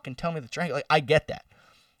 Fucking tell me the angle. Like I get that.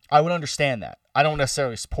 I would understand that. I don't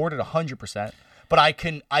necessarily support it 100%, but I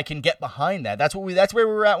can get behind that. That's where we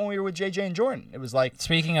were at when we were with JJ and Jordan. It was like,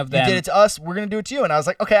 speaking of you them, did it to us, we're going to do it to you. And I was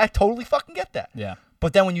like, okay, I totally fucking get that. Yeah.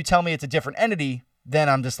 But then when you tell me it's a different entity, then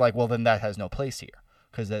I'm just like, well, then that has no place here.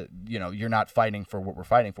 Because you're not fighting for what we're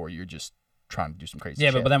fighting for. You're just trying to do some crazy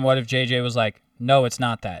shit. but then what if JJ was like, no, it's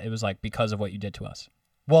not that. It was like because of what you did to us.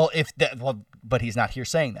 But he's not here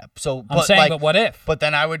saying that. So I'm saying, but what if? But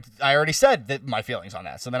then I already said that my feelings on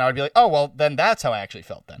that. So then I would be like, oh, well, then that's how I actually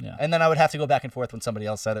felt then. Yeah. And then I would have to go back and forth when somebody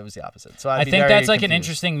else said it was the opposite. So I think that's like an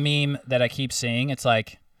interesting meme that I keep seeing. It's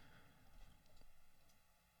like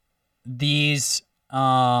these,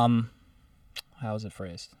 how is it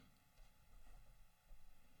phrased?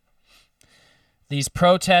 These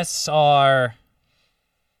protests are,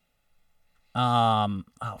 oh,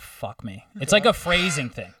 fuck me. It's like a phrasing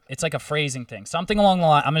thing. Something along the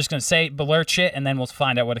line. I'm just going to say blurt shit, and then we'll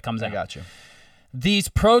find out what it comes out. I got you. These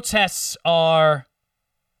protests are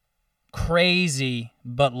crazy,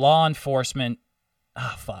 but law enforcement,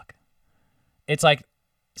 fuck. It's like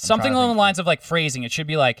something along the lines of like phrasing. It should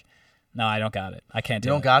be like, no, I don't got it. I can't do it.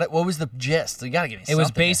 You don't got it? What was the gist? You got to give me something. It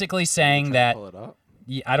was basically saying that, Pull it up.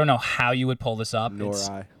 I don't know how you would pull this up. Nor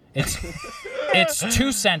I. It's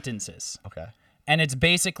 2 sentences. Okay. And it's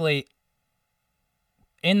basically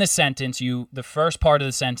in the sentence, the first part of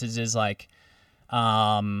the sentence is like,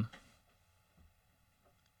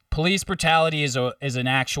 police brutality is an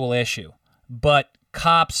actual issue, but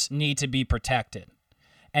cops need to be protected.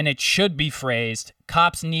 And it should be phrased,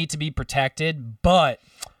 cops need to be protected, but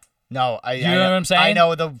no, you know what I'm saying? I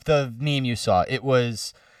know the meme you saw. It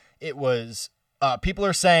was people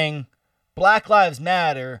are saying Black Lives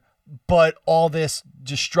Matter, but all this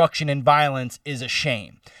destruction and violence is a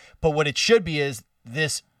shame. But what it should be is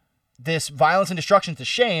this violence and destruction is a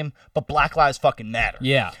shame, but Black Lives fucking matter.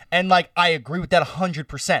 Yeah. And like I agree with that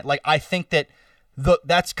 100%. Like I think that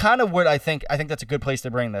that's kind of what I think that's a good place to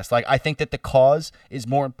bring this. Like I think that the cause is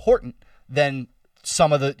more important than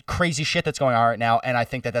some of the crazy shit that's going on right now, and I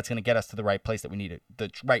think that that's going to get us to the right place that we need, the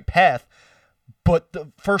right path. But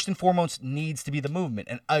the first and foremost needs to be the movement.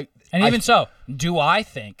 And so, do I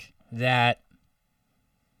think that,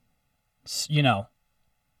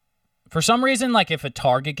 for some reason, like if a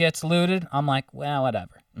Target gets looted, I'm like, well,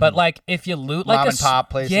 whatever. But like if you loot like mom and pop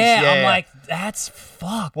places, I'm like, that's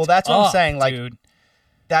fucked. Well, that's what I'm saying. Like, dude,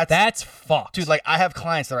 that's fucked. Dude, like I have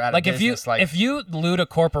clients that are out like of business. If you loot a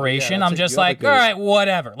corporation, Yeah, I'm just like, all right,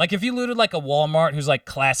 whatever. Like if you looted like a Walmart who's like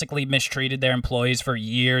classically mistreated their employees for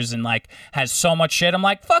years and like has so much shit, I'm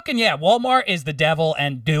like, fucking yeah, Walmart is the devil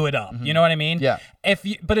and do it up. You know what I mean? Yeah.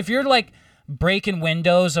 But if you're like breaking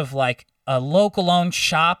windows of like a local owned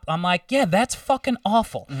shop, I'm like, yeah, that's fucking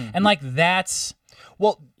awful. And like that's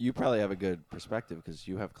Well, You probably have a good perspective because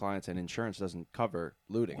you have clients and insurance doesn't cover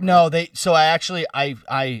looting. right? no, so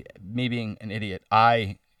I me being an idiot,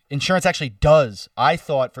 insurance actually does. I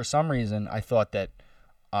thought that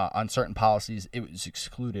on certain policies it was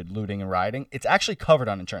excluded, looting and rioting. It's actually covered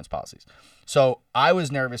on insurance policies. So I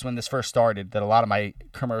was nervous when this first started that a lot of my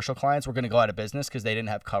commercial clients were going to go out of business because they didn't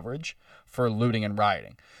have coverage for looting and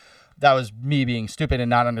rioting. That was me being stupid and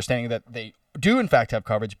not understanding that they do in fact have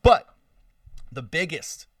coverage. But the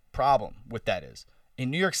biggest problem with that is in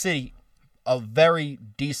New York City, a very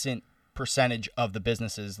decent percentage of the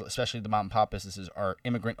businesses, especially the mom and pop businesses, are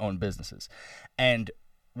immigrant owned businesses. And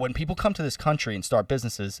when people come to this country and start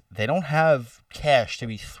businesses, they don't have cash to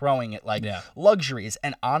be throwing at luxuries.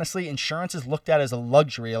 And honestly, insurance is looked at as a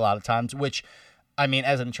luxury a lot of times, which, I mean,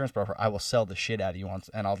 as an insurance broker, I will sell the shit out of you once,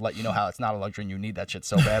 and I'll let you know how it's not a luxury and you need that shit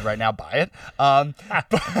so bad right now. Buy it.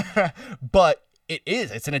 But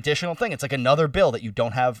it's an additional thing. It's like another bill that you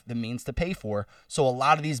don't have the means to pay for. So a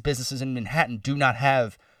lot of these businesses in Manhattan do not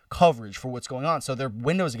have coverage for what's going on. So their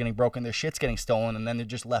windows are getting broken, their shit's getting stolen, and then they're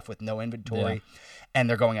just left with no inventory and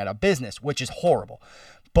they're going out of business, which is horrible.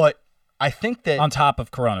 But I think that on top of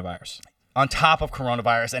coronavirus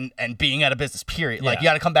and being out of business, period. Like, you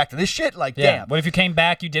got to come back to this shit. Like, damn. What if you came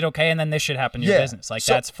back, you did okay, and then this shit happened to your business? Like,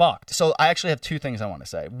 that's fucked. So I actually have two things I want to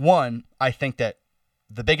say. One, I think that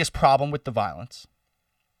the biggest problem with the violence,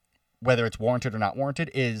 whether it's warranted or not warranted,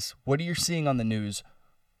 is what are you seeing on the news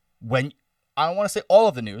when, I don't want to say all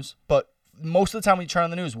of the news, but most of the time when you turn on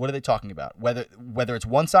the news, what are they talking about? Whether it's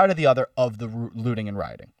one side or the other of the looting and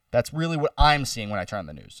rioting. That's really what I'm seeing when I turn on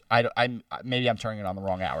the news. Maybe I'm turning it on the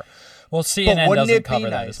wrong hour. Well, CNN doesn't cover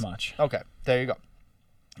that as much. Okay, there you go.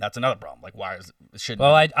 That's another problem. Like, why is it?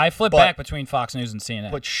 Well, I flip back between Fox News and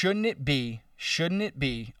CNN. But shouldn't it be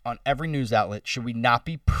on every news outlet? Should we not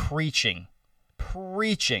be preaching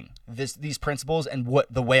these principles and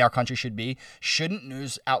what the way our country should be? Shouldn't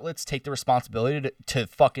news outlets take the responsibility to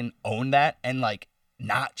fucking own that and like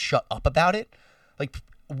not shut up about it? Like,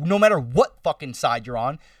 no matter what fucking side you're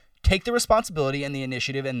on, take the responsibility and the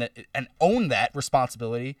initiative and own that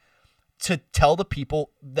responsibility to tell the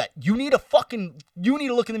people that you need to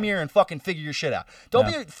look in the mirror and fucking figure your shit out. Don't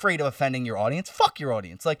be afraid of offending your audience. Fuck your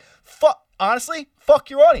audience. Like, honestly, fuck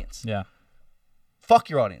your audience. Yeah.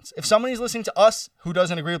 Fuck your audience. If somebody's listening to us who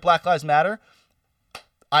doesn't agree with Black Lives Matter,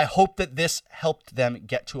 I hope that this helped them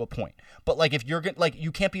get to a point. But like, if you're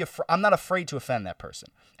you can't be I'm not afraid to offend that person,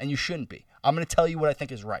 and you shouldn't be. I'm going to tell you what I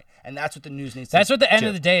think is right, and that's what the news needs. That's what the end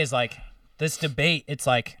of the day is like. This debate, it's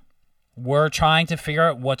like we're trying to figure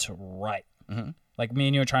out what's right. Mm-hmm. Like me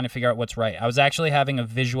and you are trying to figure out what's right. I was actually having a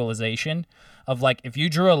visualization of like if you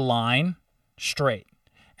drew a line straight,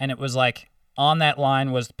 and it was like on that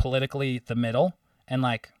line was politically the middle, and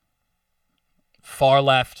like far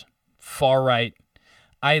left, far right.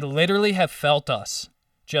 I literally have felt us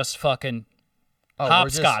just fucking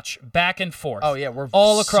hopscotch back and forth. Oh yeah, we're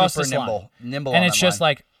all across super this nimble, line. And it's just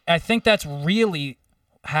like, I think that's really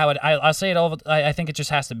how it. I'll say it all. I think it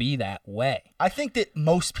just has to be that way. I think that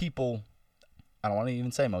most people. I don't want to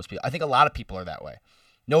even say most people. I think a lot of people are that way.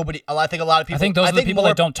 I think a lot of people. I think those are the people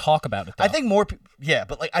that don't talk about it, though. I think more people. Yeah,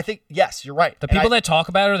 but like, I think, yes, you're right. The people that talk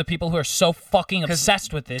about it are the people who are so fucking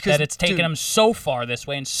obsessed with it that it's taken them so far this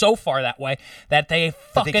way and so far that way that they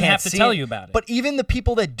fucking have to tell you about it. But even the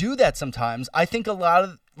people that do that sometimes, I think a lot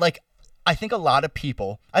of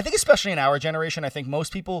people, I think especially in our generation, I think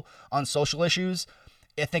most people on social issues,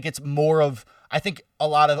 I think a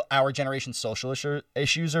lot of our generation's social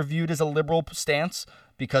issues are viewed as a liberal stance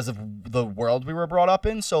because of the world we were brought up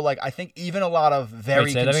in. So like, I think even a lot of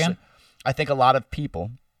I think a lot of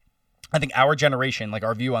people, I think our generation, like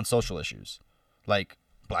our view on social issues, like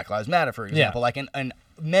Black Lives Matter, for example, like and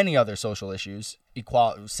many other social issues,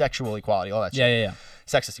 equality, sexual equality, all that shit. Yeah.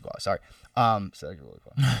 Sexist equality, sorry. Sexual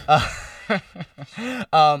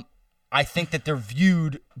equality. I think that they're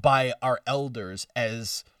viewed by our elders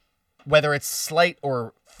as, whether it's slight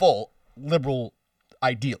or full, liberal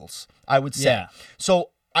ideals, I would say. Yeah. So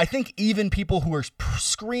I think even people who are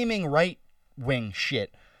screaming right-wing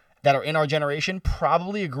shit that are in our generation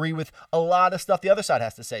probably agree with a lot of stuff the other side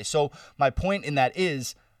has to say. So my point in that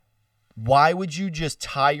is, why would you just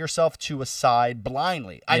tie yourself to a side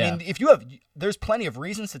blindly? I mean, there's plenty of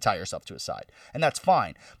reasons to tie yourself to a side, and that's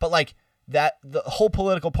fine. But like, that the whole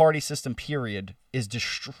political party system period is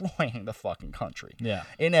destroying the fucking country. Yeah.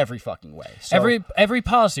 In every fucking way. So, every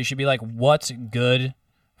policy should be like, what's good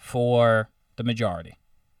for the majority?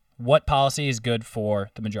 What policy is good for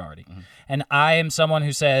the majority? Mm-hmm. And I am someone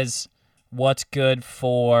who says, what's good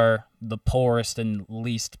for the poorest and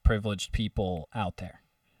least privileged people out there?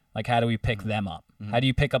 Like, how do we pick them up? Mm-hmm. How do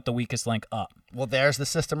you pick up the weakest link up? Well, there's the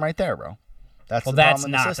system right there, bro. That's Well, the that's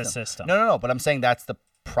problem with not the the system. system. No. But I'm saying that's the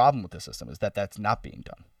problem with the system is that that's not being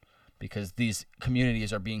done because these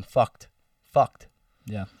communities are being fucked.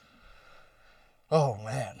 Yeah. Oh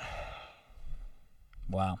man,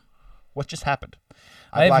 Wow. what just happened?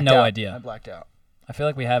 I have blacked no out. idea. I blacked out. I feel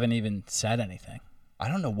like we haven't even said anything. I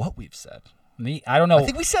don't know what we've said. I don't know. I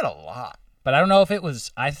think we said a lot. But I don't know if it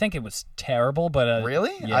was. I think it was terrible. But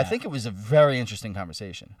Really? yeah. I think it was a very interesting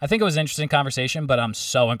conversation. I think it was an interesting conversation. But I'm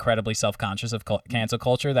so incredibly self-conscious of cancel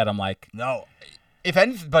culture that I'm like, No. If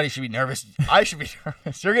anybody should be nervous, I should be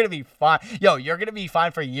nervous. You're going to be fine. Yo, you're going to be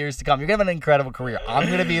fine for years to come. You're going to have an incredible career. I'm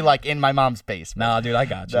going to be like in my mom's basement. nah, dude, I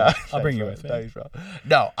got you. Nah, I'll bring thanks, you bro. with me. Thanks, bro.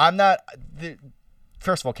 No, I'm not.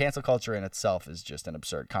 First of all, cancel culture in itself is just an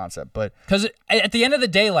absurd concept. But Because at the end of the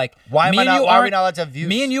day, like, why me am I and not? you Why are we aren't- not allowed to have views?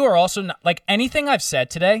 Me and you are also not, like, anything I've said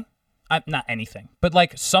today. I'm not anything, but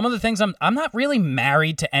like some of the things I'm not really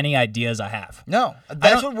married to any ideas I have. No,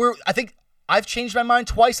 that's what we're. I think I've changed my mind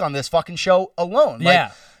twice on this fucking show alone. Like,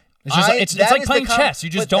 Yeah. It's just it's that like is playing the chess. You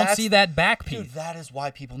just but don't that's- see that back piece. Dude, that is why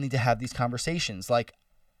people need to have these conversations. Like,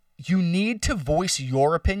 you need to voice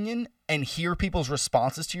your opinion and hear people's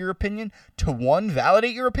responses to your opinion to one,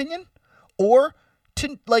 validate your opinion, or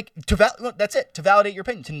to that's it, to validate your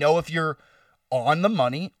opinion, to know if you're on the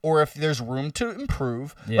money or if there's room to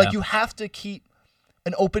improve. Yeah. Like, you have to keep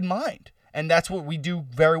an open mind, and that's what we do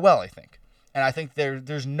very well, I think. And I think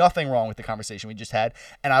there's nothing wrong with the conversation we just had.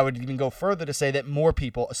 And I would even go further to say that more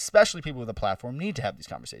people, especially people with a platform, need to have these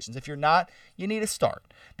conversations. If you're not, you need to start,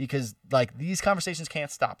 because like these conversations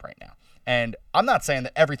can't stop right now. And I'm not saying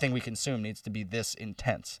that everything we consume needs to be this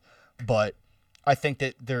intense, but I think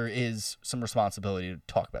that there is some responsibility to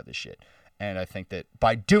talk about this shit. And I think that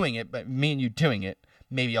by doing it, by me and you doing it,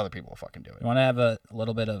 maybe other people will fucking do it. You want to have a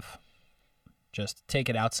little bit of just take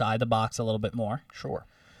it outside the box a little bit more. Sure.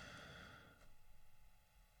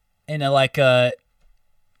 In a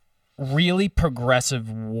really progressive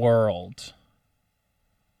world,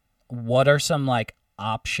 what are some like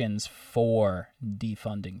options for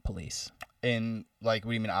defunding police? In like,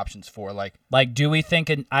 what do you mean options for? Like, Do we think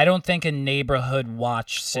I don't think a neighborhood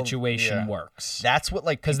watch situation yeah. works. that's what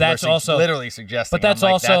like 'Cause people are that's also- literally suggesting. but that's I'm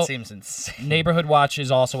like, also- that seems insane. Neighborhood watch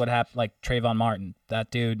is also what happened. Like Trayvon Martin, that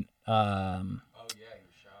dude.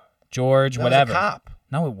 George, That whatever. was a cop.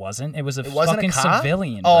 No, it wasn't. It was a It wasn't fucking a cop?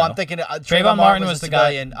 civilian. Oh, bro. I'm thinking Trayvon Martin was a the guy-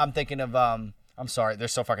 civilian. I'm thinking of I'm sorry,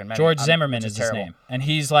 there's so fucking many. George I'm- Zimmerman which is his terrible. name, and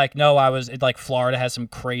he's like, no, like Florida has some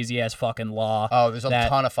crazy ass fucking law. Oh, there's a that-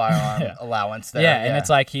 ton of firearm Yeah. allowance there. Yeah, and it's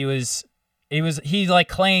like he like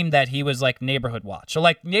claimed that he was like neighborhood watch. So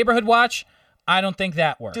like neighborhood watch, I don't think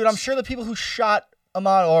that works. dude, I'm sure the people who shot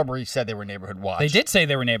Ahmaud Arbery said they were neighborhood watch. they did say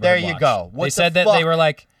they were neighborhood There you watch. go. What They the said that they fuck? were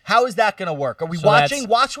like, How is that gonna work? Are we So watching? that's-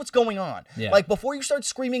 Watch what's going on. Yeah. Like, before you start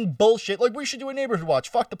screaming bullshit, like we should do a neighborhood watch.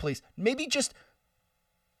 Fuck the police. Maybe just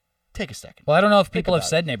take a second. well, I don't know if people have about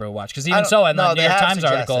said neighborhood watch because I even don't- so, on no, that New they York have Times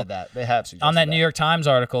suggested article, that. They have suggested on that New York Times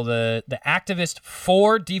article, the activist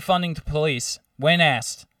for defunding the police, when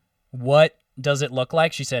asked, "What does it look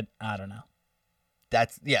like?" she said, "I don't know."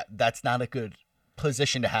 That's not a good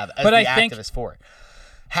position to have as But the I think- activist for it.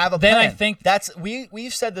 Have a Then plan. I think- that's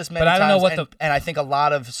we've said this many But I don't know times, what and I think a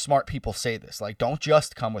lot of smart people say this. Like, don't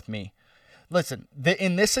just come with me. Listen,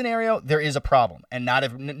 in this scenario, there is a problem, and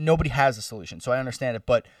nobody has a solution. So I understand it,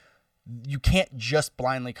 but you can't just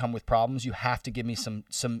blindly come with problems. You have to give me some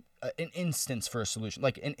an instance for a solution,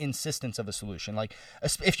 like an insistence of a solution. Like,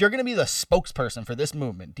 if you're gonna be the spokesperson for this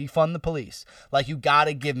movement, defund the police, like, you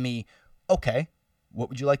gotta give me, okay, what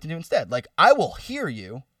would you like to do instead? Like, I will hear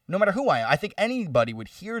you, no matter who I am. I think anybody would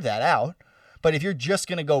hear that out. But if you're just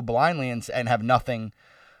gonna go blindly and have nothing,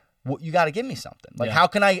 you got to give me something. Like, Yeah. how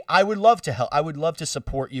can I would love to help. I would love to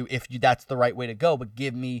support you if that's the right way to go, but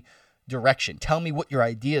give me direction. Tell me what your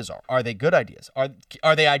ideas are. Are they good ideas?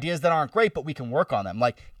 Are they ideas that aren't great, but we can work on them?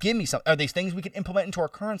 Like, give me some. Are these things we can implement into our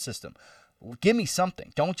current system? Give me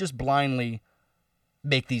something. Don't just blindly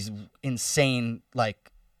make these insane,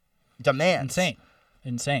 like, demands.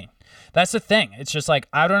 Insane. That's the thing. It's just like,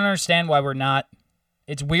 I don't understand why we're not.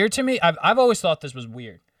 It's weird to me. I've always thought this was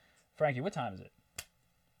weird. Frankie, what time is it?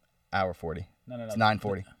 Hour 40. No. It's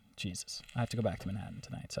 9:40. Jesus, I have to go back to Manhattan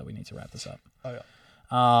tonight, so we need to wrap this up. Oh yeah.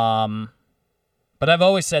 But I've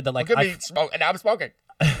always said that, like, Look at me smoke, and I'm smoking.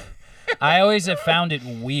 I always have found it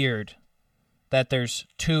weird that there's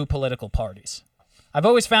two political parties. I've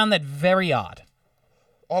always found that very odd.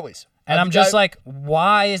 Always. And I'm just like,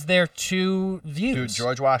 why is there two views? Dude,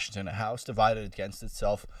 George Washington, a house divided against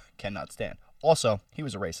itself cannot stand. Also, he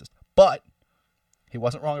was a racist, but he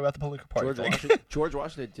wasn't wrong about the political party thing. George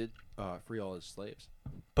Washington did free all his slaves.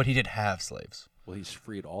 But he did have slaves. Well, he's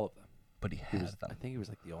freed all of them. but he had them. I think he was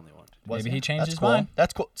like the only one. Maybe he changed That's his cool. mind.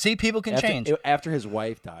 That's cool. See, people can change. After his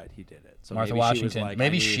wife died, he did it. So Martha maybe she was Washington. like,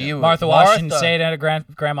 Maybe I need she him. was Martha Washington stayed at a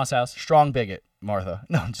grandma's house. Strong bigot, Martha.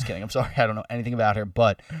 No, I'm just kidding. I'm sorry. I don't know anything about her,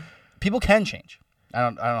 but people can change. I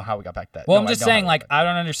don't know how we got back to that. Well, No, I'm just I know saying, how we like, got back I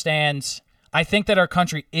don't understand. I think that our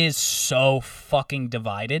country is so fucking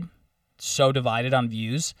divided, on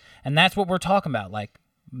views, and that's what we're talking about. Like,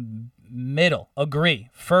 middle, agree.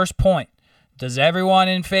 First point, does everyone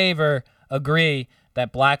in favor agree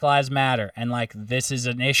that Black Lives Matter and, like, this is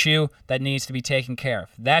an issue that needs to be taken care of?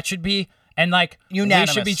 That should be, and, like, Unanimous.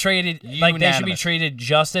 we should be treated, like, they should be treated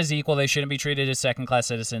just as equal. They shouldn't be treated as second-class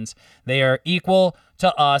citizens. They are equal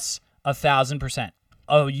to us 1,000%.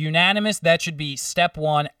 Unanimous, that should be step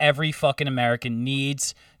one. Every fucking American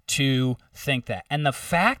needs to think that. And the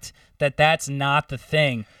fact that that's not the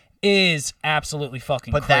thing is absolutely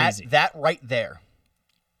fucking crazy. But that right there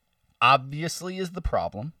obviously is the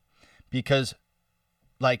problem, because,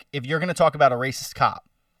 like, if you're going to talk about a racist cop,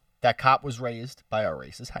 that cop was raised by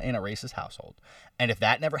in a racist household. And if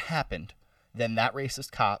that never happened, then that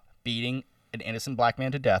racist cop beating an innocent black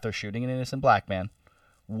man to death or shooting an innocent black man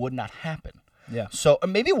would not happen. Yeah. So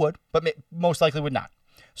maybe it would, but most likely would not.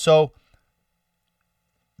 So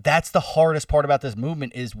that's the hardest part about this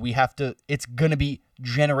movement is it's going to be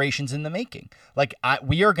generations in the making. Like,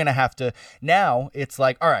 we are going to have to, now it's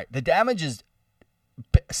like, all right,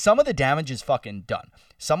 some of the damage is fucking done.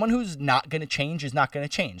 Someone who's not going to change is not going to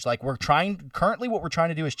change. Like, currently what we're trying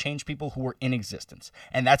to do is change people who are in existence.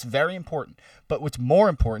 And that's very important. But what's more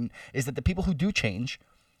important is that the people who do change,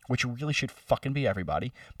 which really should fucking be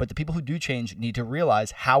everybody, but the people who do change need to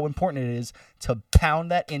realize how important it is to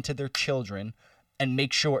pound that into their children and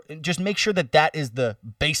make sure that that is the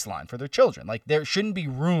baseline for their children. Like, there shouldn't be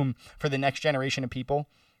room for the next generation of people,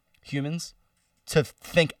 humans, to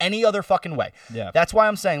think any other fucking way. Yeah. That's why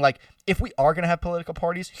I'm saying, like, if we are going to have political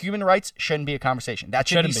parties, human rights shouldn't be a conversation. That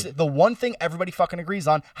shouldn't be the one thing everybody fucking agrees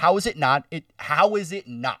on. How is it not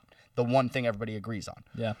the one thing everybody agrees on?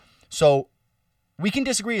 Yeah. So we can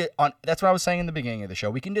disagree on, that's what I was saying in the beginning of the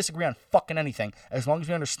show. We can disagree on fucking anything as long as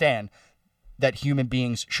we understand that human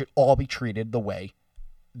beings should all be treated the way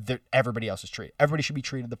that everybody else is treated. Everybody should be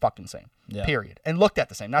treated the fucking same. Yeah. Period. And looked at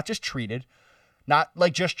the same. Not just treated. Not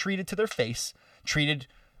like just treated to their face. Treated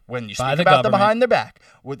when you speak about them behind their back.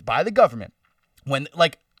 By the government. When,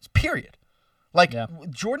 like, period. Like,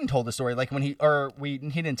 Jordan told the story, like, when he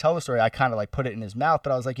didn't tell the story, I kind of, like, put it in his mouth,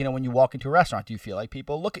 but I was like, when you walk into a restaurant, do you feel like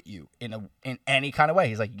people look at you in any kind of way?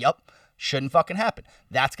 He's like, yep, shouldn't fucking happen.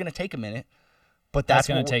 That's going to take a minute, but that's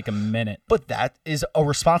going to take a minute. But that is a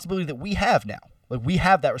responsibility that we have now. Like, we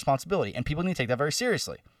have that responsibility, and people need to take that very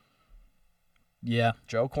seriously. Yeah.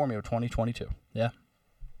 Joe Cormio, 2022. Yeah.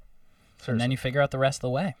 Seriously. And then you figure out the rest of the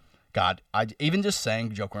way. God, even just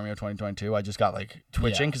saying Joe Cormio 2022, I just got, like,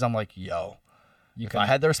 twitching because I'm like, yo. If I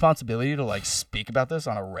had the responsibility to, like, speak about this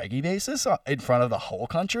on a regular basis in front of the whole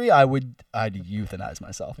country, I'd euthanize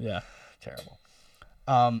myself. Yeah. Terrible.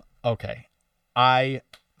 Okay. I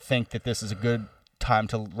think that this is a good time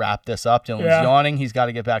to wrap this up. Dylan's yawning. He's got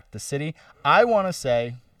to get back to the city. I want to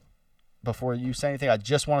say, before you say anything, I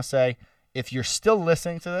just want to say, if you're still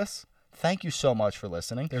listening to this, thank you so much for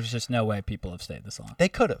listening. There's just no way people have stayed this long. They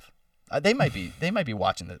could have. They might be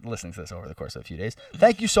listening to this over the course of a few days.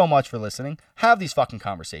 Thank you so much for listening. Have these fucking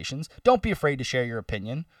conversations. Don't be afraid to share your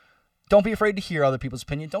opinion. Don't be afraid to hear other people's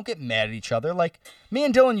opinion. Don't get mad at each other. Like, me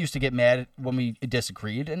and Dylan used to get mad when we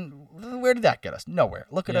disagreed, and where did that get us? Nowhere.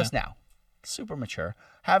 Look at us now. Super mature.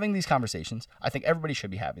 Having these conversations. I think everybody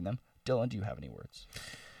should be having them. Dylan, do you have any words?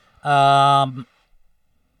 I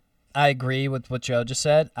agree with what Joe just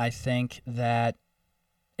said. I think that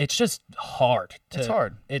it's just hard. It's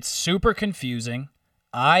hard. It's super confusing.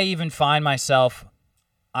 I find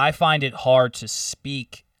it hard to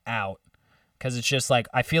speak out because it's just like,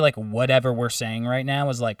 I feel like whatever we're saying right now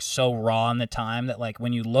is like so raw in the time that, like,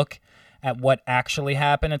 when you look at what actually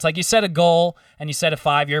happened, it's like you set a goal and you set a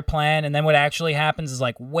 5-year plan, and then what actually happens is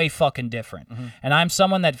like way fucking different. Mm-hmm. And I'm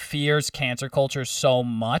someone that fears cancer culture so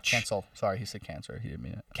much. Cancel. Sorry, he said cancer. He didn't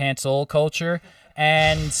mean it. Cancel culture.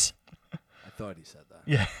 And I thought he said that.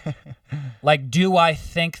 Yeah. Like, do I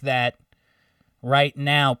think that right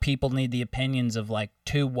now people need the opinions of, like,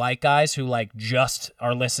 2 white guys who, like, just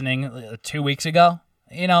are listening 2 weeks ago?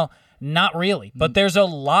 Not really. But there's a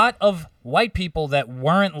lot of white people that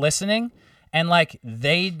weren't listening, and, like,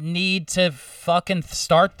 they need to fucking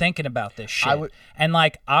start thinking about this shit. And,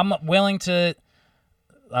 like, I'm willing to...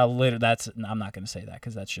 I'm not going to say that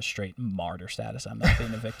because that's just straight martyr status. I'm not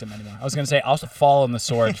being a victim anymore. I was going to say I'll fall on the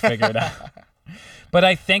sword to figure it out. But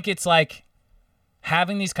I think it's like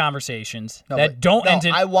having these conversations No, that but- don't no, end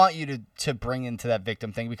in. I want you to bring into that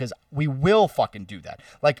victim thing because we will fucking do that.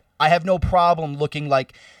 Like, I have no problem looking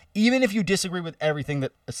like, even if you disagree with everything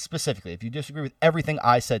that, specifically, if you disagree with everything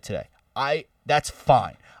I said today, that's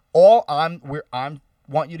fine. All I'm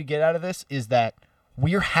want you to get out of this is that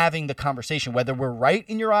we're having the conversation, whether we're right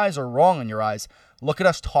in your eyes or wrong in your eyes. Look at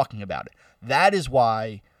us talking about it. That is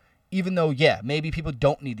why, even though, yeah, maybe people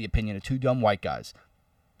don't need the opinion of two dumb white guys.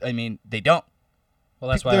 I mean, they don't. well,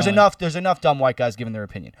 that's why There's I only- enough dumb white guys giving their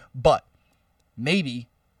opinion. But maybe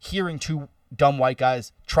hearing two dumb white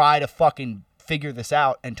guys try to fucking figure this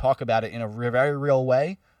out and talk about it in a very real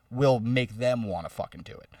way will make them want to fucking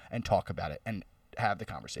do it and talk about it and have the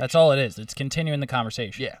conversation. That's all it is. It's continuing the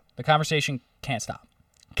conversation. Yeah. The conversation can't stop.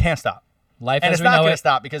 Can't stop. Life And as it's we not know going to it.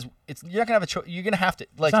 stop because you're not going to have a choice. You're going to have to,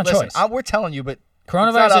 like, not a listen, choice. we're telling you, but it's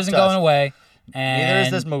not Coronavirus up isn't to going us. away. And Neither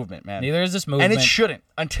is this movement, man. Neither is this movement. And it shouldn't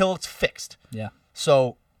until it's fixed. Yeah.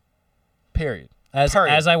 So, period. As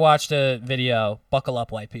Period. I watched a video, buckle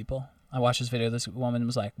up, white people. I watched this video. This woman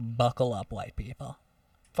was like, "Buckle up, white people."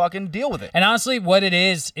 Fucking deal with it. And honestly, what it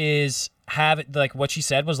is have it like what she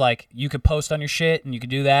said was like you could post on your shit and you could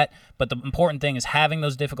do that, but the important thing is having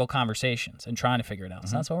those difficult conversations and trying to figure it out.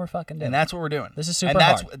 So that's what we're fucking doing. And that's what we're doing. This is super and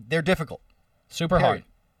that's, hard. They're difficult. Super period. hard,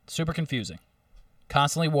 super confusing,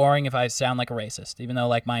 constantly worrying if I sound like a racist, even though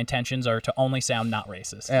like my intentions are to only sound not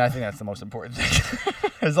racist. And I think that's the most important thing.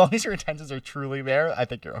 As long as your intentions are truly there, I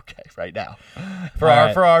think you're okay right now. For All our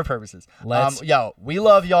right. for our purposes. Let's- Yo, we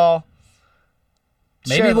love y'all.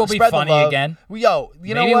 Maybe Share- we'll be spread the funny love. again. Yo,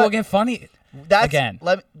 you know Maybe what? we'll get funny That's, again.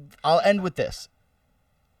 I'll end with this.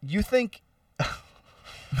 You think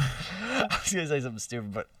I was gonna say something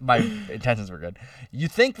stupid, but my intentions were good. You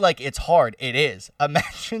think like it's hard? It is.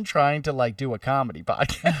 Imagine trying to like do a comedy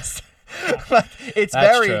podcast. Like, it's That's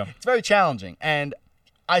very true. it's very challenging, and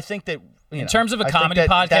I think that In terms of a I think comedy that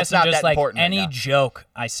podcast, that's I'm not just that like important right any now. joke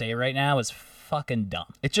I say right now is fucking dumb.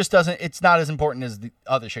 It just doesn't. It's not as important as the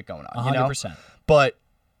other shit going on. 100%. But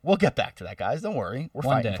we'll get back to that, guys. Don't worry. We're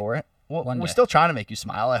One fighting day. for it. One We're day. still trying to make you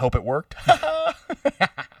smile. I hope it worked.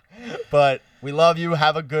 But we love you.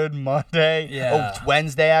 Have a good Monday. Yeah. Oh, it's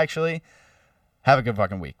Wednesday actually. Have a good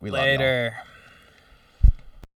fucking week. We love you. Later.